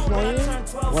I'll be playing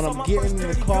when I'm getting in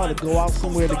the car to go out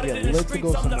somewhere to get lit to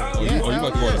go somewhere. Oh, you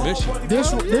about to go on a mission?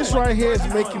 This right here is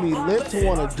making me lit to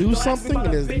want to do something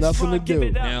and there's nothing to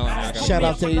do. Now I gotta Shout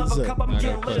out to AZ. Now I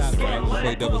gotta question, right? Let's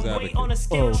play devil's advocate.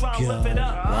 Oh,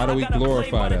 God. Why do we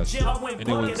glorify that shit? And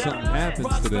then when something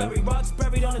happens to them,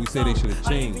 we say they should have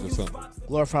changed or something.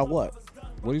 Glorify what?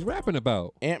 What he's rapping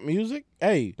about? Amp music?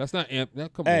 Hey. That's not amp.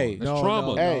 That, come Hey, on. That's no,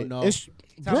 trauma. Hey, no. it's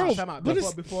bro, Time out. but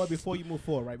it's Before you move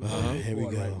forward, right? Here we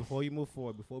go. Before you move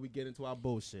forward, before we get into our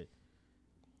bullshit,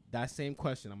 that same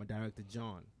question I'm gonna direct to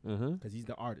John because he's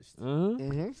the artist.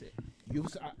 You,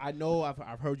 I know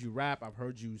I've heard you rap. I've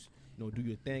heard you do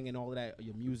your thing and all of that.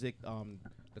 Your music,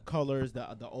 the colors,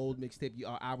 the old mixtape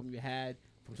album you had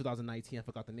from 2019. I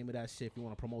forgot the name of that shit. If you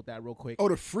want to promote that real quick. Oh,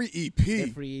 the free EP. The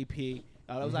free EP.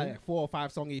 That was like a 4 or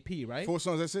 5 song EP, right? 4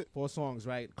 songs, that's it? 4 songs,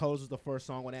 right? Colors was the first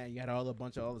song on that, and you had a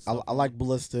bunch of other stuff. I like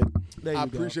Ballistic. There I you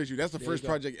go. appreciate you. That's the There first you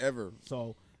go. project ever.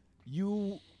 So,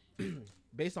 you,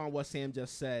 based on what Sam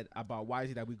just said about why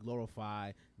is it that we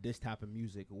glorify this type of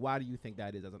music, why do you think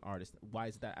that is as an artist? Why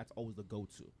is that that's always the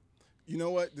go-to? You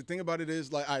know what? The thing about it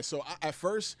is, like, at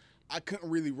first, I couldn't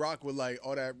really rock with, like,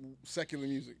 all that secular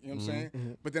music, you know what I'm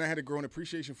saying? But then I had to grow an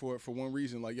appreciation for it for one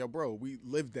reason. Like, yo, bro, we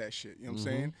lived that shit, you know what I'm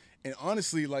saying? And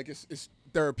honestly, like, it's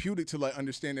therapeutic to, like,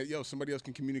 understand that, yo, somebody else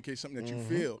can communicate something that you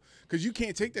feel. Because you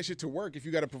can't take that shit to work if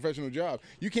you got a professional job.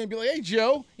 You can't be like, hey,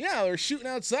 Joe, yeah, they're shooting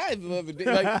outside the other day.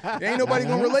 Like, there ain't nobody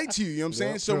going to relate to you, you know what I'm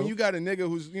saying? So when you got a nigga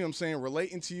who's, you know what I'm saying,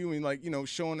 relating to you and, like,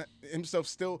 showing himself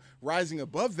still rising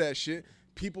above that shit,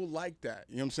 people like that,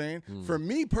 you know what I'm saying? For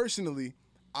me personally,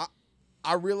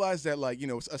 I realized that, like,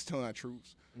 it's us telling our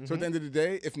truths. So at the end of the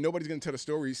day, if nobody's gonna tell the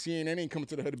story, CNN ain't coming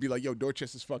to the hood to be like, yo,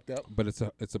 Dorchester's fucked up. But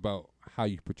it's about how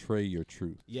you portray your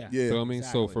truth. Yeah. Yeah. Feel me?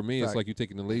 So exactly. for me, it's Fact. like you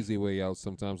taking the lazy way out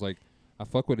sometimes. Like, I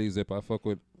fuck with A-Zip. I fuck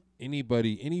with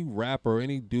anybody, any rapper,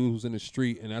 any dude who's in the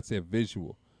street, and that's their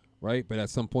visual, right? But at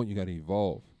some point, you got to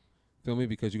evolve. Feel me?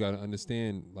 Because you got to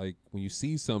understand, like, when you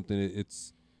see something,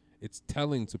 it's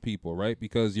telling to people, right?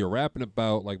 Because you're rapping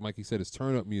about, like Mikey said, it's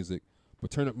turn-up music. But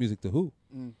turn up music to who?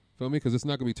 Feel me? Because it's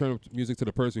not going to be turn up music to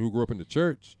the person who grew up in the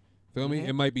church. Feel me?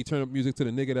 It might be turn up music to the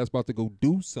nigga that's about to go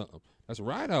do something. That's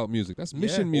ride out music. That's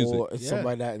mission music. Or it's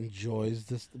somebody that enjoys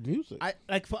the music.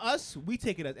 Like for us, we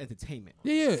take it as entertainment.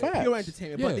 Yeah. Facts. Pure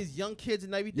entertainment. Yeah. But these young kids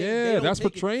and everything, Yeah, they don't that's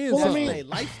take portraying it. Well, I That's mean- their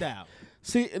lifestyle.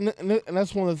 See, and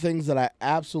that's one of the things that I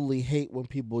absolutely hate when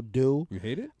people do. You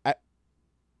hate it?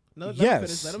 No, let 'em finish,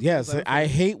 Yes, let 'em yes. finish, let 'em I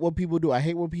finish. hate when people do. I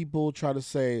hate when people try to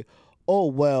say, "Oh,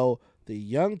 well, the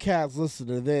young cats listen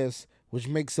to this, which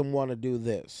makes them want to do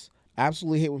this." I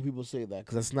absolutely hate when people say that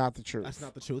because that's not the truth. That's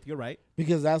not the truth. You're right.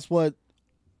 Because that's what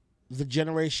the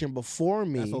generation before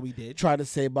me That's what we did. tried to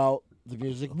say about the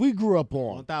music we grew up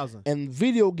on 1,000. and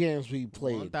video games we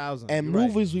played 1,000. and You're right.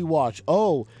 movies we watched.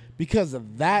 Oh, because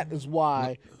of that is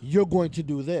why you're going to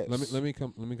do this. Let me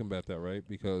combat that, right?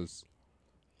 Because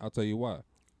I'll tell you why.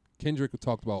 Kendrick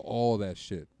talked about all that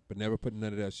shit, but never put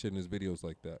none of that shit in his videos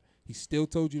like that. He still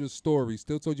told you the story,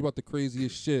 still told you about the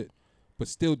craziest shit, but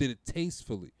still did it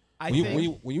tastefully.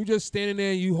 When you just standing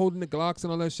there and you holding the Glocks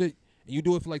and all that shit, and you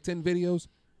do it for like 10 videos,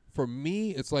 for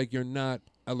me, it's like you're not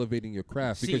elevating your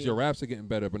craft because See- your raps are getting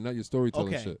better, but not your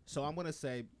storytelling Okay, shit. so I'm gonna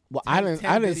say. Well, 10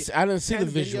 I didn't see 10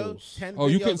 the videos, visuals. 10 Oh,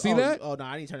 you videos- couldn't see that? Oh no,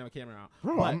 I didn't turn my camera on.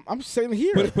 Bro, But I'm sitting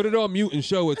here. Put it on mute and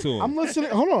show it to him. I'm listening.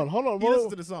 Hold on. he listens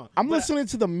to the song. I'm But- listening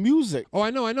to the music, oh,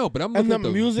 I know, but I'm and looking the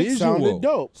at the music visual. sounded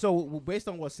dope. So based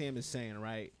on what Sam is saying,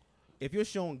 right? If you're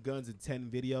showing guns in 10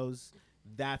 videos,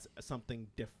 that's something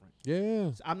different.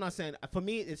 Yeah. So I'm not saying for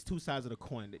me, it's two sides of the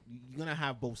coin. You're gonna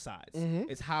have both sides. Mm-hmm.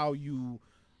 It's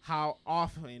how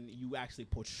often you actually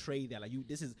portray that. Like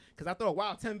this is because I thought,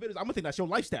 wow, 10 videos. I'm gonna think that's your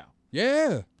lifestyle.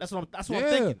 Yeah. That's what I'm Yeah.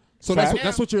 thinking. So Now-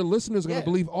 that's what your listeners are gonna Yeah.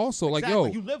 believe also. exactly,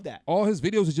 Like, yo, you live that. all his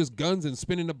videos is just guns and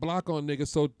spinning the block on niggas.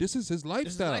 So this is his This is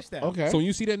lifestyle. lifestyle. Okay. So when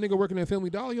you see that nigga working at Family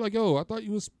Dollar, you're like, yo, I thought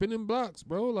you was spinning blocks,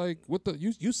 bro. Like, what the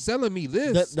you selling me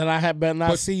this? That I had better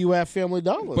not But- see you at Family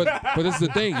Dollar. but this is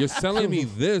the thing. You're selling me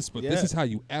this, but this Yeah. is how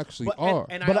you actually But, are.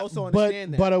 and I also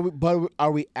understand that. But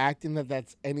are we acting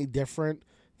that's any different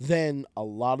than a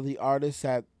lot of the artists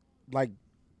that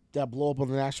blow up on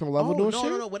the national level doing shit?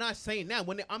 No. We're not saying that.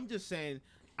 I'm just saying,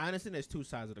 I understand there's two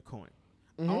sides of the coin.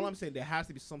 Mm-hmm. All I'm saying, there has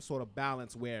to be some sort of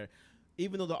balance where,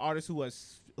 even though the artist who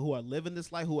has who are living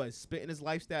this life, who are spitting this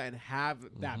lifestyle, and have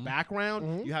that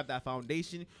background, you have that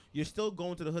foundation. You're still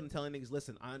going to the hood and telling niggas,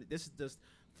 listen, this is just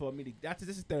for me.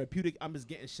 This is therapeutic. I'm just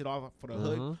getting shit off for the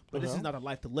hood, but this is not a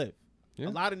life to live. Yeah. A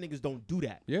lot of niggas don't do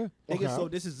that. Yeah. Niggas, so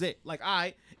this is it. Like,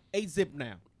 I 8-Zip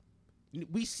now.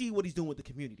 We see what he's doing with the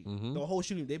community. The whole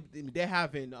shooting, they're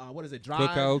having what is it?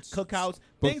 Cookouts, book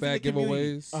things in the bag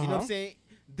community. giveaways. You know what I'm saying?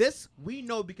 This we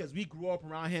know because we grew up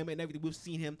around him and everything. We've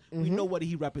seen him. We know what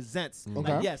he represents.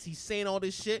 Like, yes, he's saying all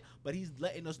this shit, but he's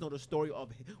letting us know the story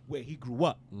of where he grew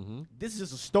up. This is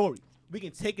just a story. We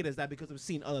can take it as that because we've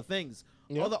seen other things.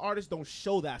 Other artists don't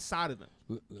show that side of them.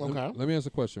 Let me ask a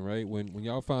question, right? When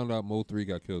y'all found out Mo3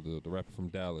 got killed, the rapper from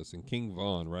Dallas, and King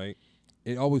Von, right?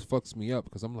 It always fucks me up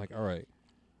because I'm like, all right,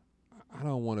 I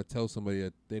don't want to tell somebody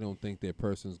that they don't think their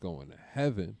person's going to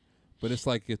heaven. But it's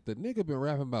like if the nigga been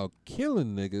rapping about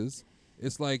killing niggas,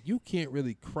 it's like you can't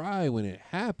really cry when it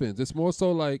happens. It's more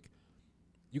so like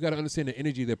you got to understand the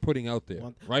energy they're putting out there,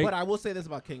 right? But I will say this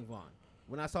about King Von.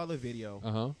 When I saw the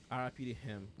video, RIP to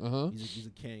him. He's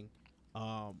a king.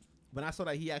 When I saw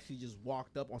that he actually just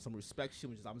walked up on some respect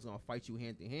shit, which is I'm just going to fight you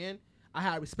hand to hand, I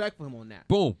had respect for him on that.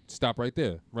 Boom. Stop right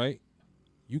there, right?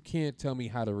 You can't tell me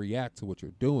how to react to what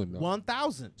you're doing, though.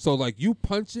 1,000. So, like, you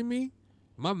punching me,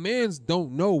 my mans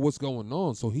don't know what's going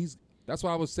on. So that's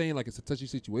why I was saying, like, it's a touchy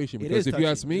situation. Because if you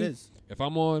ask me, if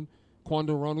I'm on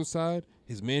Quando Rondo's side,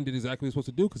 his man did exactly what he's supposed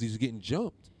to do because he's getting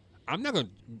jumped.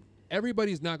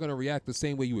 Everybody's not going to react the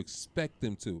same way you expect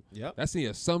them to. Yep. That's the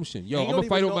assumption. Yo, I'm going to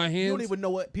fight with my hands. You don't even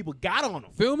know what people got on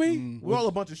them. Feel me? We're all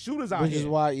a bunch of shooters out Which here. is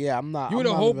why, I'm not. You with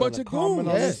a whole bunch of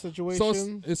goons.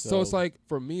 Situation. So it's like,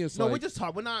 for me, it's like. No, we're just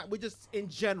talking. We're just in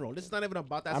general. This is not even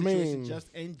about that situation.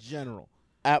 Just in general.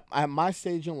 At my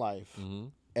stage in life,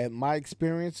 at my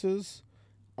experiences,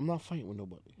 I'm not fighting with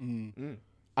nobody.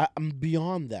 I'm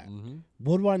beyond that.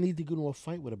 What do I need to go to a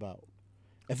fight with about?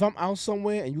 If I'm out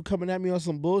somewhere and you coming at me on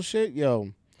some bullshit,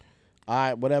 yo, all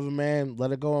right, whatever, man,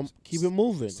 let it go and keep it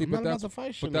moving. See, I'm not about to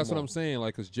fight shit. But that's what I'm saying,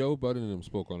 like, because Joe Budden and them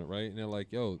spoke on it, right? And they're like,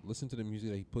 yo, listen to the music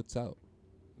that he puts out.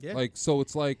 Yeah. Like, so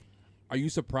it's like, are you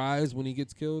surprised when he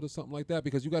gets killed or something like that?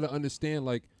 Because you got to understand,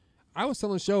 like, I was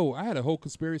telling Show, I had a whole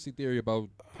conspiracy theory about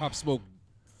Pop Smoke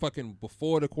fucking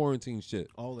before the quarantine shit.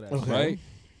 All of that, okay. Right?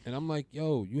 And I'm like,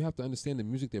 yo, you have to understand the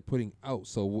music they're putting out.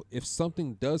 So if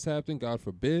something does happen, God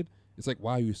forbid, it's like,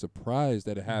 why are you surprised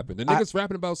that it happened? The nigga's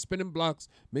rapping about spinning blocks,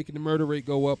 making the murder rate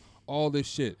go up, all this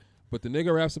shit. But the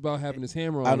nigga raps about having his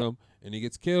hammer on him, and he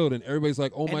gets killed, and everybody's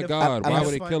like, oh, my God, why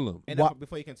would they kill him? And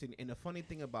before you continue, and the funny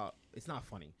thing about, it's not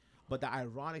funny, but the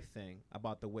ironic thing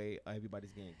about the way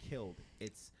everybody's getting killed,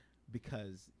 it's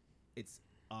because it's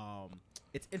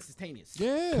instantaneous.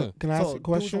 Yeah. Can I ask a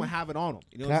question? Dudes don't have it on them.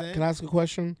 You know what I'm saying? Can I ask a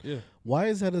question? Yeah. Why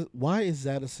is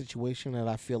that a situation that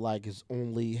I feel like is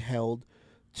only held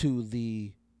to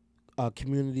the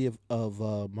community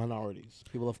of minorities,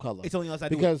 people of color? It's only us that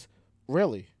because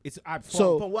really, it's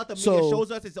from what the media shows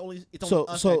us. It's only us that do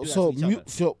that to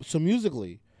each other. So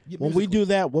musically, when we do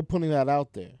that, we're putting that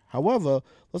out there. However,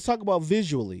 let's talk about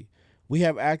visually. We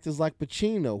have actors like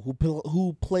Pacino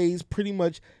who plays pretty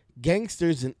much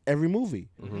gangsters in every movie.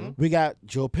 We got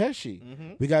Joe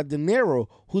Pesci. We got De Niro,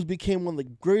 who's became one of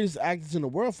the greatest actors in the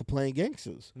world for playing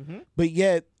gangsters. But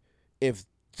yet, if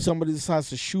somebody decides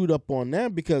to shoot up on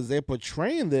them because they're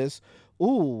portraying this,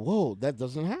 that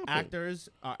doesn't happen.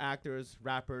 Actors,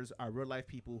 rappers are real life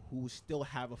people who still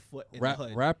have a foot in the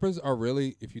hood. Rappers are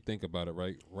really, if you think about it,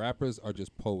 right? Rappers are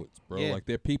just poets, bro. Yeah. Like,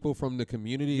 they're people from the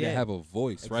community that have a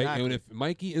voice, right? And if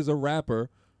Mikey is a rapper,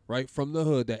 right, from the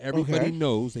hood that everybody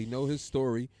knows, they know his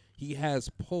story, he has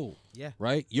pull. Yeah.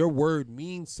 Right? Your word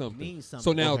means something.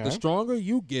 So now, the stronger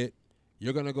you get,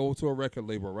 you're going to go to a record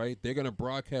label, right? They're going to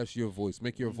broadcast your voice,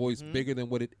 make your voice bigger than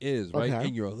what it is, right?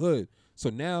 In your hood.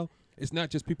 So now, it's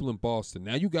not just people in Boston.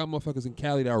 Now you got motherfuckers in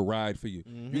Cali that'll ride for you.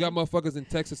 You got motherfuckers in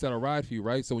Texas that'll ride for you,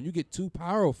 right? So when you get too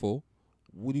powerful,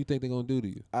 what do you think they're going to do to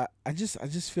you? I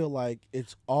just feel like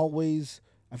it's always,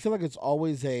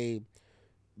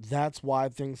 that's why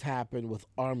things happen with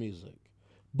our music.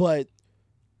 But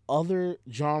other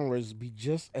genres be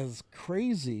just as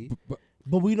crazy.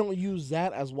 But we don't use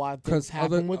that as why things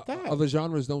happen with that. Other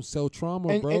genres don't sell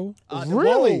trauma, bro.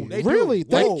 Really?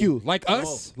 Thank you. Like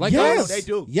us? Like us? They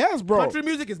do. Yes, bro. Country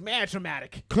music is mad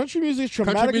traumatic. Country music is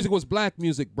traumatic. Country music was black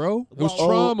music, bro. It was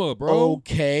trauma, bro.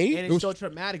 Okay. And it's still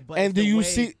traumatic, but and do you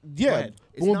see? Yeah.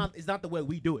 It's not the way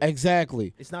we do it.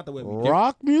 Exactly. It's not the way we do it.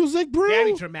 Rock music, bro.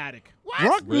 Very traumatic. What?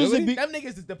 Rock music. Them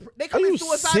niggas is they commit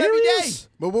suicide every day.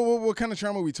 But what kind of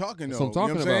trauma are we talking though? That's what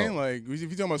I'm talking about. Like, if you're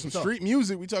talking about some street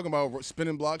music, we talking about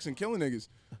spinning blocks and killing niggas.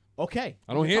 Okay.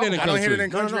 I don't hear that in country. I don't hear that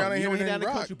in country. No, I don't you hear don't that hear that in in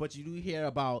rock. country, but you do hear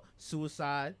about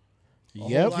suicide. A whole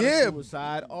Yep. lot of Yeah.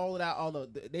 suicide, all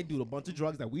of that. They do a bunch of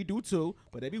drugs that we do too,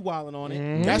 but they be wilding on it.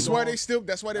 Mm-hmm. That's You why know,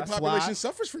 that's why their that's population why-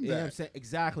 suffers from You know what I'm that. saying?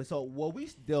 Exactly. So what we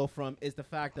steal from is the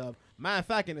fact of, matter of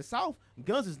fact, in the South,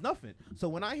 guns is nothing. So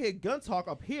when I hear gun talk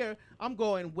up here, I'm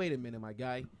going, wait a minute, my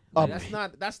guy.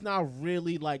 Like, that's not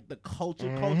really like the culture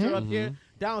up here.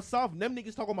 Down south, them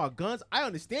niggas talking about guns. I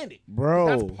understand it, Bro.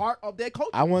 That's part of their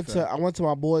culture. I went to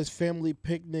my boys' family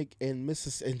picnic in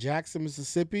Jackson,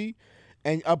 Mississippi,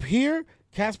 and up here,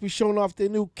 cats be showing off their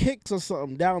new kicks or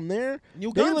something. Down there,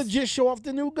 New they guns. legit show off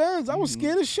the new guns. I was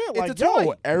scared as shit. It's Like, a toy.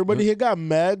 yo, everybody here got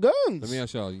mad guns. Let me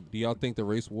ask y'all: do y'all think the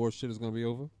race war shit is gonna be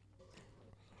over?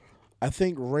 I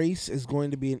think race is going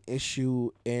to be an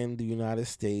issue in the United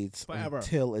States Forever.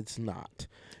 until it's not.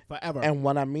 Forever. And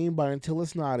what I mean by until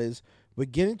it's not is we're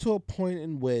getting to a point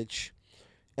in which,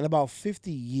 in about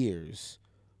 50 years,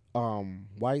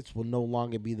 whites will no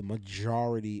longer be the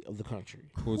majority of the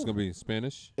country. Who's gonna be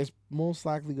Spanish? It's most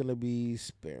likely going to be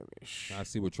Spanish. I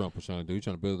see what Trump was trying to do. He's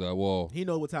trying to build that wall. he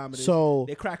know what time it is. So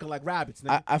They're cracking like rabbits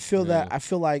now. I feel Yeah. that I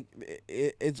feel like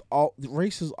it's all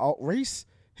race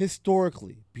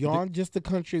historically beyond just the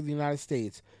country of the United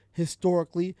States.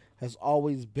 Historically, has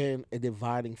always been a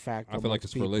dividing factor. I feel like amongst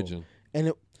it's people. religion. and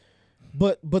it,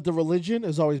 but the religion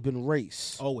has always been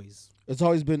race. Always. It's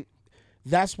always been.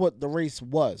 That's what the race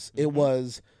was. It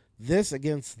was this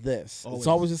against this. Always. It's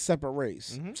always a separate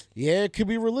race. Yeah, it could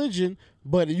be religion,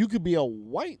 but you could be a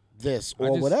white this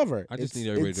or whatever. I just need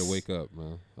everybody to wake up,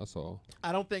 man. That's all.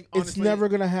 I don't think It's honestly, never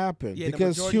gonna happen Yeah, the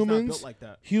because majority's not humans built like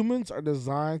that. humans are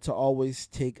designed to always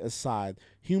take a side.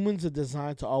 Humans are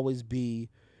designed to always be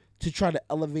to try to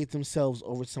elevate themselves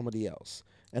over somebody else.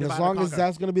 And Divide as and long as conquer.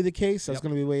 that's going to be the case, that's Yep.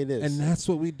 going to be the way it is. And that's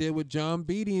what we did with John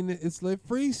Beatty and It's Lit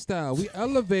Freestyle. We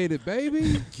elevated,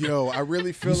 baby. Yo, I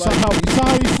really feel you saw like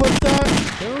how he flipped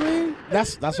that? Feel me?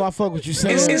 That's why I fuck with you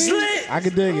saying. It's lit. I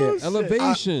can dig it.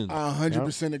 Elevation. I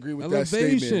 100% agree with that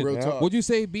statement. Elevation. Real talk. Would you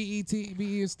say BET?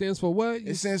 BE stands for what?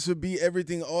 It stands for be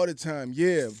everything all the time.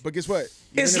 Yeah, but guess what?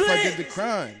 Even It's if I lit. did the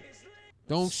crime,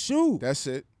 Don't shoot. that's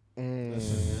it.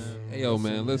 Hey, yo,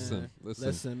 man, listen.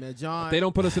 Listen, man, John. If they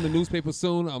don't put us in the newspaper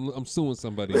soon, I'm suing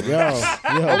somebody. Man. Yo,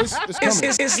 yo, It's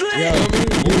coming. It's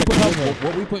lit.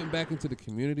 What we putting back into the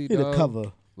community, need a dog,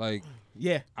 cover. like,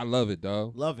 Yeah, I love it,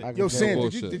 dog. love it. I can Yo, dig Sam, it.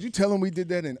 Bullshit. did you tell him we did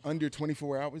that in under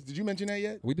 24 hours? Did you mention that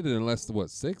yet? We did it in less than,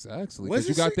 6, actually? Was Because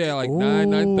you it got 6? there at like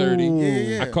 9:30.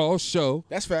 Yeah. I called show.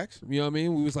 That's facts. You know what I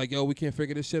mean? We was like, yo, we can't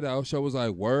figure this shit out. Show was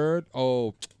like, word? Oh,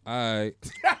 all right.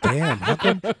 Damn, how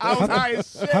come? I was high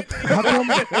as shit. How come?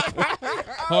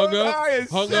 Hung high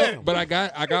as up. shit. But I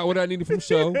got what I needed from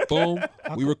show. Boom.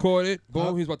 We recorded.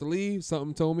 Boom. He was about to leave.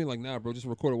 Something told me, like, nah, bro, just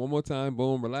record it one more time.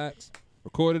 Boom, relax.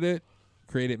 Recorded it.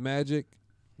 Created magic.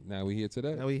 Now we here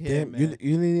today. Now we here, Damn, man.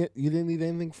 you didn't need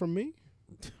anything from me.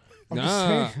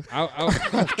 Nah.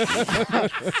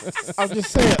 I'm just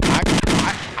saying,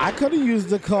 I could have used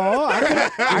the call.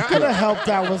 I could have helped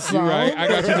out with You something. right. I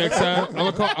got you next time.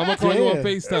 I'm gonna call you on Damn.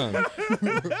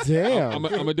 FaceTime. Damn. I'm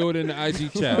gonna do it in the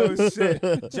IG chat. Oh,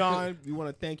 shit. John, we want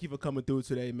to thank you for coming through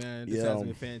today, man. This Yeah. has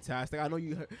been fantastic. I know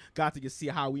you got to just see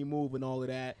how we move and all of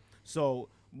that. So,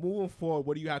 moving forward,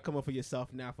 what do you have coming for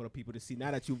yourself now for the people to see?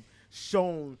 Now that you've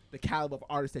shown the caliber of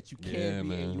artist that you can Yeah, be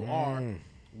man. and you are,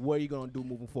 what are you going to do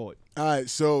moving forward? All right,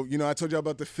 so, I told y'all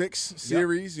about the Fix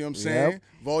series, you know what I'm saying? Yep.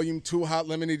 Volume 2, Hot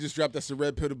Lemonade just dropped. That's the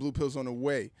red pill, the blue pill's on the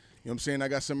way. You know what I'm saying? I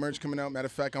got some merch coming out. Matter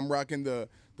of fact, I'm rocking the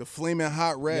Flamin'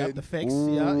 Hot Red. Yep, the fix. Yeah,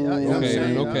 you know what I'm Okay,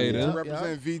 saying? then, okay, Yeah, then. To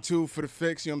represent V2 for the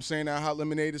Fix, you know what I'm saying? Our Hot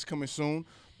Lemonade is coming soon.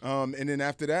 And then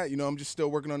after that, I'm just still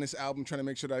working on this album, trying to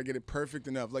make sure that I get it perfect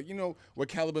enough. Like, what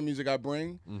caliber music I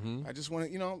bring. I just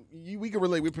want to, we can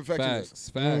relate. We're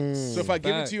perfectionists. Facts. So if I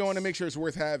give it to you, I want to Facts. make sure it's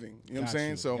worth having. You know what I'm Got saying?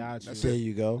 you, So got that's you. There it.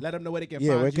 you go. Let them know where they can Yeah,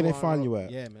 find you. where can they on- find you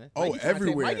at? Yeah, man. Oh, Why you trying to take-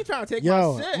 everywhere. Why you trying to take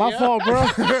Yo, my shit? my yo? fault, bro.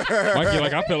 Mikey,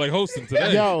 like I feel like hosting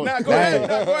today. Yo, Nah, go ahead.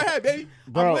 Nah, go ahead, baby.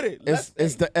 I'm bro. with it.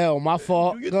 It's the L. My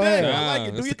fault. Do your Go thing. ahead. I like it.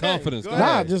 Nah, Do it's your the thing. confidence. Go Go Nah,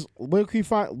 ahead. just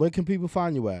where can people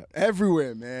find you at?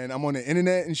 Everywhere, man. I'm on the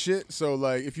internet and shit. So,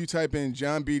 like, if you type in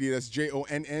John Beatty, that's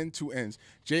JONN, 2 N's,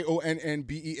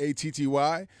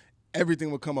 JONNBEATTY,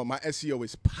 everything will come up. My SEO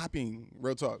is popping.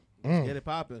 Real talk. Get it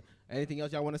popping. Anything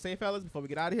else y'all want to say, fellas, before we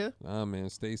get out of here? Nah, man,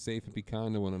 stay safe and be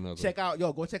kind to one another. Go check out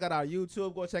our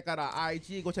YouTube, go check out our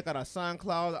IG, go check out our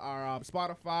SoundCloud, our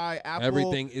Spotify, Apple.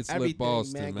 Everything is Lit everything,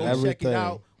 Boston, man. man. Go check it Everything.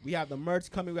 out. We have the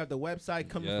merch coming. We have the website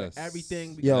coming Yes. for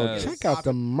everything. We Yo, gotta get it check out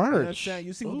the popping. You know what I'm merch. saying?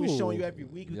 You see what we're showing you every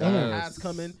week. We got Yes. ads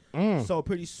coming. Mm. So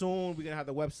pretty soon we're gonna have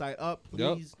the website up.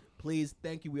 Yep. Please,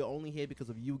 thank you. We're only here because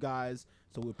of you guys.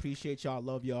 So we appreciate y'all.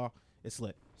 Love y'all. It's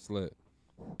lit. It's lit.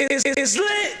 It's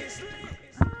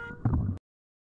lit.